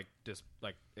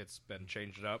it's been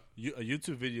changed up. a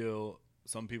YouTube video.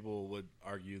 Some people would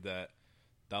argue that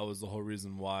was the whole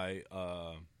reason why.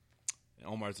 And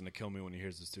Omar's gonna kill me when he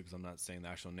hears this too, because I'm not saying the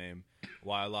actual name.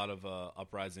 Why a lot of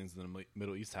uprisings in the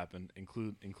Middle East happened,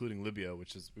 including Libya,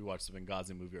 which is we watched the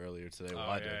Benghazi movie earlier today. Well,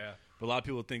 I did. yeah. But a lot of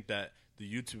people think that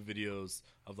the YouTube videos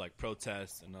of like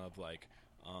protests and of like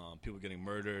people getting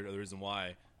murdered are the reason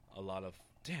why a lot of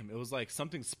it was like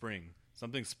something spring. I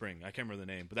can't remember the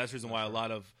name, but that's the reason why a lot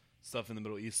of stuff in the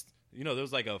Middle East. You know, there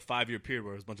was like a 5-year period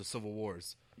where there was a bunch of civil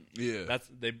wars. yeah, That's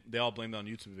they all blamed it on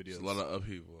YouTube videos. there's a lot of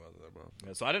upheaval out there, bro.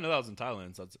 Yeah, so I didn't know that was in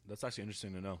Thailand. So that's actually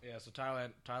interesting to know. Yeah, so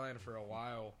Thailand for a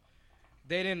while,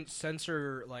 they didn't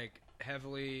censor like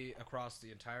heavily across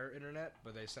the entire internet,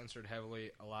 but they censored heavily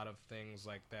a lot of things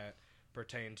like that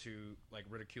pertain to like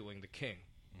ridiculing the king.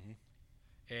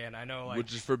 And I know, like,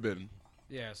 Which is forbidden.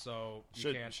 yeah, so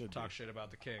you can't should talk be. shit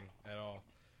about the king at all.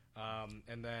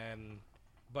 And then,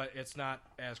 but it's not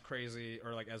as crazy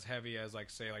or like as heavy as like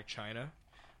say like China.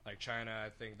 Like China, I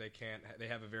think they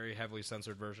have a very heavily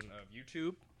censored version of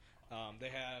YouTube. They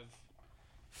have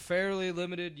fairly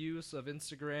limited use of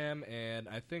Instagram, and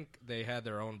I think they had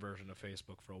their own version of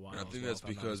Facebook for a while. And I as think well, that's if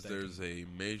I'm not because mistaken. there's a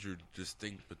major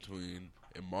distinct between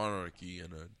a monarchy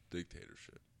and a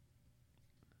dictatorship,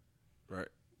 right?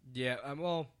 Yeah,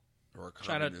 well, Or a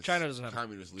China communist, doesn't have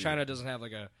communist leader. China doesn't have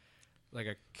like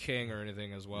a king or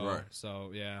anything as well. Right.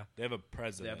 So yeah, They have a they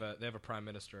president. have a prime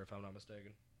minister, if I'm not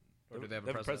mistaken. Or do they have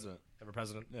They a have a president? president. They have a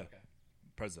president. Yeah. Okay.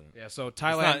 President. Yeah. So It's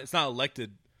Thailand. it's not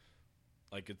elected.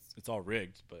 Like it's all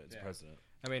rigged, but it's Yeah. president.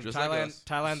 I mean, Just like us.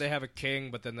 Thailand. They have a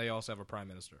king, but then they also have a prime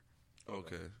minister.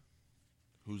 Okay.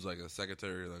 Who's like a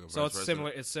secretary, like a So vice it's president?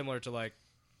 similar. It's similar to like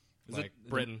Is like it-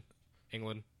 Britain,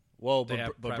 England. Well, They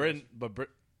have but prime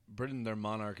Britain, their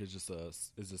monarch is just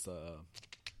a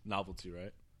novelty,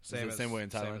 right? Same is it the same way in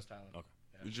same Thailand? as Thailand. Okay.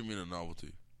 What do you mean a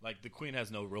novelty? Like the queen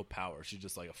has no real power; she's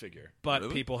just like a figure. But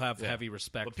Really? people have Yeah. heavy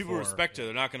respect. But people for, respect her;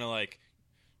 they're not gonna like,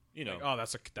 you know. Like, oh,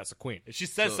 that's a queen. If she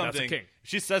says So- That's a something, king. if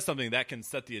she says something that can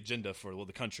set the agenda for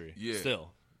the country. Yeah.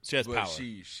 Still, she has But power,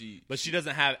 she but she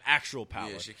doesn't have actual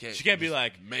power. yeah, she can't. She can't be just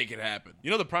like, make it happen.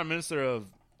 you know, the prime minister of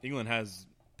England has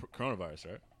coronavirus,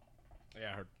 right?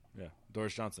 Yeah, I heard. Yeah,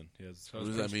 Boris Johnson. He has. So What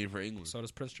does does that mean for England? So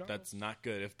does Prince Charles. That's not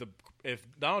good. If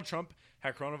Donald Trump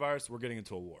had coronavirus, we're getting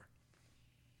into a war.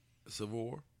 Civil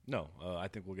War? No, I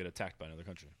think we'll get attacked by another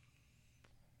country.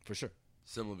 For sure.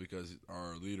 Similar because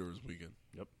our leader is weakened.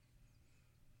 Yep.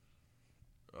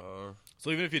 Uh,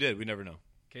 So even if you did, we never know.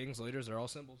 Kings, leaders, they're all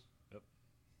symbols. It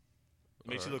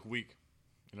makes you Alright. look weak.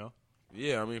 You know?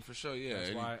 yeah, I mean for sure. Yeah,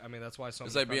 That's why so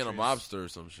it's many like being a countries- mobster or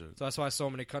some shit. So that's why so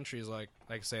many countries, like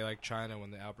say like China, when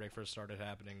the outbreak first started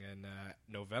happening in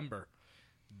November,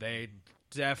 they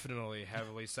definitely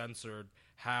heavily censored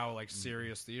how like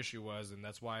serious the issue was, and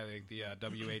that's why like, the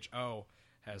WHO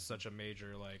has such a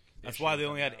major like. That's issue why they with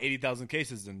only them had now. 80,000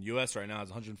 cases. In the U.S. right now is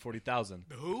 140,000.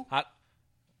 The who?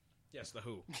 Yes, the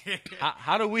WHO.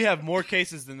 How do we have more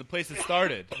cases than the place it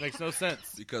started? It makes no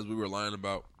sense. Because we were lying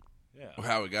about Yeah.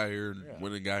 how it got here and Yeah.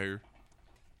 when it got here.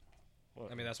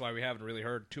 I mean, that's why we haven't really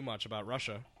heard too much about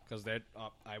Russia, because they,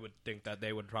 I would think that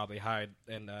they would probably hide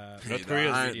in North The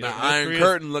Korea's- iron, North Iron Korea's-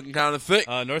 Curtain looking kind of thick.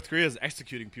 North Korea is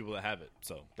executing people that have it,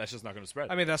 so that's just not going to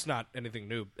spread. I mean, that's not anything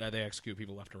new. They execute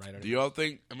people left and right. Do y'all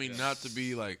think? I mean, not to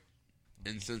be like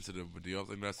insensitive, but do y'all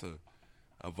think that's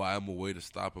a viable way to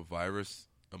stop a virus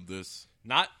of this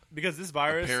Not because this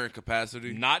virus, apparent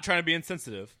capacity? not trying to be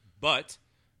insensitive, but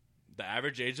the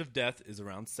average age of death is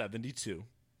around 72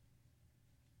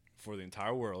 for the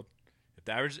entire world. If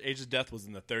the average age of death was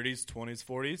in the 30s, 20s,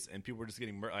 40s, and people were just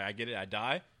getting I get it, I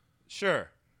die, sure.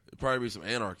 It'd probably be some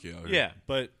anarchy out here. Yeah,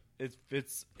 but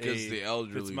it's the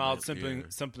elderly, if it's mild yeah.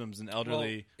 symptoms and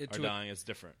elderly Well, are dying, it's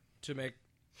different. To make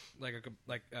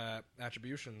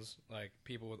attributions, like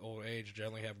people with old age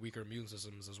generally have weaker immune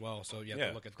systems as well. So you have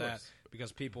to look at that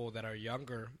because people that are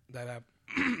younger that have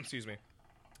excuse me,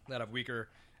 that have weaker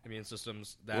immune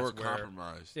systems, that's or where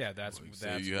compromised. Yeah, that's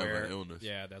you where have an illness.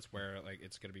 Yeah, that's where like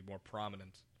it's going to be more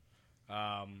prominent.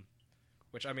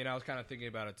 Which I mean, I was kind of thinking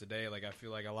about it today. Like, I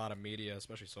feel like a lot of media,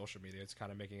 especially social media, it's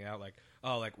kind of making it out like,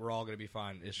 oh, like we're all going to be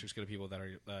fine. It's just going to be people that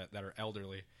are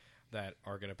elderly that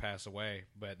are going to pass away.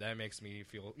 But that makes me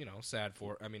feel, sad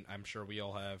for. I mean, I'm sure we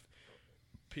all have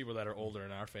people that are older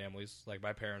in our families. Like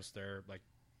my parents, they're like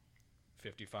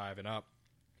 55 and up.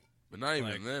 But not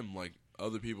even them. Like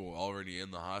other people already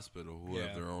in the hospital who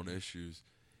have their own issues,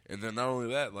 and then not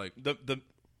only that, like the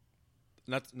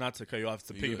not to cut you off,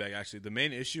 to piggyback, actually, the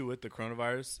main issue with the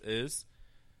coronavirus is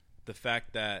the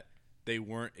fact that they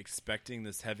weren't expecting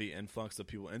this heavy influx of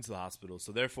people into the hospital.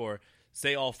 So therefore,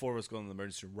 say all four of us go in the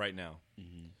emergency room right now.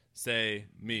 Mm-hmm. Say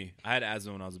me, I had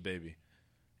asthma when I was a baby,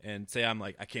 and say I'm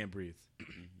like, I can't breathe.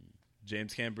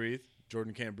 James can't breathe.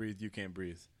 Jordan can't breathe. You can't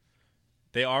breathe.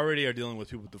 They already are dealing with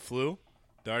people with the flu.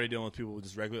 They're already dealing with people with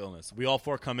just regular illness. We all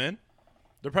four come in.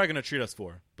 They're probably going to treat us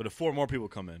 4. But if 4 more people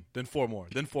come in, then 4 more,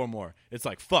 then 4 more, it's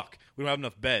like, fuck, we don't have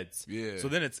enough beds. Yeah. So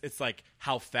then it's like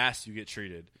how fast you get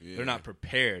treated. Yeah. They're not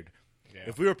prepared. Yeah.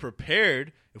 If we were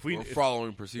prepared, we're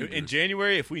following procedures. In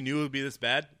January, if we knew it would be this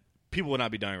bad, people would not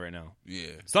be dying right now. Yeah.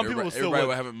 Some people would still everybody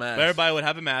would have a mask. Everybody would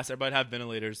have a mask. Everybody would have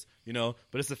ventilators,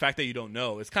 But it's the fact that you don't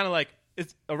know. It's kind of like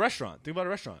it's a restaurant. Think about a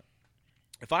restaurant.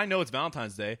 If I know it's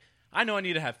Valentine's Day, I know I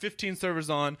need to have 15 servers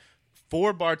on,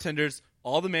 4 bartenders,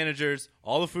 all the managers,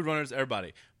 all the food runners,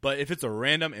 everybody. But if it's a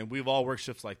random, and we've all worked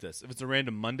shifts like this, if it's a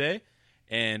random Monday,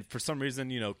 and for some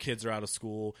reason, kids are out of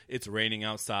school, it's raining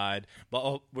outside,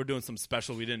 but we're doing some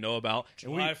special we didn't know about.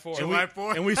 July 4th. July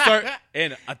 4th. And we start,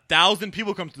 and 1,000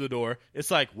 people come through the door. It's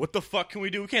like, what the fuck can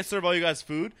we do? We can't serve all you guys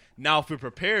food. Now, if we're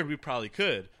prepared, we probably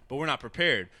could, but we're not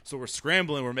prepared. So we're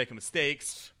scrambling, we're making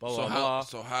mistakes, blah, blah, blah.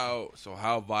 So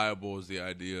how viable is the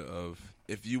idea of,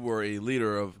 if you were a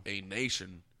leader of a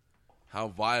nation, how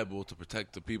viable to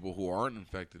protect the people who aren't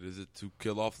infected is it to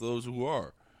kill off those who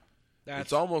are?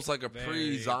 It's almost like a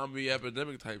pre-zombie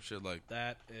epidemic type shit. Like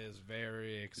that is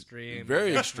very extreme.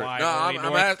 Very That's extreme. Why No, only I'm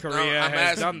North asking- Korea no, I'm has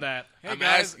asking- done that. Hey I'm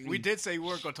guys, asking- we did say we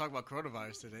weren't going to talk about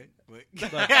coronavirus today.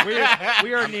 But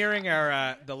We are nearing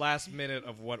our the last minute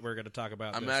of what we're going to talk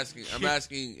about. I'm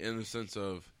asking in the sense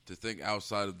of to think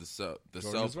outside of the self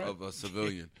right. of a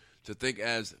civilian, to think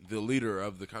as the leader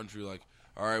of the country. Like,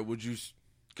 all right, would you?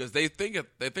 Because they think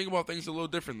about things a little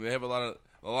differently. They have a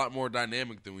lot more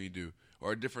dynamic than we do,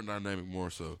 or a different dynamic more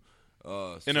so.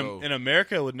 In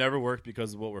America, it would never work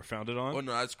because of what we're founded on. Oh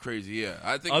no, that's crazy. Yeah,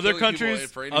 I think Other killing people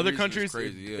countries, for any other reason countries, is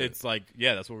crazy. Yeah. it's like,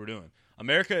 that's what we're doing.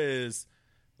 America is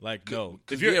like, no.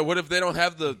 What if they don't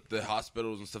have the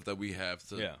hospitals and stuff that we have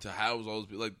to house all those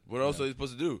people? Like, what else are they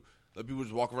supposed to do? Let people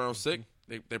just walk around sick?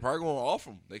 They probably going to off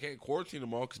them. They can't quarantine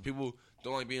them all because people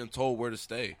don't like being told where to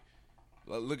stay.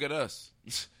 Look at us.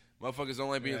 Motherfuckers don't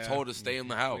like being told to stay in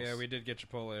the house. Yeah, we did get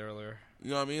Chipotle earlier.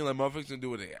 You know what I mean? Like, motherfuckers can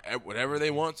do whatever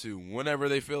they want to, whenever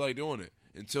they feel like doing it,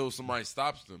 until somebody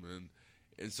stops them. And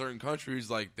in certain countries,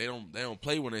 like, they don't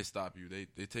play when they stop you.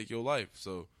 They take your life.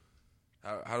 So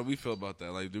how do we feel about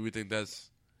that? Like, do we think that's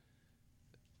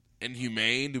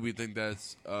inhumane? Do we think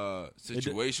that's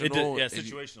situational?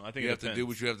 Situational. I think you it have to do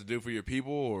what you have to do for your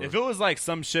people. Or if it was like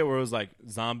some shit where it was like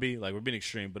zombie, like we're being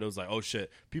extreme, but it was like, oh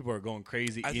shit, people are going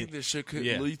crazy. I think this shit could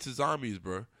lead to zombies,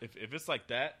 bro. If it's like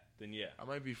that, then yeah. I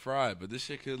might be fried, but this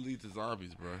shit could lead to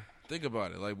zombies, bro. Think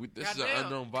about it. Like, this is an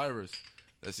unknown virus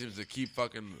that seems to keep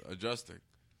fucking adjusting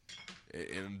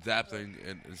and adapting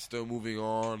and still moving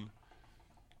on.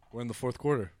 We're in the 4th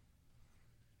quarter.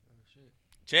 Oh, shit.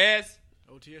 Cheers.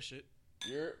 OTS shit.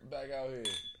 You're back out here.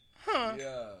 Huh.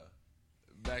 Yeah.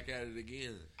 Back at it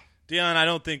again. Deijon, I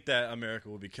don't think that America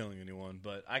will be killing anyone,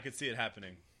 but I could see it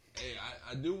happening. Hey,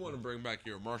 I do want to bring back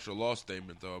your martial law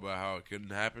statement, though, about how it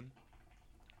couldn't happen.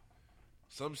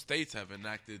 Some states have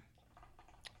enacted...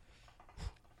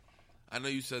 I know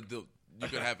you said you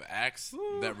could have acts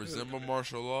that resemble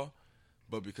martial law,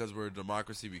 but because we're a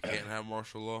democracy, we can't have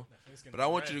martial law. But I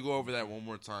want you to go over that one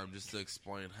more time just to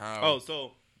explain how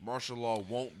martial law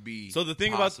won't be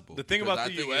possible. The thing about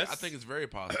the U.S. I think it's very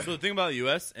possible. So the thing about the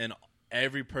U.S. and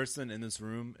every person in this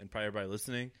room and probably everybody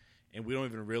listening, and we don't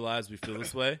even realize we feel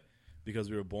this way because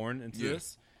we were born into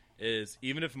this, is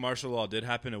even if martial law did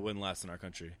happen, it wouldn't last in our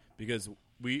country. Because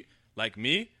we, like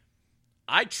me,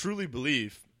 I truly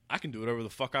believe I can do whatever the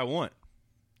fuck I want.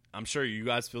 I'm sure you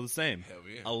guys feel the same. Hell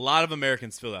yeah. A lot of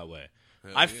Americans feel that way.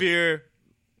 Hell I yeah. fear...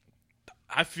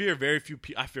 I fear very few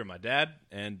people. I fear my dad,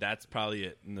 and that's probably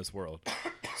it in this world.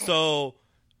 So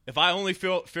if I only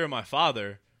fear my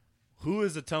father, who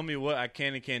is to tell me what I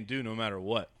can and can't do no matter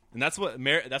what? And that's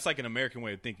that's like an American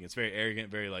way of thinking. It's very arrogant,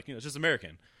 very like, it's just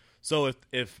American. So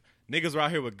if niggas are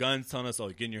out here with guns telling us, oh,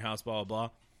 get in your house, blah, blah,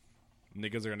 blah,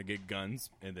 niggas are going to get guns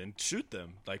and then shoot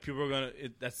them. Like, people are going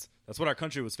to, that's what our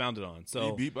country was founded on. So, Were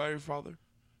you beat by your father?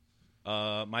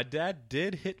 My dad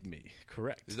did hit me,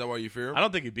 correct. Is that why you fear him? I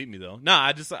don't think he beat me, though.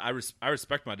 Nah, I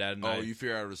respect my dad. And you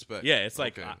fear out of respect. Yeah, it's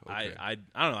like, Okay. I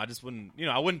don't know, I just wouldn't,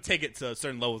 I wouldn't take it to a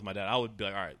certain level with my dad. I would be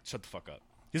like, all right, shut the fuck up.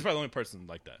 He's probably the only person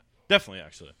like that. Definitely,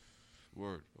 actually.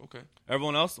 Word. Okay.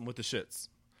 Everyone else, I'm with the shits.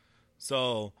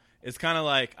 So it's kind of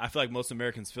like, I feel like most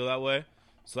Americans feel that way.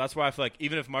 So that's why I feel like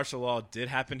even if martial law did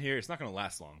happen here, it's not going to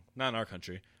last long. Not in our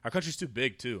country. Our country's too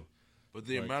big, too. But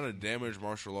the amount of damage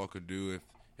martial law could do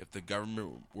if the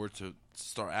government were to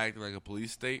start acting like a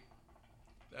police state,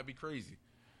 that'd be crazy.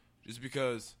 Just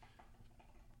because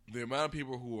the amount of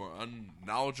people who are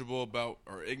unknowledgeable about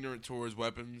or ignorant towards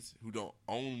weapons, who don't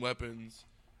own weapons,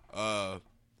 the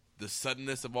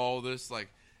suddenness of all this, like,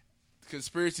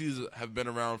 conspiracies have been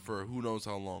around for who knows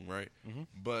how long, right? Mm-hmm.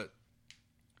 But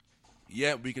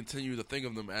yet we continue to think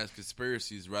of them as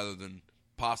conspiracies rather than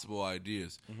possible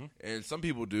ideas. Mm-hmm. And some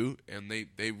people do, and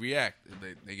they react,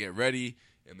 and they get ready,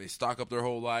 and they stock up their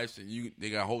whole lives, and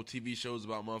they got whole TV shows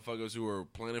about motherfuckers who are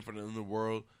planning for the end of the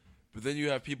world. But then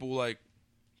you have people like,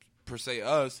 per se,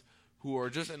 us, who are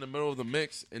just in the middle of the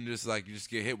mix, and just like, you just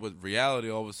get hit with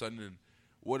reality all of a sudden. And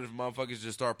what if motherfuckers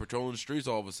just start patrolling the streets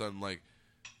all of a sudden, like,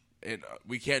 and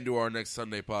we can't do our next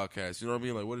Sunday podcast? You know what I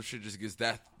mean? Like, what if shit just gets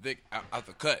that thick out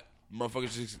the cut?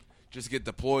 Motherfuckers just get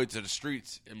deployed to the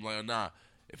streets and like, nah,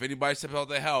 if anybody steps out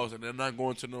their house and they're not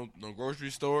going to no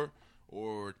grocery store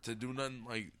or to do nothing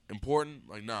like important,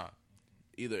 like, nah,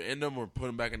 either end them or put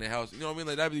them back in their house. You know what I mean?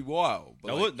 Like, that'd be wild.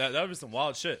 But that would be some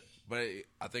wild shit. But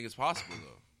I think it's possible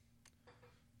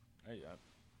though.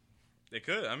 They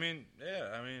could. I mean, yeah.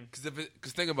 I mean,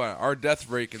 because think about it, our death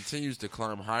rate continues to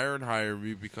climb higher and higher.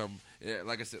 We become,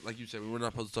 like I said, like you said, we're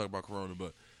not supposed to talk about Corona,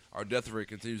 but our death rate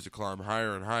continues to climb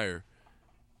higher and higher.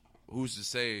 Who's to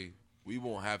say we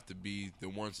won't have to be the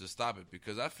ones to stop it?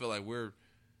 Because I feel like we're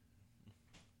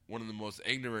one of the most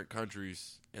ignorant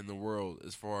countries in the world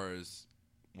as far as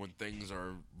when things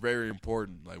are very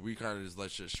important. Like, we kind of just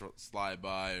let shit slide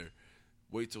by or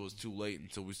wait till it's too late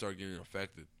until we start getting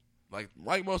affected.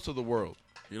 Like most of the world.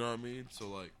 You know what I mean? So,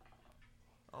 like,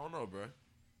 I don't know, bro.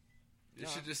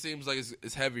 This shit just seems like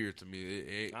it's heavier to me.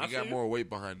 It got more weight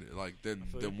behind it, like, than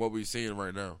what we're seeing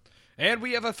right now. And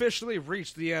we have officially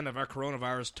reached the end of our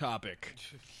coronavirus topic.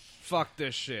 Fuck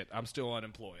this shit. I'm still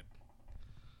unemployed.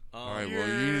 All right, well,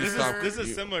 you need to stop. This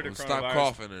is similar to coronavirus. Stop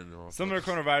coughing. Similar to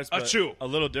coronavirus, but a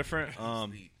little different.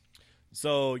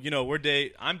 So,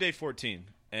 I'm day 14.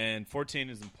 And 14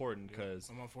 is important because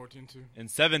I'm on 14 too. In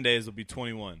 7 days will be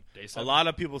 21. Day 7. A lot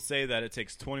of people say that it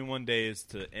takes 21 days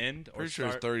to end or pretty sure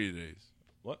start. It's 30 days.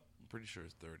 What? I'm pretty sure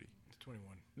it's 30. It's 21.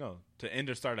 No, to end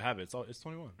or start a habit. It's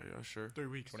 21. Are you sure? 3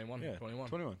 weeks. 21. Yeah,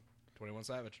 21. 21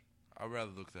 Savage. I'd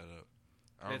rather look that up.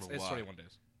 I don't know why. It's 21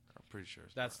 days. I'm pretty sure.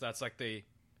 That's like the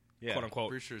Yeah. quote unquote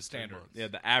Pretty sure it's standard. 10 months. Yeah,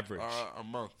 the average. A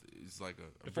month is like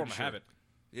a. To form a habit.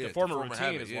 Yeah, to form to a routine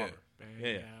habit, is yeah. longer.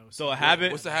 Yeah. So a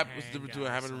habit. What's the habit? What's the difference between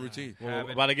a habit and a routine? Well,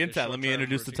 Habit about to get is into that, let me short-term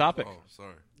introduce the routine. topic. Oh,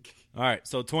 sorry. All right,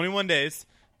 so 21 days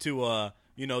to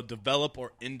develop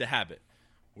or end a habit.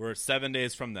 We're 7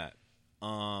 days from that.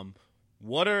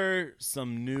 What are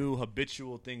some new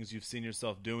habitual things you've seen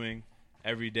yourself doing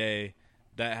every day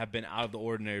that have been out of the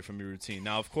ordinary from your routine?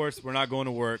 Now, of course, we're not going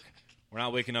to work. We're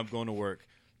not waking up going to work.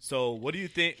 So, what do you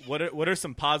think? What are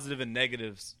some positive and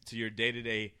negatives to your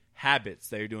day-to-day habits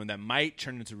that you're doing that might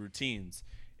turn into routines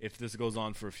if this goes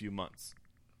on for a few months?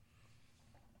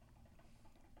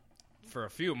 For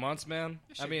a few months, man.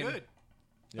 I mean, good.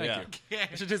 Thank you.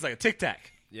 It should taste like a Tic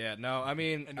Tac. Yeah, no, I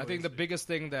mean, I think Anyways. the biggest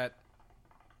thing that,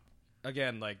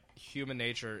 again, like, human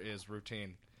nature is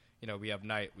routine. We have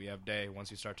night, we have day.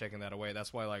 Once you start taking that away,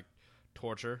 that's why, like,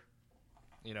 torture,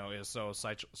 is so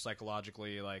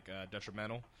psychologically, like,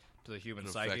 detrimental to the human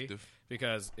psyche. Effective.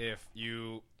 Because if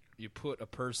you put a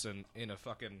person in a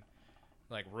fucking,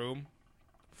 like, room,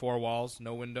 4 walls,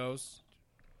 no windows,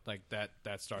 like, that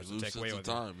starts to take away with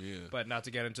you. time, yeah. But not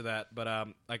to get into that, but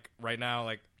like right now,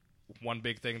 like one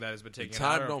big thing that has been taken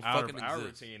time out don't of fucking our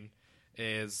exist. routine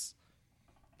is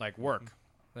like work.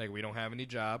 Like, we don't have any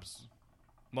jobs.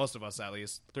 Most of us, at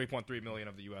least, 3.3 million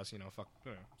of the U.S.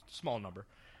 Small number.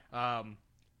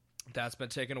 That's been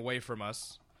taken away from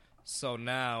us. So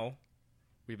now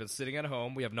we've been sitting at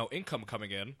home. We have no income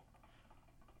coming in.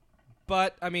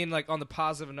 But I mean, like on the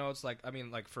positive notes, like I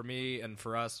mean, like for me and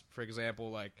for us, for example,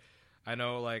 like I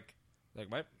know like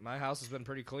my house has been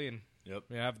pretty clean. Yep.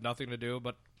 I have nothing to do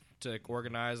but to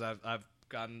organize. I've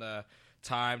gotten the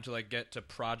time to like get to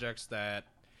projects that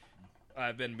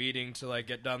I've been meaning to like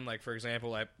get done. Like for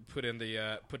example, I put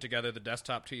together the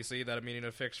desktop TC that I'm meaning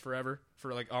to fix forever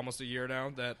for like almost a year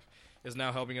now. That is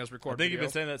now helping us record. I think videos. you've been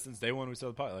saying that since day one we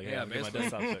started the podcast. Like, Yeah, I'm getting my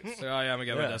basically. desktop fixed. So, oh yeah, I'm gonna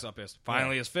get my desktop fixed.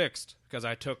 Finally, it's fixed because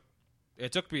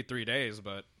it took me 3 days,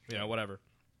 but whatever.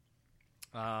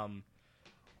 Random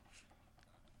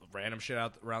shit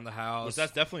out around the house. Which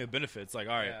that's definitely a benefit. It's like,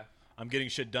 all right, Yeah. I'm getting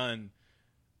shit done.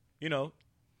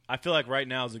 I feel like right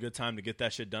now is a good time to get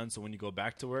that shit done. So when you go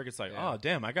back to work, it's like, oh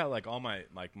damn, I got like all my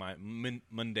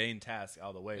mundane tasks out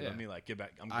of the way. Yeah. Let me like get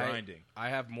back. I'm grinding. I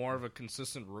have more of a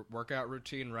consistent workout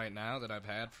routine right now that I've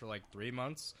had for like 3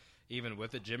 months, even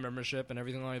with a gym membership and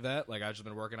everything like that. Like I've just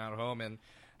been working out at home, and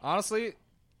honestly,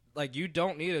 like you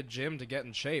don't need a gym to get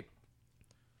in shape.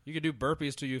 You can do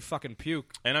burpees till you fucking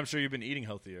puke. And I'm sure you've been eating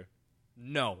healthier.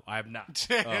 No, I have not.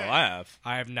 Oh, I have.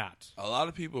 I have not. A lot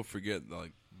of people forget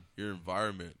like your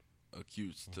environment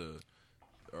acutes to,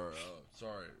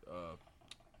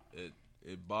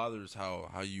 it bothers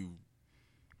how you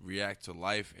react to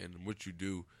life and what you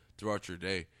do throughout your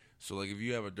day. So like if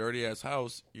you have a dirty ass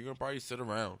house, you're gonna probably sit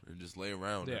around and just lay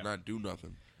around and not do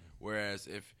nothing. Whereas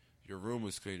if your room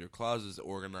is clean, your closet is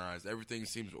organized, everything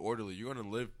seems orderly, you're gonna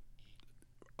live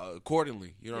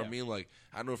accordingly. You know what I mean? Like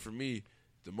I know for me,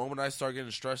 the moment I start getting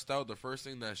stressed out, the first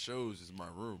thing that shows is my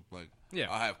room. Like,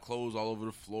 I have clothes all over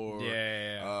the floor.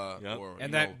 Or,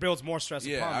 and that builds more stress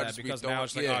upon I that just because be now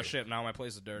it's like, throwing- oh shit, now my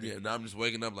place is dirty. Yeah, now I'm just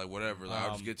waking up like whatever. Like,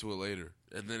 I'll just get to it later,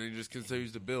 and then it just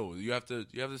continues to build. You have to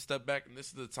step back, and this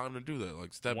is the time to do that.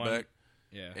 Like step back,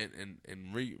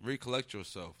 and recollect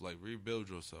yourself, like rebuild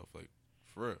yourself, like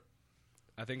for real.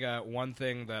 I think one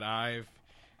thing that I've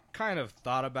kind of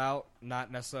thought about,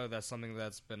 not necessarily that's something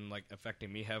that's been like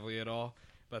affecting me heavily at all,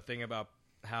 but thinking about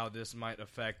how this might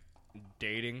affect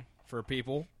dating for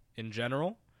people in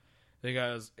general.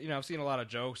 Because, I've seen a lot of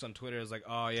jokes on Twitter. It's like,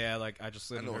 oh, yeah, like, I just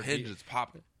slid in her Hinge is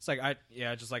popping. It's like, I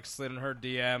just, like, slid in her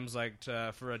DMs, like,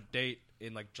 for a date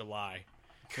in, like, July.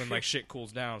 When, like, shit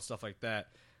cools down and stuff like that.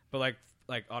 But,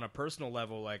 like on a personal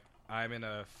level, like, I'm in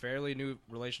a fairly new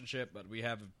relationship, but we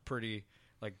have a pretty,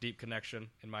 like, deep connection,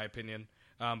 in my opinion.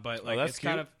 But, like, that's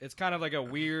it's kind of like a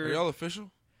weird... Are y'all official?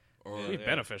 Or,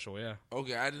 beneficial, yeah.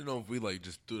 Okay, I didn't know if we like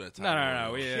just threw that time.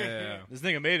 No. Yeah. This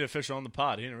nigga made it official on the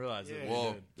pod. He didn't realize it.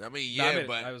 Well, I mean,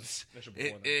 but I was official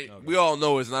before that. Okay. we all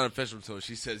know it's not official until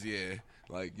she says yeah.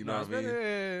 Like, you know what I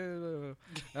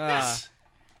mean?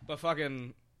 But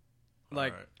fucking,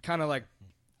 like, kind of like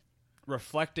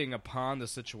reflecting upon the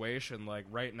situation. Like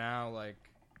right now,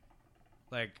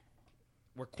 like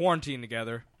we're quarantined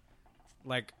together.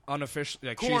 Like unofficially,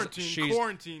 like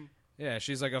Quarantine. Yeah,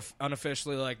 she's like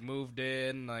unofficially like moved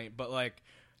in, like but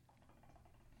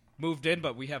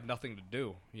we have nothing to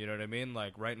do. You know what I mean?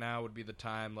 Like right now would be the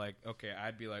time. Like okay,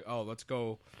 I'd be like, oh, let's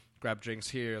go grab drinks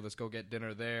here, let's go get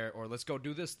dinner there, or let's go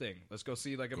do this thing. Let's go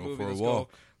see like a movie.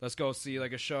 Let's go see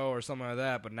like a show or something like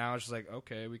that. But now it's just like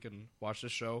okay, we can watch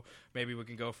this show. Maybe we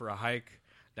can go for a hike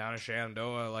down in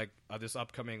Shenandoah like this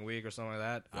upcoming week or something like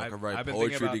that. I can write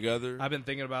poetry together. I've been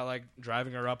thinking about like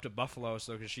driving her up to Buffalo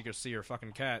so she could see her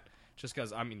fucking cat. Just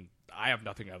because, I mean, I have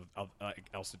nothing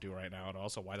else to do right now, and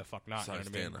also, why the fuck not? You know what I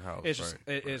mean? In the house, it's just,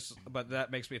 it's, but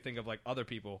that makes me think of like other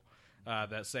people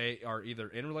that say are either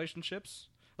in relationships.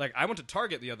 Like I went to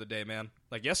Target the other day, man,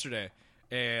 like yesterday,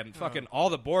 and fucking all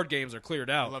the board games are cleared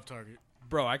out. I love Target,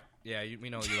 bro. We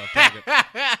know you love Target,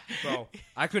 bro.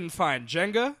 I couldn't find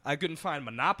Jenga. I couldn't find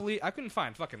Monopoly. I couldn't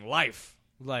find fucking Life.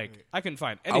 Like I couldn't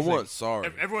find anything. I want Sorry.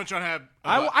 Everyone's trying to have.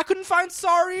 I couldn't find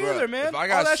Sorry either, man. If I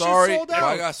got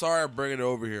Sorry, I'm bringing it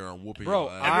over here. I'm whooping bro.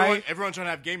 your ass. Everyone's trying to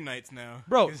have game nights now,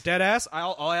 bro. Dead ass.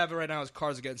 All I have right now is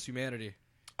Cards Against Humanity.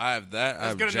 I have that. I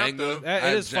have good enough, though. Jenga. I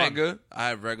have is fun. Jenga. I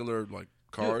have regular like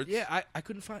cards. Dude, yeah, I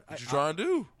couldn't find. What you trying to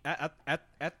do? At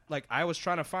like I was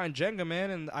trying to find Jenga,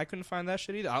 man, and I couldn't find that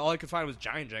shit either. All I could find was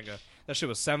Giant Jenga. That shit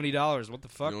was $70. What the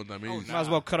fuck? You know what that means? Might as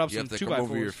well cut up You some have to 2x4s. come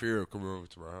over your fear of coming over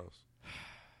to my house.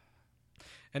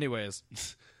 Anyways,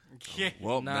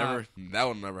 Well, Nah. never. That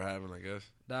would never happen, I guess.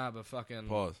 nah, but fucking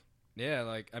Pause. yeah,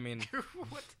 like I mean,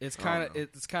 What? it's kind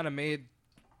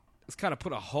of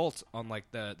put a halt on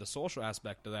like the social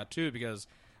aspect of that too, because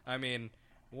I mean,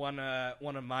 one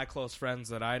of my close friends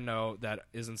that I know that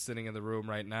isn't sitting in the room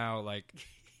right now, like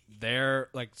they're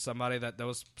like somebody that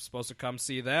was supposed to come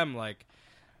see them, like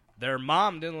their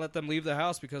mom didn't let them leave the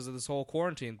house because of this whole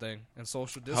quarantine thing and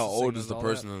social distancing. How old is and the all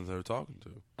person that. that they're talking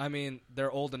to? I mean, they're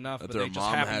old enough, That but their they just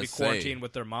mom happen to be has say. quarantined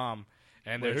with their mom.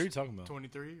 And Wait, who are there's you talking about?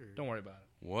 23 or don't worry about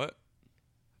it. What?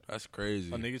 That's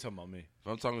crazy. Oh, nigga, you talking about me?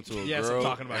 If I'm talking to a Yes, girl, I'm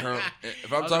talking about you.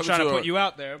 if I I'm was talking trying to to put you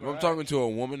out there. if I'm talking to a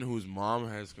woman whose mom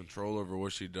has control over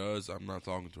what she does, I'm not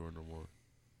talking to her no more.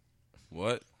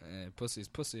 What? Pussy's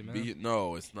pussy, man.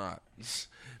 No, it's not.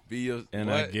 Be your And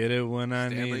what? I get it when I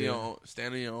stand need on it. your own.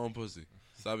 Stand on your own pussy.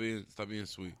 Stop being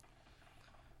sweet.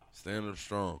 Stand up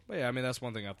strong. But yeah, I mean that's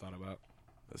one thing I've thought about.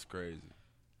 That's crazy.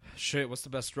 Shit, what's the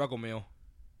best struggle meal?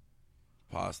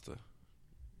 Pasta.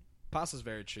 Pasta's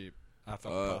very cheap. I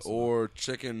thought pasta. Or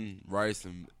chicken, rice,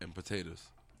 and potatoes.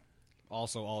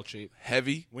 Also all cheap.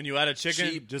 Heavy. When you add a chicken,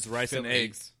 Cheap just rice and Philly.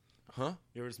 eggs. Huh?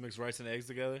 You ever just mix rice and eggs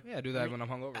together? Yeah, I do that when I'm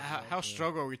hungover. How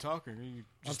struggle are we talking? You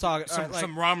I'm just talking some, like,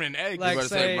 some ramen and eggs. like You better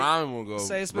say- say ramen will go.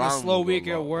 Say it's been a ramen slow will go week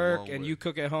a at long work way. and you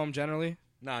cook at home generally.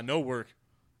 Nah, no work.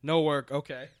 No work.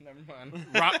 Okay, never mind.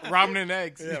 Ramen and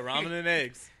eggs. Yeah, ramen and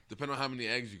eggs. Depending on how many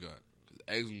eggs you got. 'Cause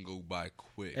eggs can go by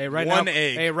quick. Hey, right One now,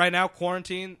 egg. Hey, right now,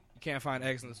 quarantine. You can't find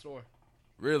eggs in the store.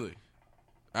 Really?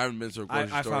 I haven't been to a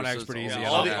grocery I store found eggs since pretty all easy. this Yeah,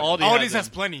 Aldi, happened. Aldi, Aldi's them. has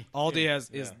plenty. Aldi has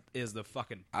is the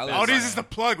fucking. I live- best. Aldi's is the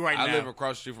plug right I now. live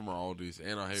across the street from our Aldi's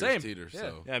and on Harris Same. Teeter. Yeah.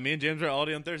 So, Yeah, me and James are at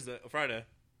Aldi on Friday.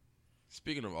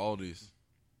 speaking of Aldi's,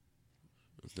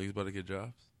 is niggas about to get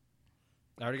jobs?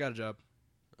 I already got a job.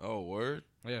 Oh, word?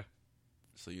 Yeah.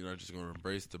 So you're not just going to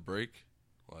embrace the break?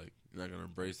 Like, you're not going to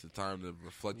embrace the time to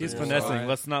reflect He's on finessing. yourself? finessing.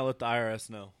 Let's not let the IRS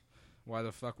know. Why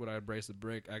the fuck would I embrace the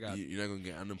break? You're not going to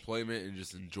get unemployment and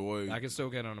just enjoy I can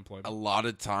still get a unemployment. lot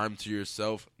of time to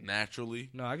yourself naturally?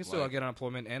 No, I can still Like- get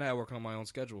unemployment, and I work on my own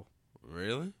schedule.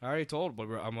 Really? I already told what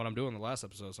I'm doing in the last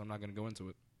episode, so I'm not going to go into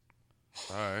it.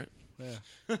 All right.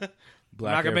 Yeah.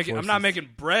 Black Air I'm not Forces. making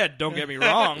bread. Don't get me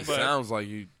wrong, It but sounds like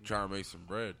you trying to make some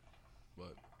bread.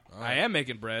 But all I right. am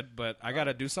making bread. But I got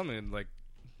to do something like,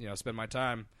 spend my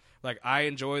time. Like I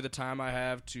enjoy the time I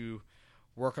have to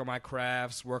work on my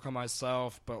crafts, work on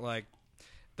myself. But like,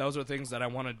 those are things that I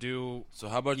want to do. So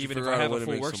how about you Even if figure I out a have a way to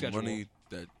full make work some schedule. money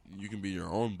that you can be your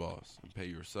own boss and pay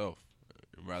yourself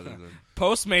rather than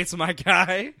Postmates, my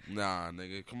guy. nah,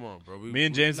 nigga. Come on, bro. Me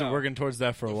and James No. are working towards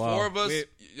that for a the while. four of us. We-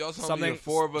 Y'all telling me something the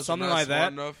four of us something are not like smart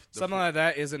that. enough. Something like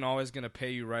that isn't always going to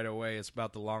pay you right away. It's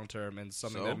about the long term, and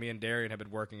something So? that me and Darian have been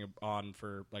working on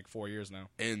for like 4 years now.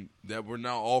 and that we're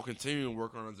now all continuing to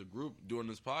work on as a group doing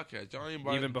this podcast. Y'all ain't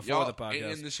Even before y'all the podcast. ain't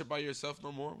in this shit by yourself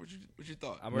no more. What you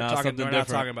thought? We're Nah, talking. something We're not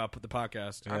different. talking about the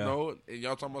podcast. I Yeah. know, and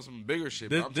y'all talking about some bigger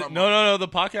shit. This- But I'm this- talking no, about, no, no. The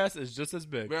podcast is just as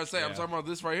big. But I'm saying, I'm Yeah. talking about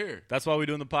this right here. That's why we're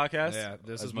doing the podcast. Yeah,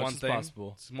 this as is much one as thing.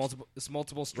 possible. It's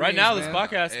multiple streams. Right now, this man.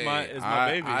 podcast Hey, is my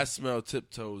baby. I smell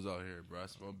tiptoes out here, bro. I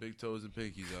smell big toes and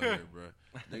pinkies out here, bro.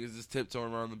 Niggas just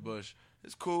tiptoeing around the bush.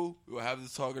 It's cool. We'll have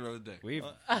this talk another day.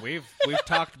 We've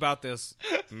talked about this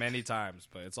many times,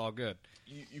 but it's all good.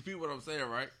 You feel what I'm saying,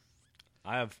 right?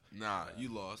 I have. Nah, you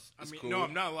lost. I It's mean, cool. no,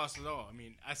 I'm not lost at all. I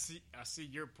mean, I see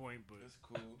your point, but It's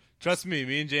cool. Trust me,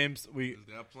 me and James. We Just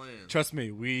got plans. trust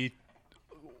me. We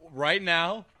right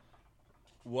now,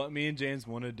 what me and James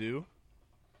want to do.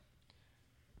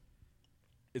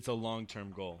 It's a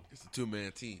long-term goal. It's a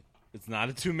 2-man team. It's not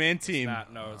a two-man team,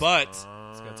 It's but it's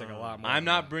gonna take a lot more. I'm than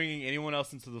not that. bringing anyone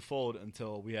else into the fold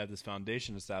until we have this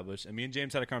foundation established. And me and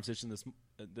James had a conversation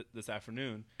this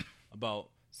afternoon about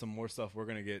some more stuff we're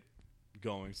gonna get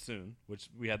going soon. Which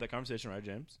we had that conversation, right,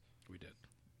 James? We did.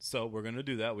 So we're gonna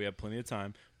do that. We have plenty of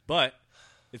time, but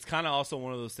it's kind of also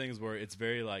one of those things where it's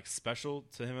very like special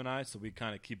to him and I. So we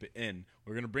kind of keep it in.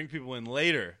 We're gonna bring people in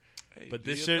later. Hey, But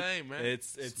do this your shit, thing, man.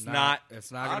 it's not.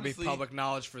 It's not gonna be honestly, public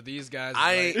knowledge for these guys.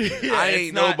 I but- ain't, Yeah, I it's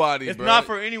ain't not- nobody, It's bro. not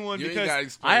for anyone You ain't because gotta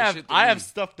explain I have shit to I have me.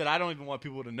 stuff that I don't even want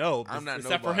people to know. I'm not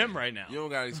except nobody. for him right now. You don't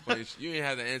gotta explain. You ain't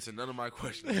have to answer none of my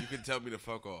questions. You can tell me to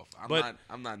fuck off.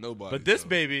 I'm not nobody. But this so.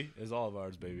 baby is all of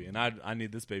ours, baby, and I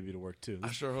need this baby to work too.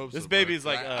 I sure hope this so. baby bro. is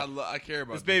like I care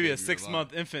about this baby, a a lot.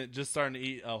 6-month infant just starting to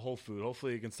eat whole food.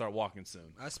 Hopefully, he can start walking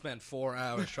soon. I spent 4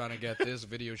 hours trying to get this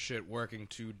video shit working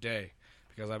today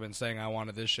because I've been saying I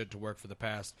wanted this shit to work for the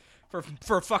past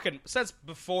for fucking since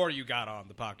before you got on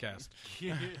the podcast.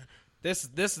 This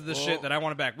is the shit that I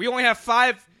want back. We only have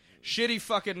 5 shitty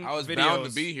fucking I was videos. bound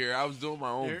to be here. I was doing my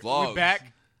own We're vlogs.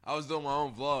 back. I was doing my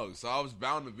own vlogs, so I was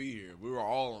bound to be here. We were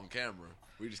all on camera.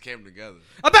 We just came together.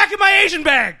 I'm back in my Asian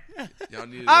bag. Y'all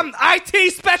needed. I'm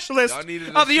IT specialist Y'all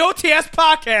needed of the OTS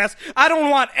podcast. I don't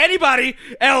want anybody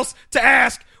else to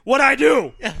ask what I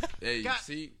do. Hey, you God-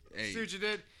 see? Hey, see what you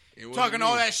did? it wasn't Talking me.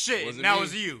 all that shit. Wasn't Now me.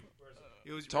 it's you.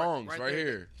 It was Tongs right there.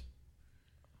 here.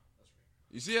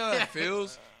 You see how that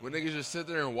feels when niggas just sit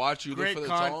there and watch you Great look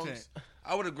for the content. tongs?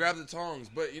 I would have grabbed the tongs,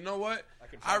 but you know what?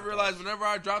 I realize whenever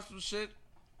I drop some shit,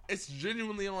 it's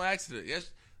genuinely on accident. Yes.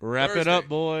 Wrap it Thursday. up,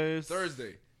 boys.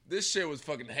 Thursday. This shit was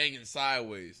fucking hanging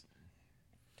sideways.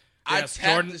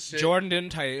 Yes, Jordan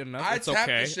didn't tighten enough. I It's tapped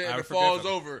okay. the shit I and it forgive falls him.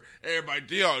 over. Everybody,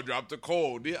 Deijon dropped the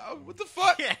coal. Deijon, what the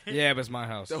fuck? Yeah, but it's my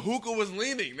house. The hookah was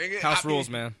leaning, nigga. House rules,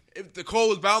 man. If the coal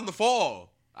was bound to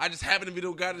fall, I just happened to be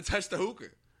the guy to touch the hookah.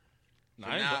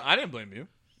 I didn't blame you.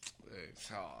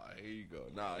 Hey, here you go.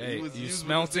 Nah, Hey, he was you with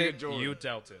smelt this nigga it. Jordan. You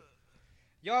dealt it.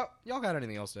 Y'all got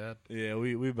anything else to add? Yeah,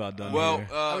 we about done. Well,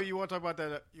 here. You want to talk about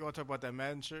that? You want to talk about that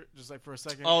Madden shirt, just like for a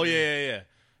second? Oh yeah.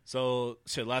 So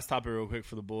shit. Last topic, real quick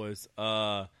for the boys.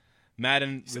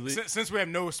 Madden. Since we have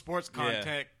no sports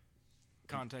context,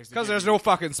 Because there's no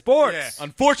fucking sports. Yeah.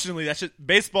 Unfortunately, that shit.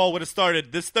 Baseball would have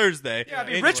started this Thursday. Yeah, I'd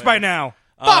be Anyway. rich by now.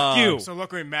 Fuck you. So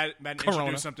luckily, Madden Corona.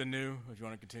 introduced something new. If you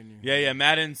want to continue, Yeah,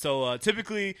 Madden. So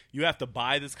typically you have to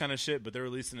buy this kind of shit, but they're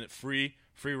releasing it free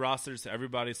rosters to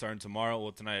everybody starting tomorrow.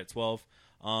 Well, tonight at 12.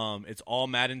 It's all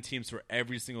Madden teams for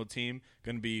every single team.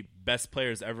 Going to be best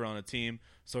players ever on a team.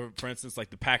 So for instance, like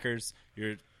the Packers,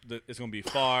 it's going to be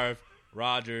Favre,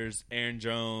 Rodgers, Aaron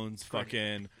Jones, Greg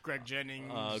Jennings,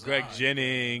 Greg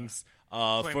Jennings.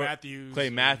 Clay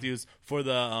Matthews for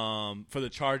the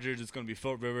Chargers. It's going to be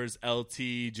Philip Rivers,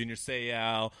 LT, Junior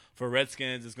Seau. For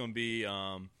Redskins, it's going to be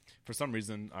for some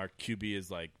reason our QB is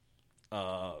like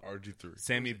RG3.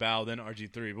 Sammy Bao, then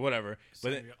RG3, but whatever.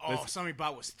 Sammy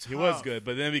Bao was tough. He was good,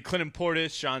 but then it'll be Clinton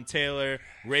Portis, Sean Taylor,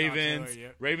 Ravens. Taylor, yeah.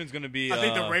 Ravens going to be. I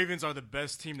think the Ravens are the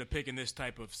best team to pick in this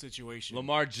type of situation.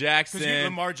 Lamar Jackson.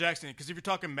 Because if you're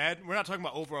talking Madden, we're not talking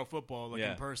about overall football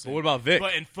in person. But what about Vic?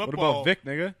 But in football, what about Vic,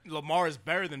 nigga? Lamar is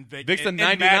better than Vic. Vic's a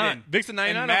 99. Vic's a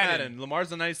 99 on Madden.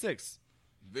 Lamar's a 96.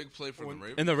 Vic played for the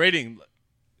Ravens. In the rating.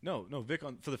 No, Vic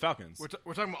for the Falcons.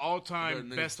 We're talking about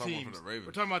all-time Niggas best talking teams. for the Ravens.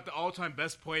 We're talking about the all-time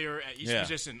best player at each Yeah.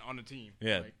 position on the team.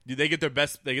 Yeah, Like, they get their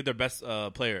best. They get their best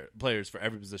players for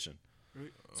every position.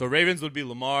 So Ravens would be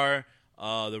Lamar.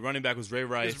 The running back was Ray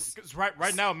Rice. 'cause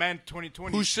right now, man,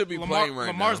 2020. Who should be playing right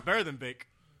Lamar's now? better than Vic.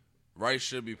 Rice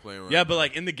should be playing right Yeah, now. but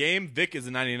like in the game, Vic is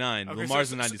a 99. Okay,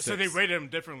 Lamar's a 96. So they rated him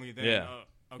differently than. Yeah.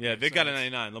 Okay, Yeah, Vic so got a it's-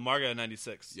 99. Lamar got a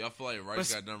 96. Y'all feel like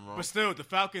Rice got done wrong. But still, the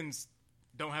Falcons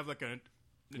don't have like a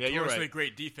Yeah, you're notoriously right.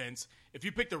 great defense. If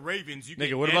you pick the Ravens, you Nigga,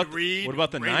 get what Ed about the- Reed, what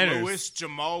about the Ray Niners? Lewis,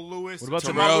 Jamal Lewis. What about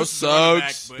Jamal Terrell Lewis is the running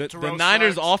Suggs? back, but The Terrell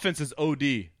Niners' Suggs, offense is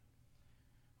OD.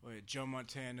 Wait, Joe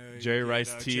Montana, Jerry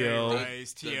Rice, T.O. Jerry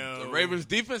Rice, T.O. The Ravens'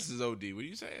 defense is OD. What are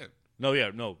you saying?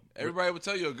 No. Everybody would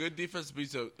tell you a good defense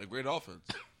beats a great offense.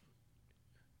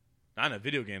 Not in a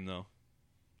video game though.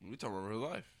 We talking about real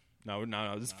life. No.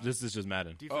 This is just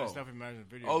Madden. Defense Oh. definitely matters in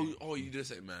video. Oh, you just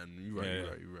say man. You're right. Yeah, You're yeah.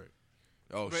 right. You're right.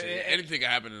 Oh But shit! Anything can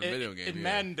happen in a video game. In yeah.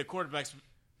 Madden, the quarterback's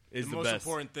Is the the most best.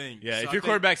 important thing. Yeah, So if I your think-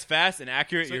 quarterback's fast and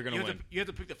accurate, so you're gonna you have win. to- you have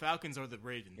to pick the Falcons or the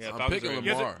Ravens. Yeah, I'm Falcons picking are- You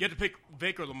have, Lamar. to, you have to pick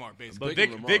Vic or Lamar, basically. But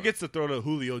Picking Lamar. Vic gets to throw to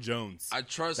Julio Jones. I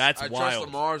trust. That's I trust wild.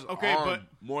 Lamar's Okay, arm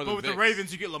more than but with the Vic's.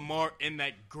 Ravens, you get Lamar in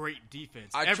that great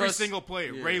defense. I Every trust- single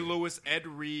player: yeah. Ray Lewis, Ed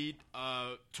Reed,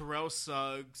 Terrell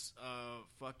Suggs,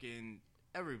 fucking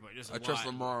everybody. There's a I trust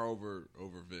lot. Lamar over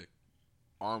Vic,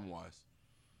 arm wise.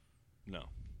 No.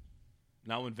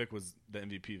 Not when Vic was the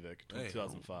MVP Vic in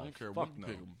 2005. I don't care Fuck what you no.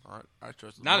 pick him. I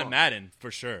trust Not Lamar. in Madden,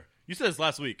 for sure. You said this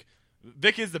last week.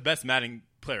 Vic is the best Madden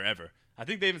player ever. I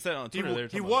think they even said it on He, Twitter. They were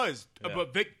he talking about was, it. Yeah.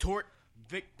 but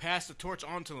Vic passed the torch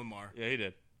on to Lamar. Yeah, he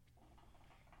did.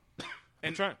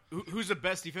 And trying- who's the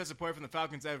best defensive player from the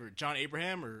Falcons ever? John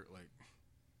Abraham or like?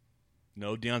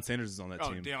 No, Deion Sanders is on that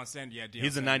team. Deion Sanders. Yeah, Deion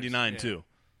He's a Sanders. 99 Yeah. too.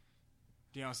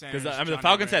 Deion Sanders. Because the John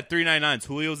Falcons Abraham. had 3 99s.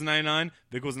 Julio was a 99,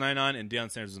 Vic was a 99, and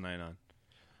Deion Sanders was a 99.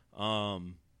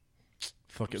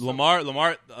 Fuck it. Lamar. The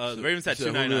Ravens had you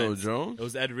 2 said Julio 99s. Jones? It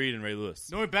was Ed Reed and Ray Lewis.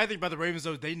 The only bad thing about the Ravens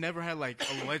though, they never had like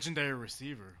a legendary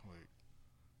receiver. Like,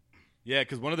 Yeah,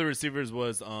 because one of the receivers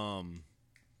was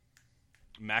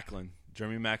Macklin,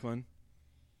 Jeremy Macklin,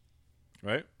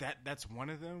 right? that's one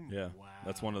of them. Yeah, Wow.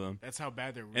 that's one of them. That's how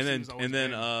bad their And receivers then always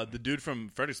been. the dude from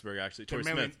Fredericksburg actually, Torrey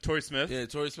Jermaine- Smith. Torrey Smith. Yeah,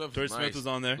 Torrey Smith. Torrey was Smith nice. was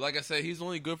on there. Like I said, he's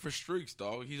only good for streaks,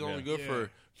 dog. He's only good Yeah.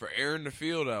 for airing the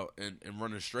field out and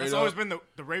running straight That's up. always been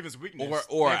the Ravens' weakness.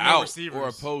 or They have no out receivers. or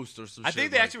a post or some I shit.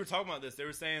 think they like- actually were talking about this. They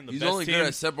were saying the He's best only teams, good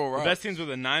at simple the routes. best teams were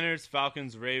the Niners,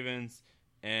 Falcons, Ravens,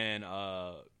 and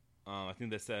I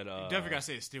think they said You definitely gotta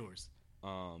say the Steelers.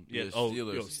 yeah,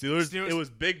 Steelers. Steelers. It was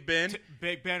Big Ben,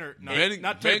 Big Ben or no, Ben-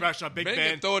 not Terry Ben- Bradshaw. Big Ben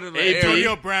Ben. can throw it in the AP, air.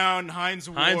 Antonio Brown, Heinz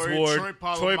Ward, Troy Troy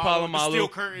Polamalu, the Steel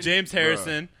Polamalu, Curtain. James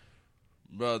Harrison,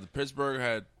 Bro, the Pittsburgh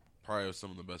had probably some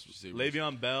of the best receivers.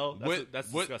 Le'Veon Bell.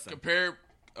 That's disgusting. Compared,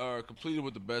 completed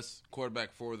with the best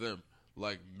quarterback for them.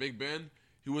 Like Big Ben,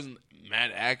 he wasn't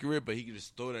mad accurate, but he could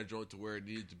just throw that joint to where it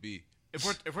needed to be.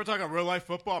 If we're talking real life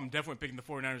football, I'm definitely picking the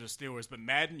 49ers or Steelers. But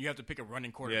Madden, you have to pick a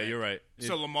running quarterback. Yeah, you're right.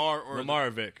 So Lamar or Lamar or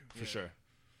Vic for sure.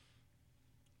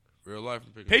 Real life.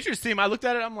 I'm picking Patriots team. I looked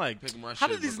at it. I'm like, Picking my how shit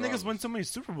did these regardless. niggas win so many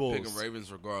Super Bowls? picking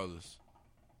Ravens regardless.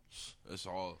 It's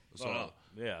all. It's all.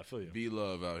 Yeah, I feel you. Be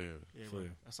love out here. Yeah, Feel bro. you.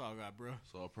 That's all I got, bro.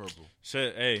 It's all purple.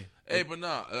 Shit, hey. Hey, but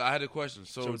nah, I had a question.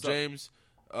 So So what's up? James,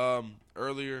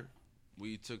 earlier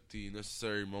we took the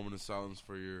necessary moment of silence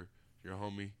for your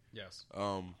homie. Yes.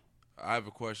 I have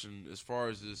a question as far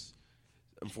as this.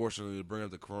 Unfortunately, to bring up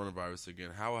the coronavirus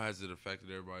again, how has it affected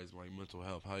everybody's like mental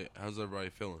health? How's everybody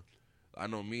feeling? I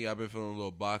know me. I've been feeling a little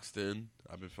boxed in.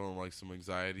 I've been feeling like some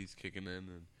anxieties kicking in,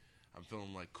 and I'm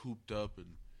feeling like cooped up and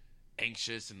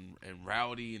anxious and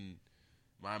rowdy, and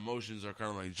my emotions are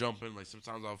kind of like jumping. Like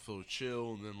sometimes I'll feel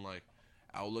chill, and then like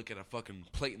I'll look at a fucking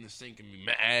plate in the sink and be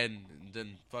mad, and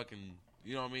then fucking,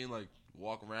 you know what I mean? Like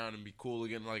walk around and be cool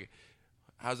again. Like,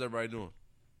 how's everybody doing?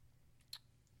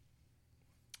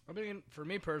 I mean, for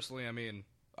me personally, I mean,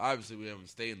 Obviously, we haven't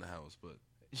stayed in the house, but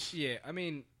yeah, I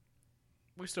mean,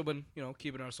 we've still been,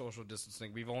 keeping our social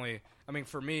distancing.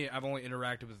 For me, I've only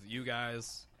interacted with you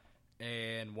guys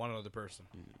and one other person,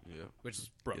 yeah, which is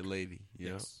Brooke. your lady,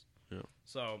 yeah. Yes. Yeah.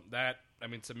 So that,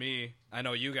 to me, I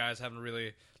know you guys haven't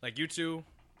really, like, you two,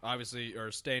 obviously,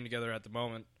 are staying together at the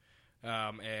moment,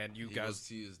 and you He guys, goes to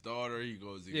see his daughter. He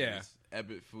goes to Yeah. get his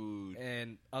Ebbet food.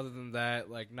 and other than that,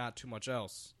 like, not too much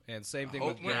else. And same thing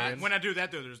hope with not. Darian. When I do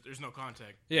that, though, there's no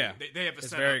contact. Yeah. They have a It's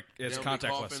setup. it's They don't be contactless,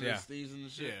 coughing yeah. and sneezing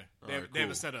and shit? Yeah. They All have- they have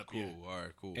a cool. setup, Cool. yeah. All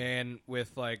right, cool. And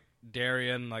with, like,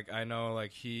 Darian, like, I know,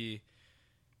 like, he,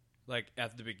 like,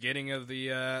 at the beginning of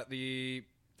the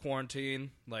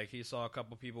quarantine, like, he saw a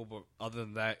couple people, but other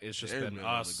than that, it's just Aaron's been been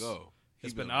on us. the go.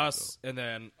 It's He been on the us, and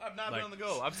then I've not like, been on the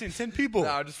go. I've seen 10 people. go.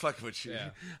 Nah, I'm just fucking with you. Yeah.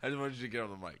 I just wanted you to get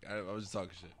on the mic. I was just talking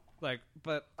shit. like,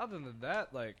 but other than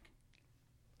that, like,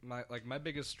 my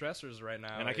biggest stressors right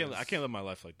now, And I can't is- live my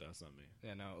life like that. That's not me.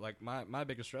 Yeah, no, like my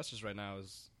biggest stressors right now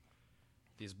is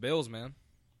these bills, man.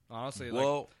 Honestly,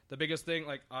 Well- like the biggest thing,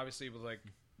 like obviously, with like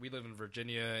we live in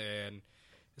Virginia, and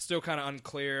it's still kind of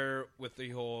unclear with the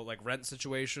whole like rent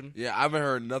situation. Yeah, I haven't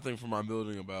heard nothing from my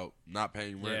building about not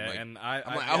paying rent. Yeah, like, and I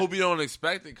hope you don't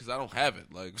expect it because I don't have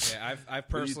it. Like, yeah, I've What do you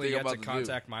personally think had I'm to about to do?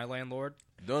 contact my landlord.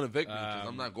 don't evict me because I'm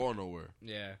Um, not going nowhere.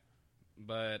 Yeah,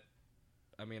 but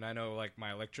I mean, I know like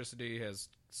my electricity has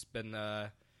been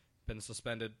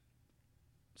suspended,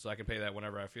 so I can pay that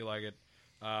whenever I feel like it.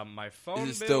 My phone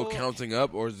Is it bill, still counting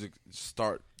up or does it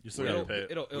start? You still It'll- gotta pay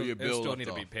it. It'll Or your bill still left need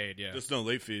to be off. paid. Yeah. There's no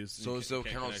late fees. So it still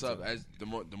counts up as the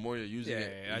more you're using Yeah,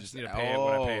 it. yeah, I it just need to pay it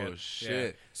when I pay it. Oh Yeah.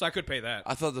 shit! So I could pay that.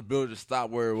 I thought the bill just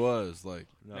stopped where it was. Like,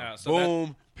 No. Yeah, so that-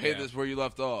 boom, pay yeah. this where you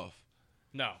left off.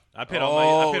 no. I paid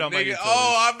all my nigga, utilities.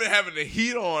 I've been having the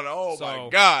heat on. Oh So- my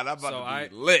god, I'm about so to be I-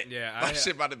 lit. yeah, my I-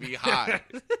 shit about to be high.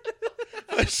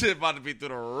 my shit about to be through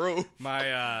the roof.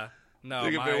 My no.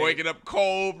 Nigga my, been waking up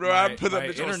cold, bro. I my- put that my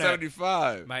bitch on internet-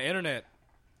 75. My internet,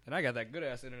 and I got that good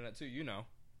ass internet too. You know.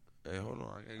 Hey, hold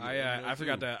on. I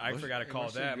forgot to call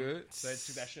them. Good? So I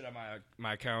took that shit on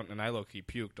my account, and I low key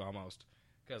puked almost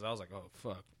because I was like, oh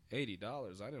fuck,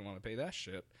 $80. I didn't want to pay that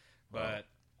shit, but.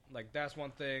 Like, that's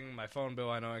one thing. My phone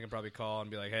bill, I know I can probably call and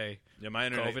be like, hey, Yeah, my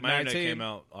internet COVID-19. came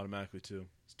out automatically too.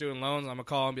 student loans, I'm going to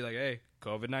call and be like, hey,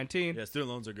 COVID-19, Yeah, student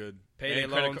loans are good. Payday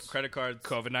And loans. credit cards.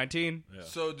 COVID-19. Yeah.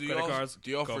 So do Credit y'all cards,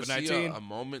 foresee COVID-19. a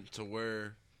moment to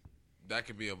where that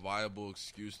could be a viable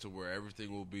excuse to where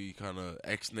everything will be kind of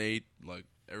ex-nate, like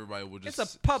everybody will just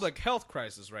It's a public health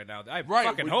crisis right now. I right?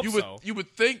 fucking hope you would so. you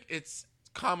would think it's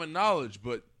common knowledge,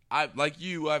 but I've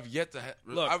yet to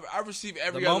Look, I've received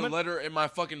every the other moment- letter in my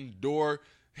fucking door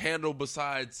handle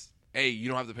besides, hey, you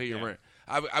don't have to pay your rent.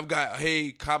 I've got,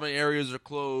 hey, common areas are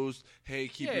closed. Hey,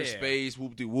 keep Yeah, your yeah. space.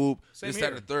 Whoop de whoop. Same This, that, here.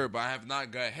 and the third. But I have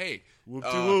not got, hey, Whoop de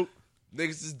whoop.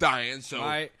 niggas is dying, so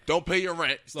My- don't pay your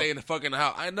rent. Stay in the fucking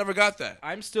house. I never got that.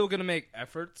 I'm still going to make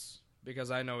efforts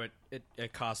because I know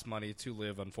it costs money to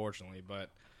live, unfortunately, but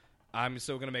I'm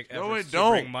still going to make efforts No, it to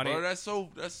don't, bring money. bro. That's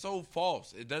so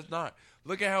false. It does not.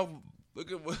 Look at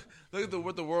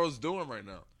what the world's doing right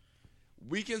now.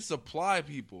 We can supply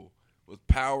people with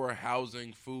power,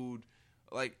 housing, food.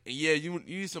 Like, yeah, you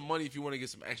need some money if you want to get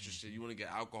some extra shit. You want to get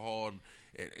alcohol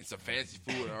and some fancy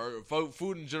food or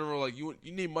food in general. Like, you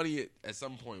need money at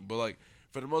some point. But like,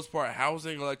 for the most part,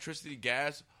 housing, electricity,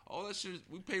 gas, all that shit,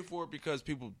 we pay for it because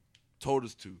people told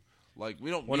us to. Like,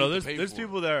 we don't. Well, need no, to pay there's for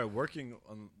people that are working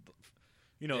on.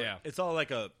 Yeah. It's all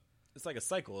like a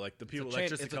cycle. Like the people, chain-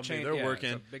 electricity it's a company, chain, they're yeah, it's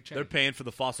working. a big chain. They're paying for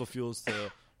the fossil fuels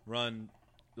to run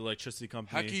the electricity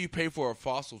company. How can you pay for a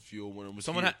fossil fuel when it was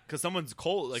here? Because someone's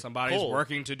coal. Like Somebody's coal.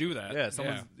 working to do that.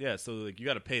 Yeah, so like you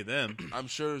got to pay them. I'm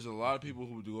sure there's a lot of people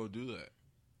who would go do that.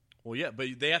 Well, yeah, but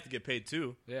they have to get paid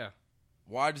too. Yeah.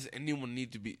 why does anyone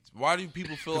need to be? Why do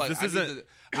people feel like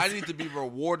I need to be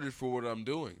rewarded for what I'm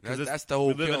doing? That's the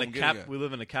whole thing. We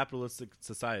live in a capitalistic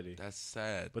society. That's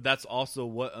sad. But that's also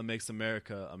what makes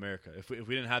America America. If we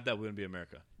didn't have that, we wouldn't be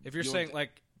America. If you're saying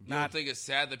you don't think it's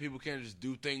sad that people can't just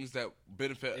do things that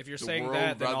benefit? If you're the saying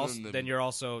world that, then you're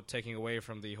also taking away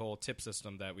from the whole tip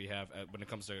system that we have when it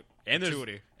comes to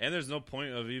gratuity. There's no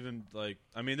point of even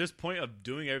there's point of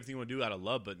doing everything we do out of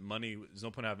love, but money. There's no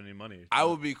point of having any money. I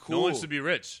would be cool. No one should be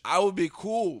rich. I would be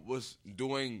cool with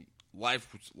doing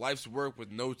life's work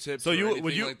with no tips. So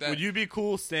would you be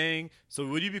cool staying? So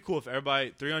would you be cool if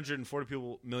everybody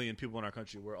 340 million people in our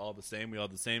country were all the same? We all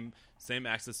have the same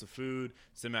access to food,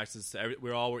 same access to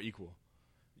we're equal.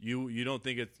 You don't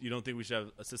think we should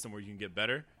have a system where you can get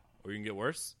better or you can get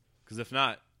worse? Because if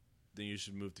not, then you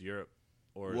should move to Europe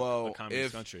or a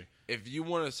communist country. If you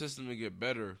want a system to get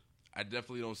better, I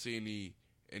definitely don't see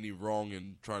any wrong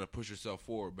in trying to push yourself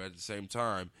forward. But at the same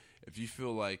time, if you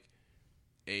feel like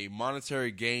a monetary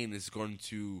gain is going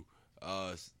to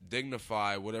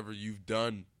dignify whatever you've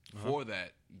done for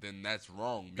that, then that's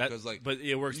wrong. Because but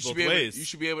it works both ways. You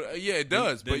should be able to, yeah, it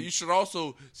does. But you should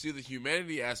also see the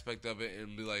humanity aspect of it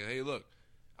and be like, hey, look,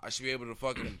 I should be able to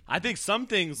fucking. I think some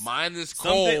things mine this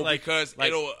coal because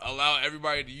it'll allow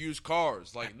everybody to use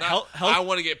cars. Like, not I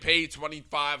want to get paid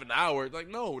 $25 an hour. Like,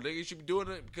 no, nigga, you should be doing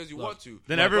it because you want to.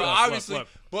 Then everyone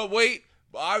But wait.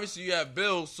 But obviously you have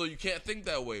bills, so you can't think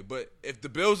that way. But if the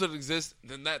bills didn't exist,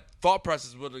 then that thought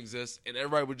process wouldn't exist, and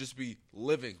everybody would just be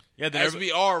living. Yeah, as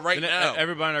we are right now.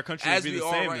 Everybody in our country would be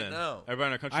the same then. Everybody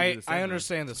in our country would be the same. I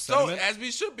understand the sentiment. So, as we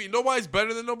should be. Nobody's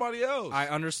better than nobody else. I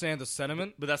understand the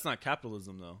sentiment. But that's not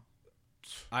capitalism, though.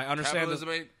 I understand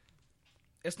capitalism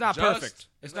it's not perfect.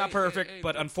 It's not perfect,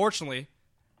 but unfortunately,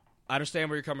 I understand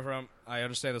where you're coming from. I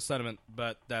understand the sentiment,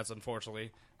 but that's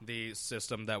unfortunately the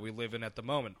system that we live in at the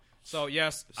moment. So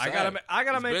yes, I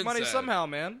gotta make money somehow,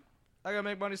 man. I gotta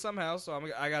make money somehow, so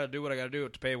I gotta do what I gotta do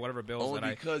to pay whatever bills that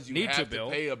I need to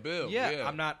bill. Pay a bill. Yeah,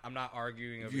 I'm not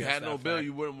arguing. If you had no bill,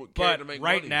 you wouldn't care to make money. But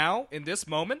right money. now, in this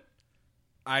moment,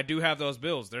 I do have those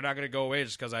bills. They're not gonna go away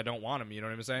just because I don't want them. You know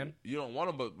what I'm saying? You don't want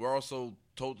them, but we're also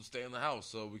told to stay in the house,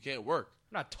 so we can't work.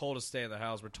 We're not told to stay in the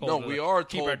house. We're told we are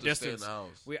keep told our to distance. Stay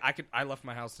in the house. I left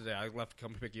my house today. I left to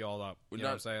come pick you all up. You know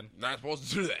what I'm saying? Not supposed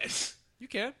to do that. You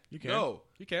can. No.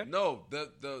 You can. No.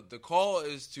 The call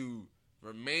is to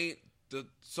remain. The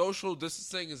social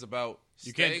distancing is about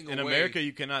staying away. In America,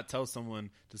 you cannot tell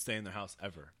someone to stay in their house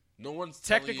ever. No one's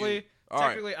technically.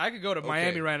 Right. I could go to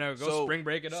Miami right now. Go spring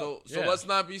break it up. So let's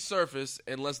not be surface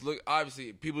and let's look.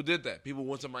 Obviously, people did that. People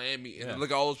went to Miami and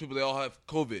look at all those people. They all have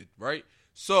COVID, right?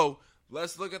 So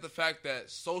let's look at the fact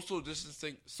that social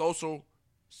distancing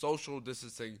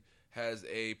has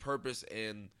a purpose.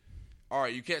 And all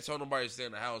right, you can't tell nobody to stay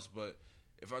in the house, but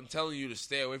if I'm telling you to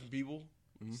stay away from people,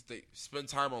 spend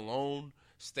time alone,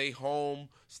 stay home,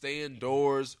 stay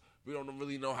indoors. We don't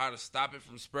really know how to stop it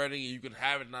from spreading, and you can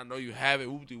have it, and I know you have it.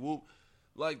 Whoop-de-whoop.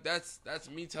 Like, that's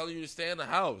me telling you to stay in the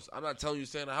house. I'm not telling you to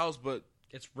stay in the house, but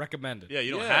it's recommended. Yeah,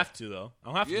 you don't have to, though. I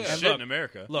don't have to do shit in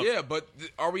America. Look, yeah, but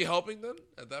are we helping them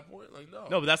at that point? Like, no.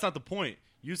 No, but that's not the point.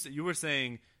 You were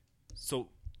saying, so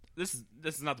this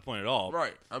is not the point at all.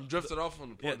 Right. I'm drifting off on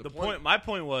the point. Yeah, the point. My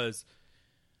point was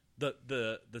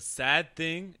the sad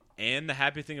thing and the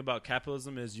happy thing about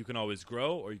capitalism is you can always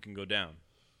grow or you can go down.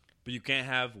 But you can't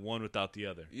have one without the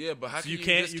other. Yeah, but how can you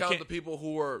discount the people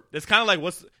who are... It's kind of like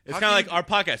like our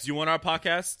podcast. You want our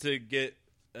podcast to get...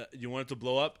 you want it to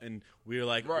blow up, and we were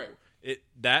like... Right.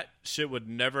 That shit would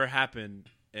never happen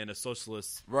in a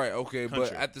socialist Right, okay, country.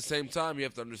 But at the same time, you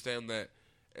have to understand that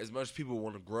as much as people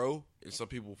want to grow and some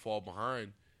people fall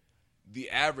behind, the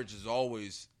average is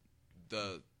always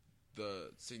the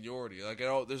seniority. Like,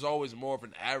 there's always more of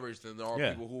an average than there are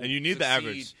people who and you need the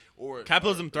average. Or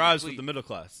capitalism thrives with the middle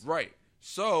class. Right.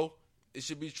 So it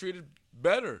should be treated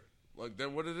better, like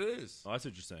than what it is. Oh, that's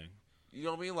what you're saying. You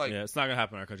know what I mean? Like, yeah, it's not gonna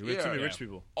happen in our country. We have too many rich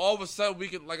people. All of a sudden, we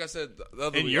can, like I said the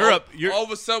other in week, Europe, all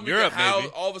of a sudden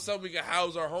we can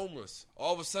house our homeless.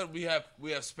 All of a sudden we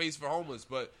have space for homeless.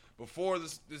 But before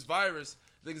this virus,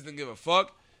 niggas didn't give a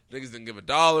fuck. Niggas didn't give $1.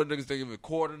 Niggas didn't give a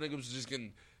quarter. Niggas was just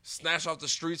getting snatched off the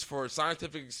streets for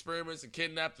scientific experiments and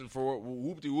kidnapped and for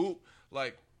whoop-de-whoop.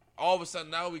 Like, all of a sudden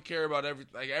now we care about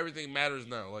everything. Like, everything matters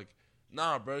now. Like,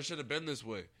 nah, bro, it should have been this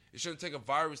way. It shouldn't take a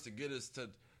virus to get us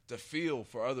to feel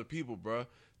for other people, bro.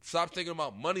 Stop thinking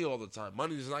about money all the time.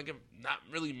 Money does not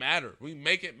really matter. We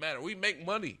make it matter. We make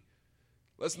money.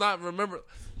 Let's not remember,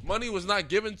 money was not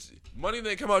given. Money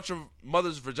didn't come out your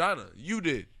mother's vagina. You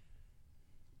did.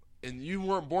 And you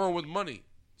weren't born with money.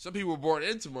 Some people were born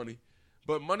into money.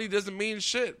 But money doesn't mean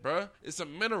shit, bro. It's a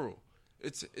mineral.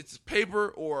 It's paper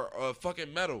or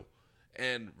fucking metal.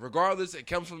 And regardless, it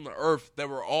comes from the earth that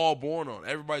we're all born on.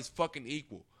 Everybody's fucking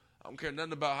equal. I don't care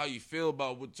nothing about how you feel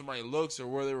about what somebody looks or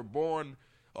where they were born.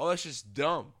 Oh, that's just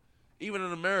dumb. Even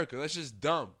in America, that's just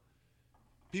dumb.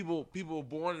 People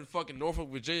born in fucking Norfolk,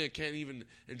 Virginia can't even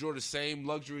enjoy the same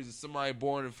luxuries as somebody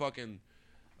born in fucking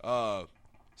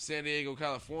San Diego,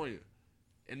 California.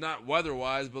 And not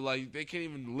weather-wise, but like they can't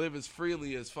even live as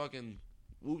freely as fucking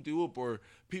whoop-de-whoop. Or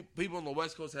people on the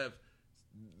West Coast have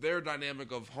their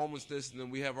dynamic of homelessness, and then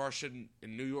we have our shit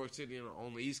in New York City and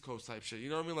on the East Coast type shit. You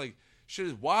know what I mean? Like, shit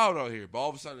is wild out here. But all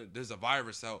of a sudden, there's a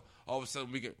virus out. All of a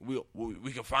sudden,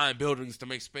 we can find buildings to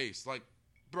make space. Like,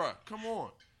 bruh, come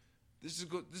on. This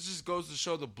just goes to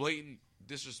show the blatant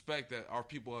disrespect that our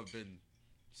people have been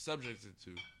subjected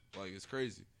to. Like, it's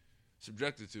crazy.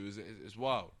 Subjected to. It's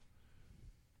wild.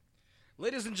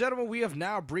 Ladies and gentlemen, we have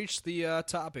now breached the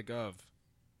topic of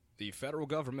the federal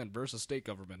government versus state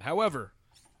government. However,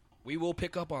 we will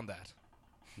pick up on that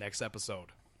next episode.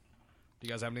 Do you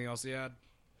guys have anything else to add?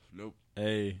 Nope.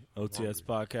 Hey, OTS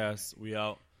Podcast, we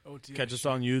out. OTS Catch us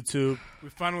on YouTube. We're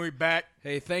finally back.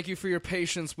 Hey, thank you for your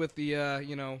patience with the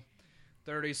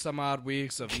 30-some-odd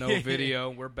weeks of no video.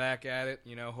 We're back at it.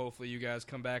 Hopefully you guys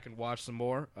come back and watch some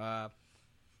more. You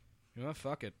know what?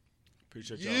 Fuck it.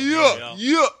 Appreciate y'all.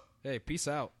 Yeah. Hey, peace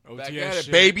out. Back OTS at it,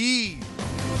 shit. baby.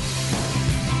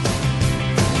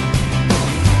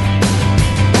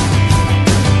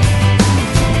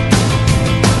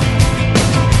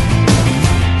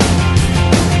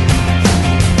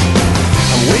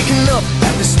 Waking up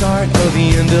at the start of the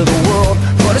end of the world,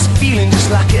 but it's feeling just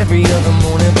like every other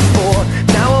morning before.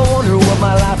 Now I wonder what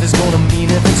my life is gonna mean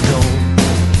if it's gone.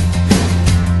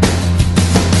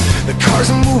 The cars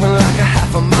are moving like a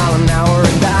half a mile an hour,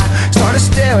 and I started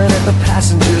staring at the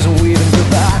passengers and waving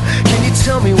goodbye. Can you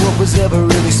tell me what was ever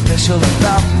really special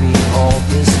about me all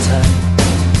this time?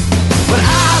 But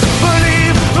I believe